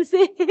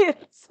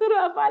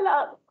 Surah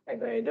Falaq. What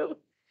do I do?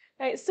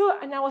 Right, so,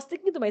 and I was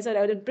thinking to myself,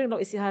 I would bring a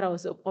lot of istihara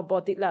also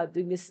about it,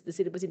 doing the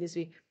syllabus in this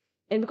way.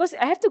 And because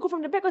I have to go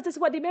from the back, because that's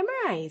what they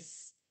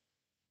memorize.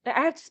 Like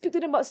I have to speak to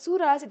them about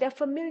surahs that they're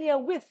familiar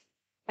with.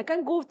 I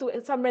can't go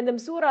to some random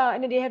surah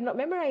and then they have not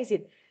memorized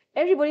it.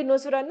 Everybody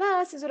knows Surah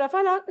Nas and Surah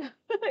Falaq.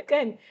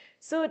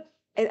 So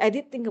I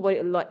did think about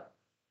it a lot.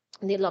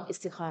 I did a lot of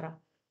istikhara,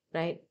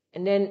 right?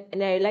 And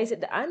I realized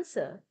that the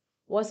answer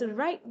was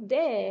right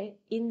there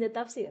in the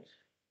tafsir.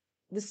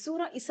 The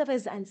surah itself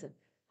has the answer.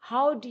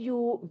 How do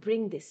you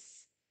bring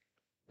this?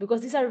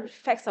 Because these are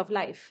facts of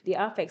life. They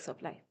are facts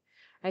of life.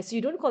 Right? So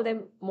you don't call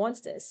them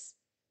monsters,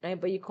 right?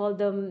 But you call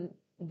them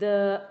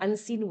the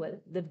unseen world,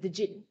 the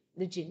jinn.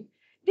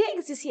 They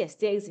exist, yes,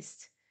 they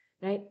exist,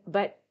 right?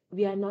 But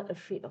we are not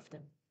afraid of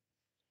them.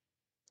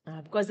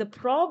 Because the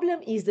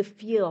problem is the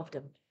fear of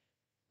them.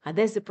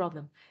 That's the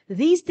problem.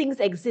 These things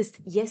exist,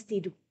 yes, they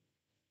do.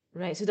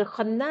 Right? So the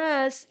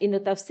khannas in the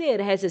tafsir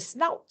has a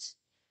snout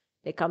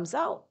that comes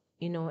out,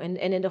 and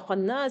then the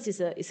khannas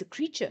is a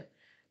creature,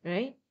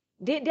 right?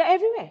 They're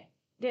everywhere.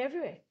 They're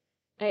everywhere.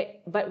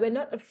 Right? But we're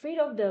not afraid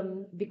of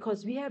them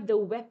because we have the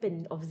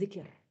weapon of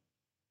zikr.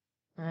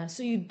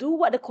 So you do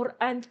what the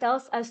Quran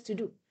tells us to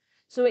do.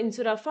 So in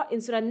Surah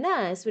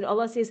Nas, when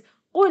Allah says,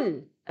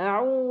 قُلْ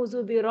أَعُوذُ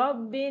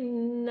بِرَبِّ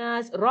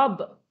النَّاسِ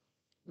Rabb,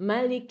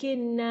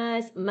 Malikin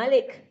Nas,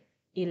 Malik,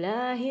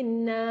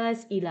 Ilahin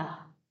Nas, Ilah.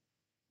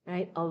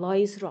 Right? Allah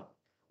is Rabb.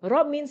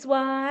 Rabb means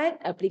what?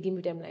 I play game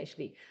with them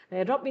actually.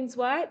 Rabb means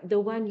what? The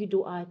one you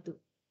dua to.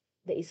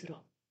 That is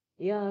Rabb.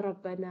 Ya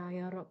Rabbana,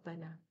 Ya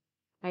Rabbana.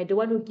 Right? The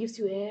one who gives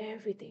you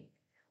everything.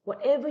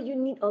 Whatever you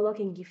need, Allah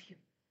can give you.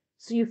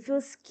 So you feel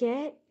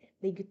scared,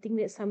 that you think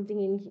there's something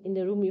in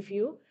the room with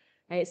you,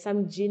 right?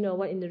 Some jinn or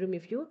what in the room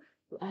with you,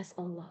 you ask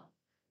Allah.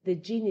 The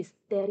jinn is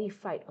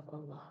terrified of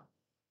Allah.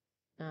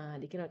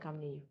 They cannot come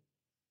near you.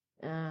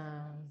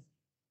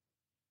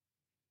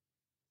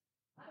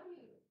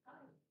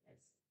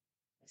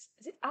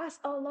 Ask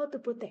Allah to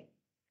protect.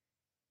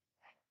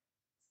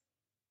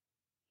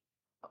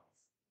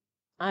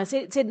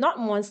 Said not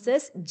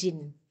monsters,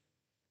 jinn.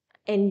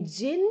 And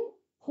jinn,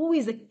 who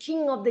is the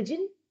king of the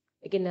jinn?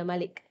 Again, the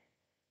Malik.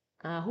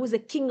 Who's the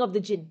king of the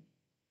jinn?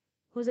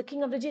 Who's the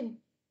king of the jinn?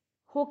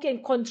 Who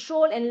can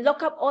control and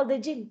lock up all the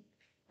jinn?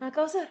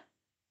 Kausar.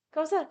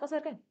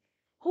 Kausar kan?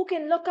 Who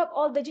can lock up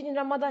all the jinn in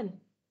Ramadan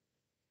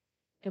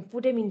and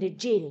put them in the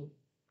jail?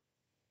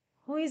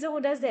 Who is it who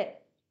does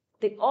that?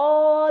 Take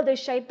all the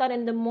shaitan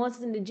and the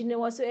monsters and the jinn and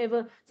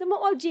whatsoever, some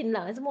all jinn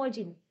lah, some all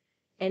jinn,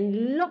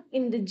 and lock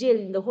in the jail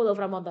in the whole of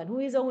Ramadan. Who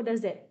is it who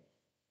does that?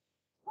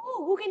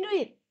 Who can do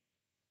it?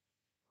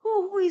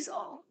 Who is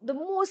the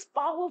most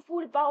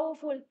powerful?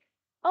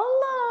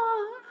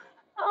 Allah.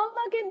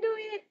 Allah can do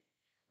it.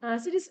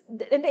 So this,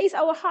 and that is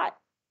our heart.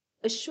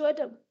 Assure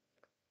them.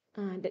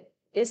 That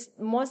is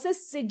monsters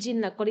say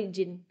jinn lah, call it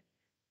jinn.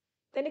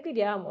 Technically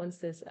they are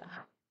monsters.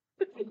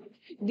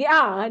 They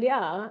are.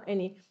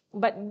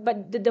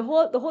 But the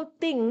whole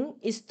thing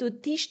is to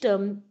teach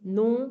them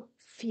no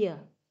fear.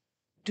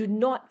 Do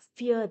not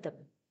fear them.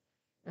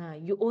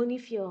 You only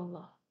fear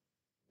Allah.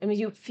 I mean,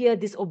 you fear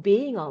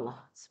disobeying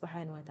Allah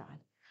subhanahu wa ta'ala.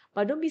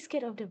 But don't be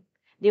scared of them.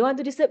 They want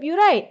to disturb you,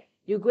 right?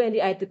 You go and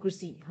read Ayatul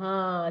Kursi.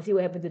 See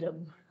what happened to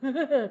them.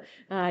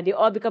 They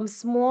all become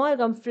small,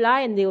 become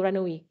fly, and they run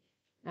away.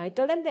 I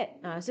tell them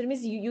that. So it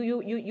means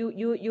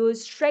you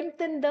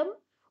strengthen them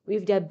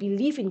with their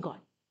belief in God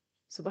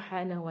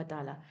subhanahu wa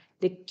ta'ala.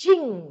 The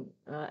king,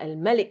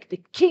 Al-Malik,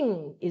 the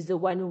king is the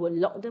one who will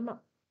lock them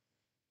up.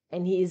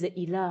 And he is the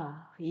ilah,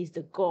 he is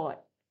the God.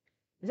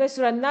 That's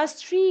why Surah Nas,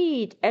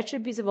 3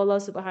 attributes of Allah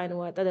subhanahu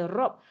wa ta'ala. The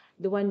Rabb,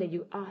 the one that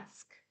you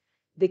ask.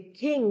 The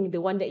king,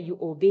 the one that you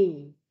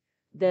obey.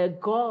 The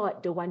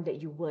God, the one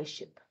that you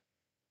worship.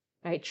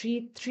 Right?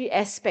 Three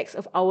aspects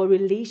of our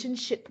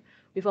relationship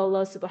with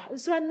Allah subhanahu wa ta'ala.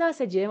 Surah Nas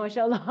saja,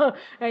 mashallah.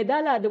 Right?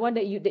 The one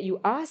that you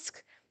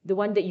ask, the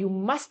one that you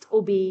must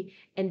obey,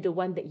 and the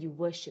one that you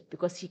worship.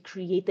 Because He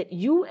created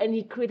you and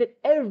He created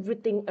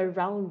everything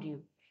around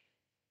you.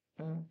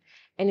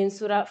 And in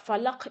Surah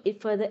Falaq,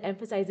 it further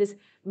emphasizes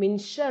min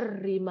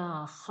sharri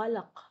ma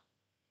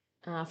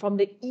khalaq, from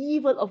the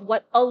evil of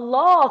what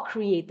Allah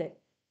created.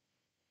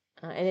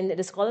 And then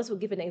the scholars will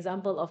give an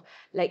example of,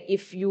 like,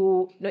 if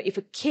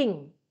a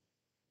king,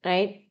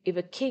 right? If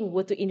a king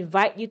were to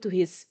invite you to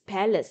his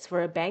palace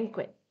for a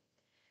banquet,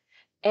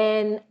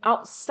 and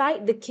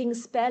outside the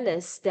king's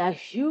palace there are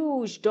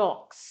huge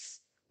dogs,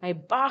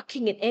 right,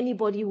 barking at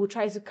anybody who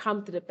tries to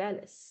come to the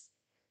palace,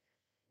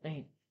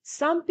 right?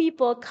 Some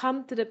people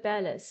come to the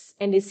palace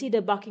and they see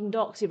the barking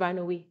dogs, they run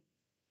away.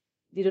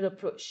 They don't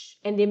approach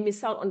and they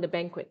miss out on the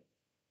banquet.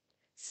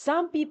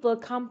 Some people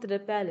come to the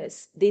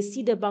palace, they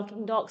see the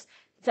barking dogs,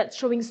 start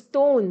throwing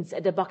stones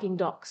at the barking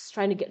dogs,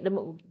 trying to get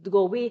them to go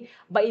away,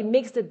 but it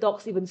makes the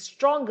dogs even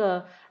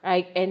stronger,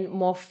 right, and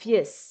more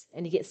fierce,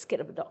 and they get scared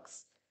of the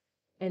dogs.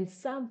 And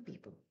some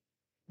people,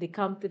 they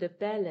come to the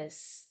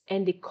palace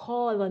and they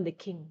call on the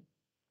king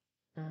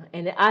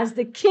and they ask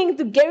the king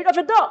to get rid of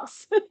the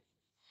dogs.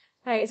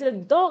 Right, so the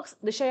dogs,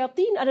 the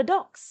shayateen are the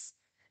dogs,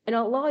 and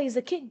Allah is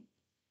the king,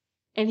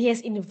 and He has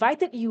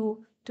invited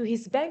you to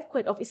His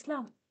banquet of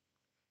Islam.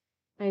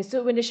 Right,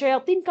 so when the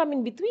shayateen come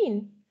in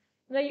between,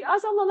 now you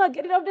ask Allah,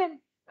 get rid of them.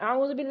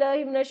 A'udhu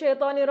billahi minash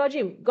shaitanir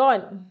rajim.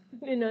 Gone.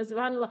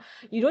 Subhanallah.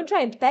 You don't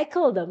try and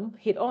tackle them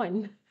head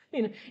on.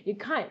 You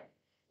can't.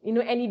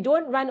 And you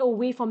don't run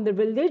away from the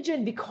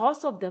religion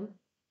because of them.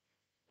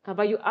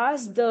 But you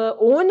ask the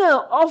owner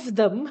of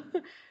them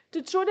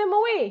to throw them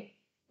away,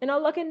 and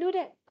Allah can do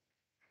that.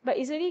 But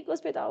it's really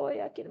goes back to our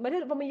yakin. But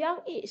then from a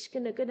young age,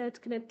 kena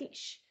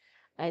teach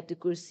Ayatul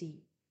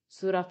Kursi,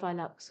 Surah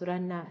Falaq, Surah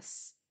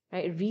Nas.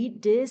 Right? Read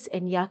this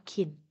and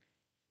yakin.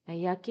 And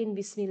yakin,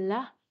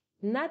 Bismillah,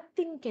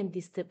 nothing can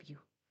disturb you.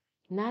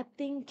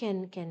 Nothing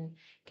can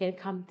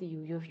come to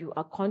you. You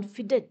are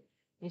confident,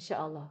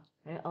 inshallah.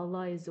 Right?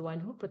 Allah is the one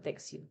who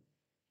protects you,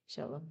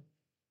 inshallah.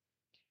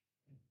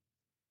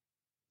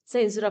 So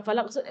in Surah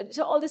Falaq,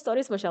 so all the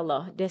stories,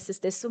 mashallah,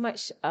 there's so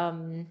much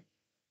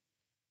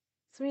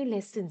so many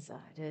lessons,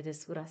 the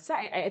surah. So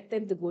I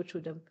tend to go through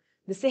them.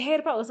 The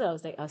Seher part also,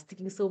 I was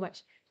thinking so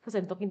much because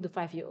I'm talking to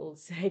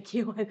 5-year-olds.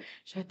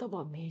 Should I talk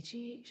about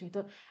magic?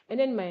 And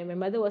then my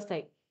mother was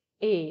like,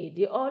 hey,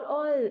 they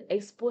all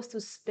exposed to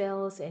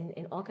spells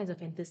and all kinds of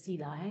fantasy.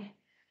 I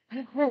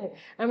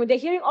mean, they're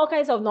hearing all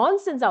kinds of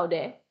nonsense out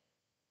there.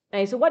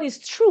 Right? So what is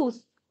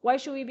truth? Why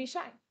should we be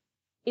shy?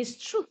 It's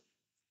truth.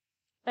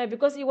 Right?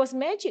 Because it was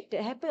magic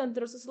that happened on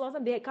the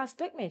Rasulullah. They had cast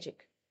black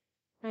magic.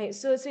 Right,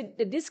 so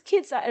these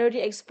kids are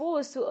already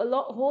exposed to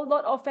whole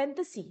lot of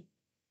fantasy.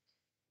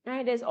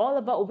 Right, there's all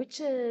about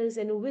witches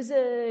and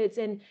wizards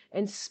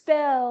and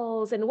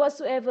spells and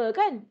whatsoever,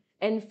 kan?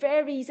 And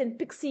fairies and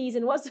pixies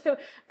and whatsoever.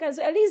 Kan?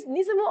 So at least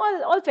these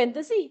are all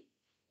fantasy.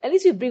 At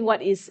least we bring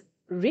what is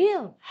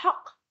real,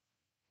 haq,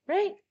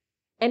 right?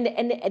 And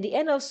at the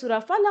end of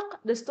Surah Falaq,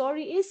 the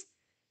story is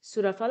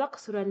Surah Falaq,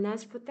 Surah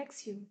Nas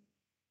protects you.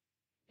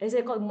 As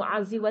they call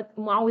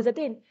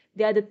Mu'awizatain,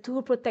 they are the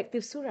two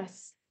protective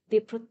surahs. They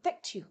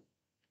protect you.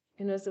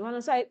 So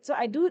I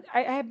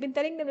have been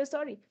telling them the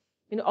story,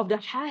 of the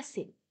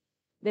hasid.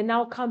 That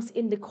now comes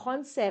in the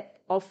concept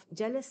of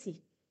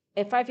jealousy.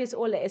 At 5 years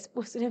old, I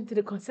exposed them to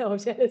the concept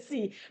of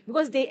jealousy.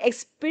 Because they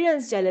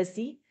experience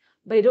jealousy,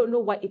 but they don't know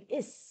what it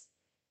is.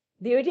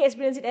 They already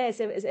experience it as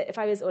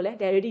 5 years old.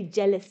 They're already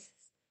jealous.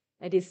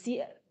 And they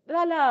see,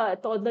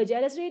 toddler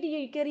jealous already.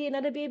 You carry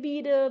another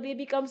baby, the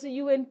baby comes to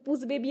you and pulls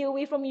the baby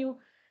away from you.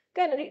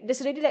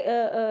 There's already like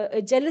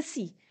a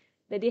jealousy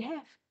that they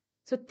have.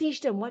 So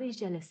teach them what is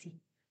jealousy.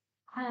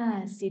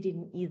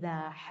 Hasidin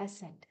idha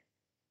hasad.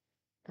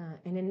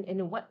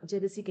 And what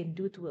jealousy can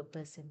do to a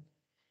person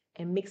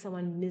and make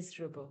someone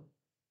miserable.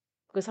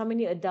 Because how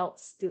many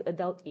adults, still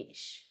adult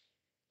age,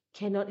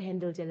 cannot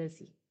handle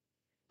jealousy?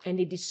 And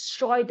they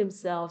destroy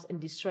themselves and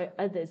destroy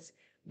others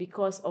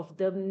because of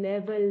them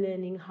never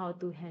learning how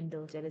to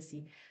handle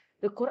jealousy.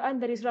 The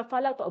Quran dari Surah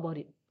Falaq talk about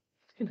it.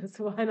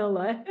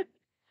 Subhanallah.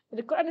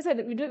 The Quran is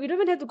that we don't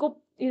even have to go,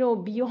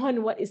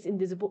 beyond what is in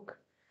this book.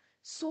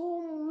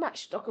 So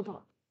much to talk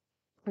about.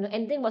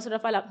 And think about Surah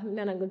Falaq.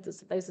 No, I'm going to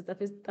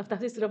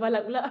after Surah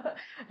Falaq pula.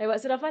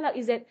 About Surah Falaq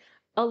is that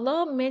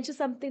Allah mentions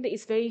something that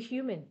is very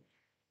human.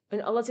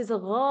 When Allah says,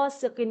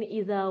 غَاسِقٍ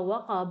إِذَا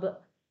وَقَبَ,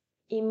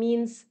 it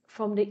means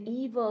from the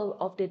evil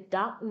of the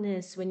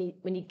darkness when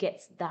it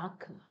gets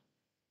darker.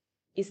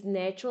 It's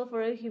natural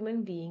for a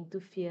human being to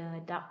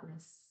fear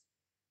darkness.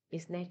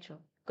 It's natural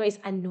because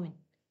it's unknown.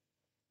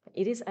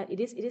 It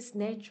is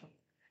natural.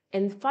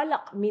 And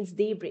falaq means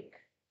daybreak,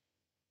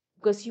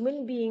 because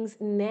human beings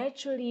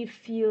naturally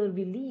feel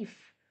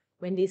relief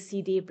when they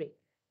see daybreak,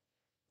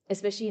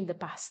 especially in the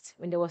past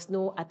when there was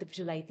no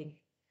artificial lighting.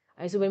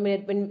 So when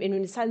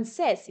the sun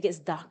sets, it gets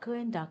darker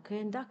and darker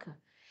and darker.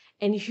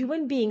 And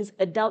human beings,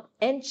 adult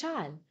and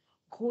child,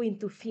 go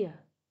into fear.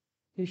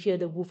 You hear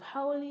the wolf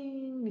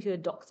howling, you hear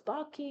dogs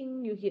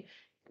barking,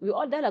 we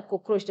all dah lah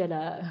cockroach dah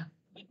lah.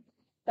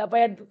 Tak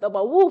payah talk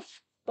about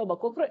wolf, talk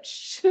about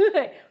cockroach.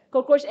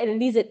 Cockroach and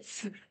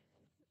lizards.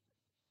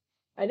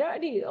 I don't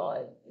already,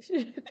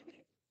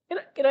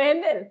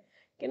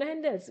 cannot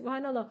handle,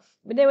 subhanallah.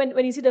 But then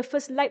when you see the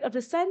first light of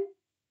the sun,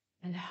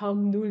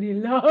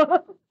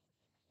 Alhamdulillah.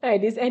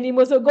 These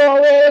animals will go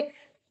away.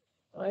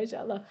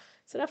 MashaAllah.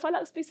 Surah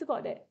Falaq speaks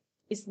about that.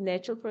 It's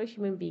natural for a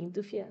human being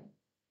to fear.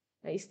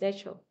 It's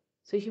natural.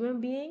 So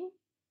human being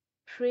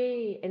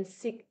pray and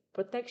seek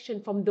protection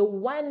from the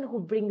one who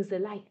brings the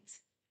light.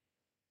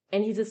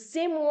 And he's the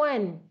same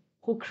one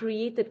who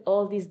created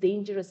all these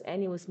dangerous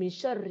animals. Min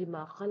sharri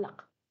ma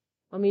khalaq.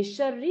 Wa min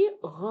sharri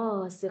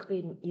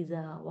ghasiqin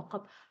idha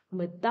waqab. From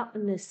the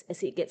darkness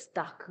as it gets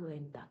darker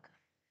and darker.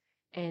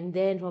 And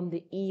then from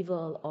the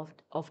evil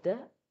of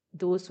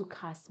those who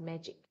cast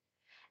magic.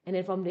 And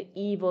then from the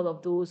evil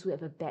of those who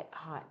have a bad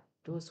heart,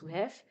 those who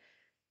have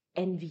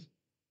envy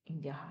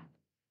in their heart.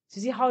 So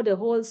you see how the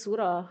whole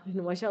surah,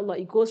 mashallah,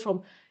 it goes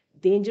from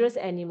dangerous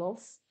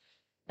animals,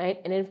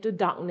 right, and then to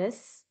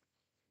darkness,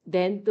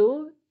 then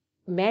to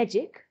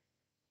magic,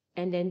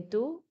 and then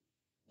to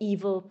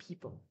evil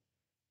people.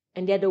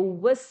 And they're the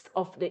worst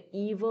of the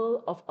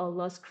evil of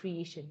Allah's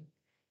creation.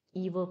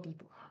 Evil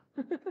people.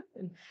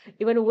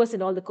 Even worse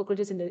than all the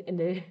cockroaches and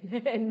the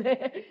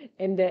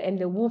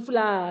wolf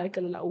lah,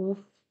 kalau lah wolf.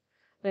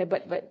 Right,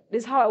 but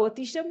this is how I will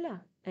teach them lah.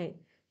 Right.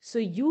 So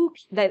you,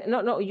 like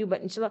not you,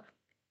 but inshallah,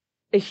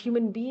 a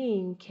human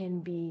being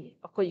can be,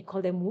 of course you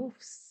call them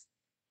wolves.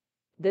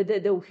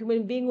 The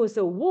human being who is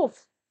a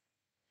wolf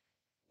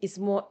is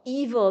more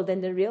evil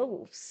than the real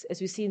wolves,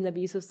 as we see in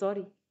Nabi Yusuf's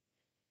story.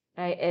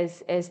 Right,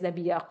 as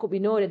Nabi Yaqub, we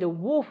know that the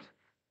wolf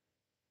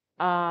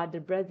are the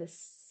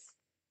brothers,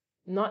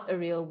 not a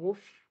real wolf.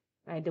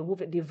 Right, the wolf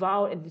that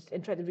devoured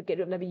and tried to get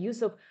rid of Nabi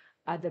Yusuf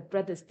are the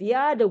brothers. They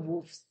are the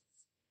wolves.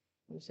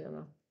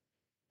 Inshallah.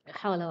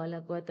 Hawla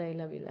wala quwwata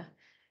illa billah.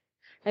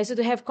 And so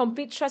to have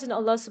complete trust in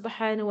Allah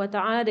subhanahu wa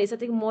ta'ala, there is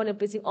nothing more than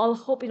placing all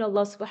hope in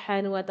Allah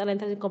subhanahu wa ta'ala and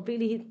turning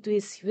completely to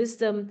His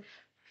wisdom,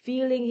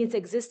 feeling His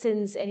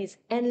existence and His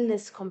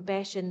endless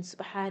compassion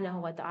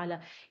subhanahu wa ta'ala.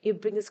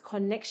 It brings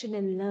connection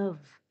and love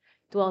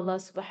to Allah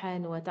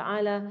subhanahu wa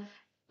ta'ala.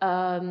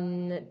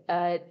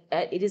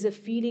 It is a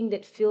feeling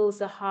that fills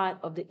the heart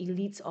of the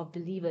elites of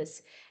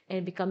believers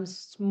and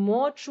becomes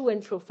more true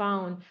and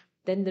profound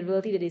than the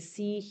reality that they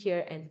see,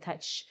 hear, and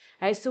touch.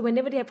 Right? So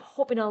whenever they have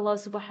hope in Allah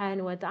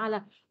subhanahu wa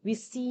ta'ala, we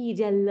see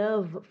their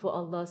love for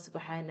Allah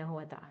subhanahu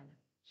wa ta'ala.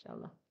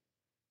 Inshallah.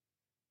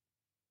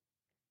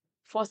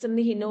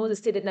 Fortunately, he knows the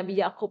state that Nabi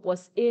Yaqub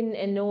was in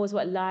and knows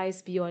what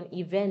lies beyond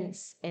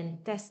events and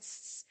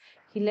tests.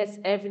 He lets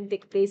everything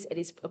take place at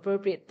its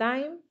appropriate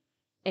time,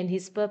 and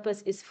his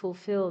purpose is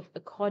fulfilled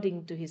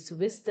according to his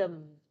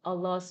wisdom,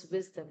 Allah's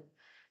wisdom.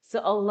 So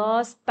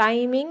Allah's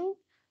timing,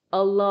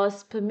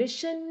 Allah's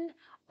permission,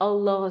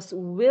 Allah's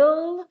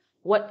will,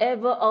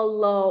 whatever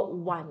Allah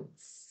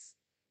wants.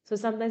 So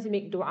sometimes you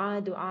make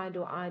dua,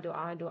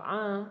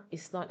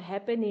 it's not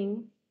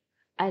happening.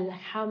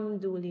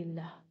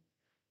 Alhamdulillah.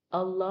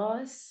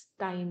 Allah's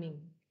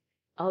timing,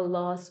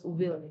 Allah's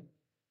will.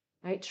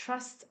 Right?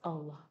 Trust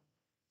Allah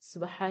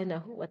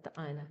subhanahu wa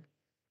ta'ala.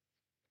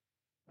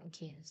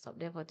 Okay, stop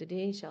there for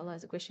today. Inshallah,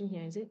 there's a question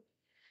here, is it?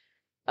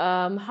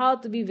 How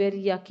to be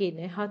very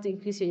yaqeen, how to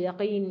increase your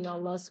yaqeen in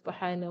Allah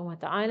subhanahu wa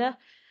ta'ala.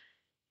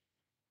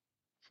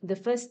 The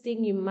first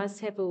thing, you must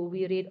have a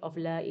rate of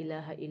La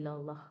ilaha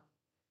illallah.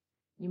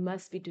 You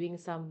must be doing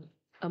some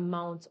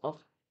amount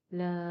of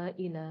La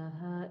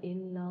ilaha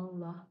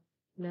illallah.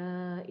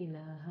 La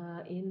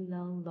ilaha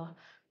illallah.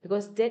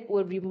 Because that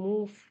will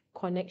remove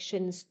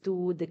connections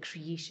to the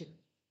creation.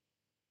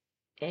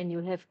 And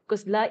you have,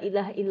 because La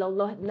ilaha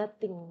illallah,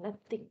 nothing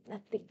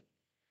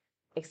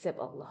except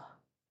Allah.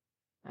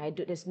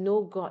 There's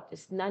no God,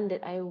 there's none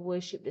that I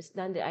worship, there's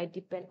none that I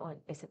depend on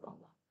except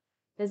Allah.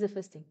 That's the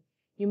first thing.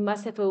 You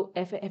must have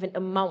an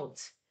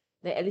amount,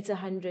 like at least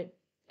 100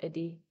 a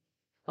day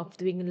of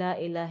doing La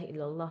ilaha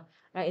illallah.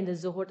 Right, in the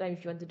Zuhur time,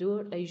 if you want to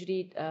do, I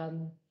usually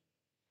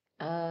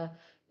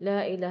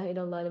لا إله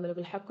إلا الله الملك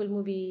الحق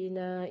المبين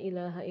لا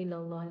إله إلا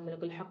الله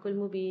الملك الحق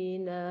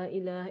المبين لا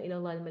إله إلا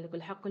الله الملك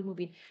الحق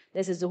المبين.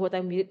 That's the Zuhur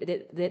time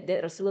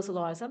that Rasulullah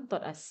sallallahu alaihi wasallam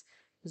taught us.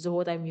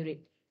 Zuhur time you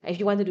read. If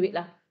you want to do it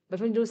lah. But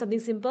if you want to do something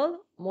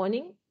simple,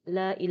 morning,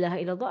 La ilaha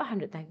illallah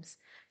 100 times.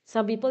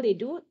 Some people, they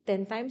do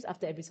 10 times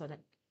after every salat.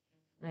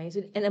 Right?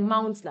 So, and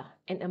amounts lah.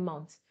 And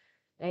amounts.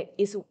 Right?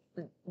 It's,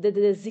 the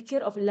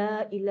zikr of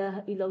La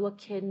ilaha illallah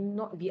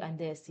cannot be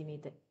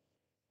underestimated.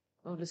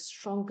 One of the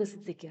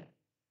strongest zikr.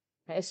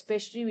 Right?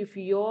 Especially with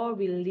your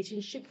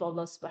relationship with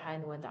Allah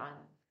subhanahu wa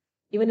ta'ala.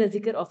 Even the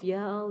zikr of Ya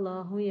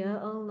Allah, Ya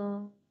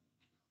Allah,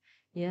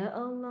 Ya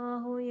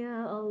Allah,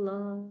 Ya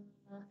Allah.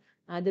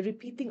 The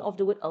repeating of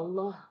the word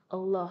Allah,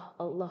 Allah,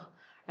 Allah,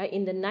 right,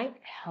 in the night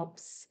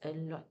helps a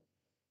lot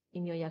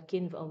in your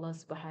yakin with Allah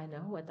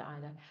subhanahu wa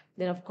ta'ala.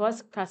 Then of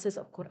course, classes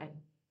of Quran.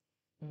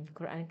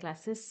 Quran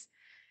classes.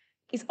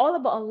 It's all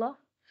about Allah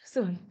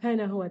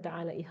subhanahu wa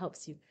ta'ala. It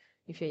helps you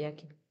with your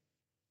yakin.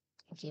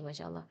 Okay,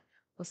 mashallah.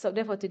 We'll stop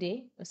there for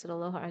today.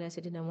 Wassallallahu ala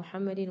sayyidina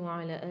Muhammadin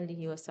wa ala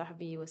alihi wa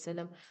sahbihi wa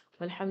sallam.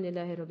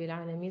 Walhamdulillahi rabbil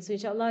alameen. So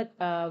inshallah,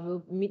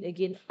 we'll meet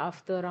again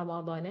after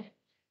Ramadan,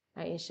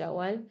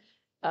 inshallah.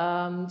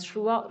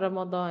 Throughout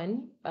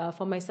Ramadan,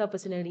 for myself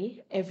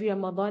personally, every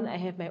Ramadan I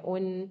have my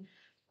own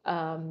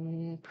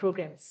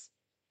programs.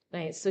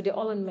 Right, so they're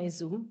all on my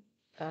Zoom.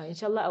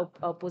 Inshallah,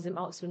 I'll post them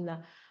out soon.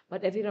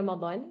 But every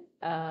Ramadan,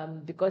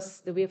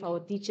 because the way of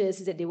our teachers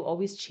is that they will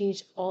always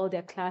change all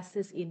their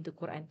classes into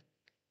Quran.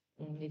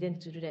 They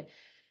tend to do that.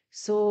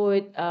 So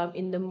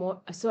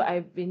I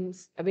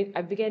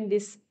began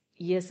this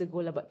years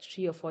ago, about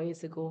 3 or 4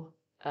 years ago.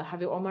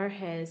 Habib Omar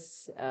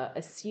has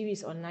a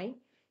series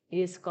online. It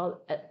is called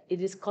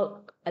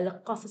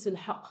Al-Qasas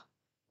al-Haq,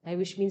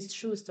 which means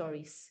true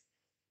stories.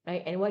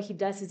 Right? And what he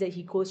does is that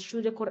he goes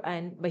through the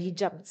Quran, but he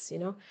jumps,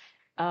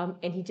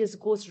 and he just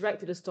goes right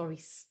to the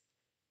stories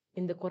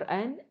in the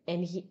Quran,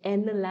 and he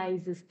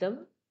analyzes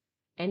them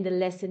and the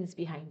lessons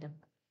behind them.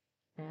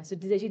 So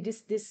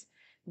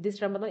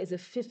this Ramadan is the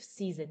 5th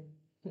season.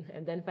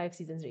 I've done 5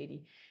 seasons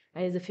already.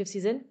 And it's the 5th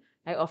season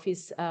of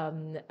his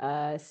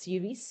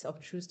series of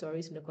true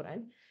stories in the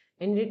Quran.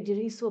 And it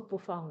is so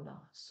profound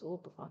now. So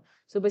profound.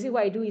 So basically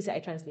what I do is I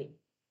translate.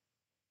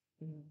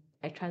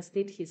 I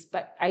translate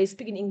but I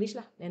speak in English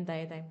the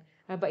entire time.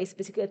 But it's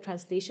basically a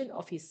translation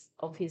of his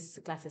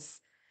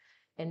classes.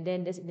 And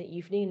then that's in the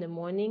evening. In the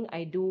morning,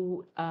 I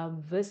do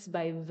verse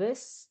by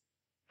verse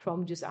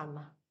from Juz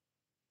Amma.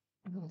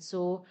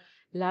 So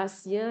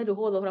last year, the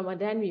whole of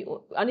Ramadan, we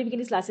only began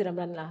this last year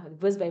Ramadan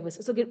verse by verse.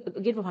 So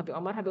again from Habib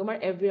Omar. Habib Omar,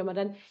 every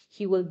Ramadan,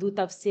 he will do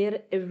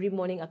tafsir every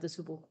morning after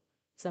subuh.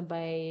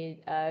 Sampai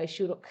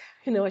Shuruk.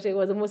 Which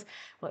was the most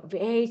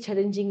very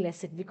challenging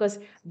lesson, because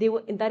they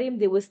will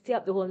stay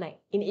up the whole night.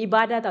 In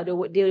ibadah,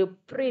 they will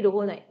pray the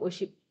whole night,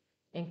 worship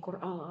and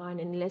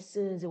Quran and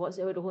lessons and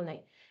whatsoever the whole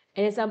night.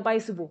 And then sampai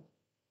subuh.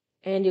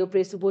 And they will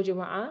pray subuh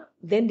Jum'ah.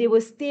 Then they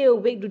will stay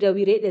awake, do their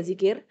wirid, their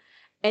zikir.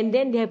 And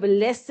then they have a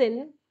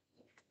lesson,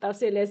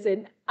 tafsir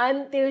lesson,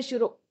 until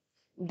Shuruk.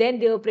 Then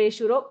they will pray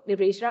Shuruk, they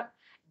pray Ishraq.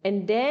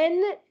 And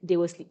then they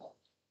will sleep.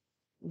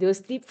 They will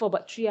sleep for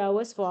about 3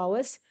 hours, 4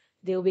 hours.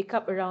 They will wake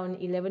up around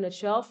 11 or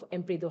 12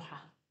 and pray duha.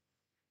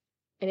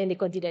 And then they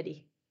continue their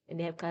day. And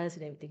they have classes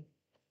and everything.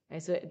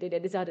 And so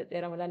that's how the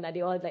Ramadan,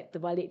 they all like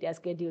terbalik their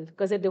schedule.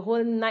 Because the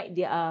whole night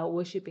they are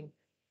worshipping.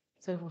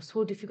 So it was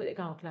so difficult, that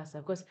kind of class.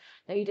 Because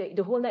like,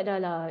 the whole night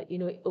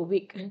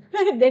awake.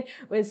 And then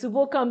when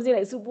subuh comes in,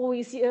 like subuh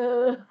is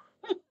here.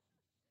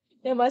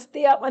 They must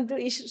stay up until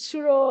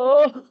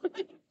Shuro.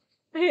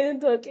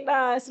 Into a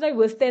class. So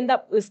we'll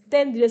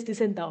stand just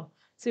listen down.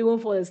 So you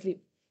won't fall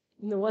asleep.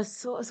 It was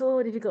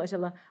so difficult,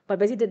 mashallah. But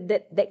basically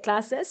that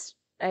classes,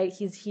 right,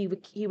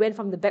 he went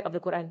from the back of the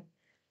Quran.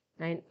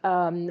 Right?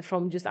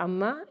 From Juz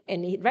Amma.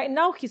 And right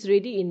now he's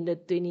already in the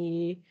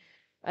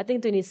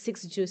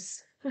 26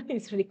 Juz.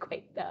 It's really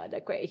quite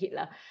a hit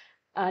lah.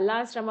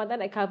 Last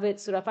Ramadan I covered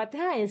Surah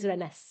Fatiha and Surah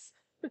Nas.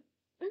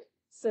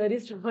 So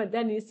this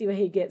Ramadan you see where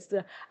he gets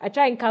to. I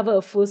try and cover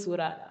a full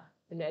surah.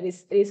 And it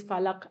is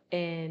Falaq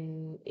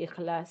and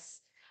Ikhlas.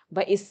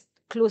 But it's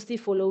closely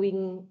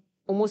following,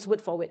 almost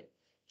word for word,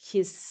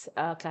 his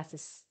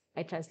classes.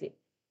 I translate.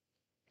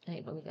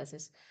 Right, for my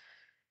classes.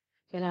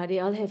 Okay, they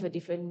all have a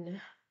different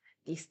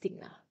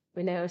tasting.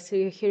 When I was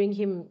hearing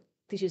him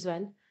teach this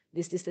one,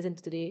 this lesson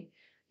today,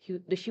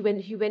 he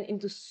went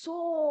into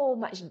so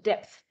much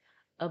depth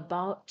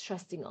about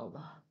trusting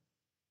Allah,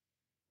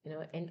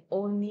 and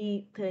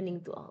only turning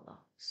to Allah.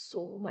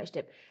 So much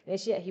depth. And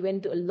actually, he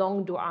went to a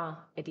long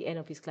dua at the end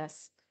of his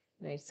class.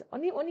 Right? So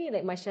only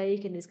like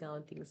Mashaykh and this kind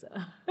of things.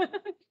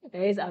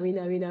 It's Amin,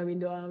 Amin, Amin,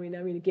 dua, Amin,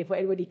 Amin. Okay, for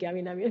everybody,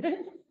 Amin, Amin.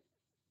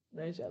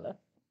 MashaAllah.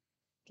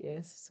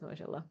 Yes, ما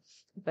شاء الله.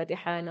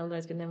 الفاتحة أن الله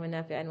يرزقنا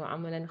منافعا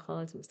وعملا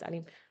خالصا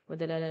مستعلم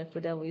ودلالا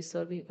الهدى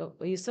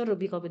ويسر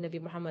بقلب النبي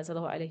محمد صلى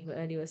الله عليه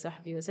وآله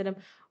وصحبه وسلم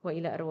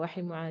وإلى أرواح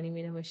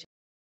المعالمين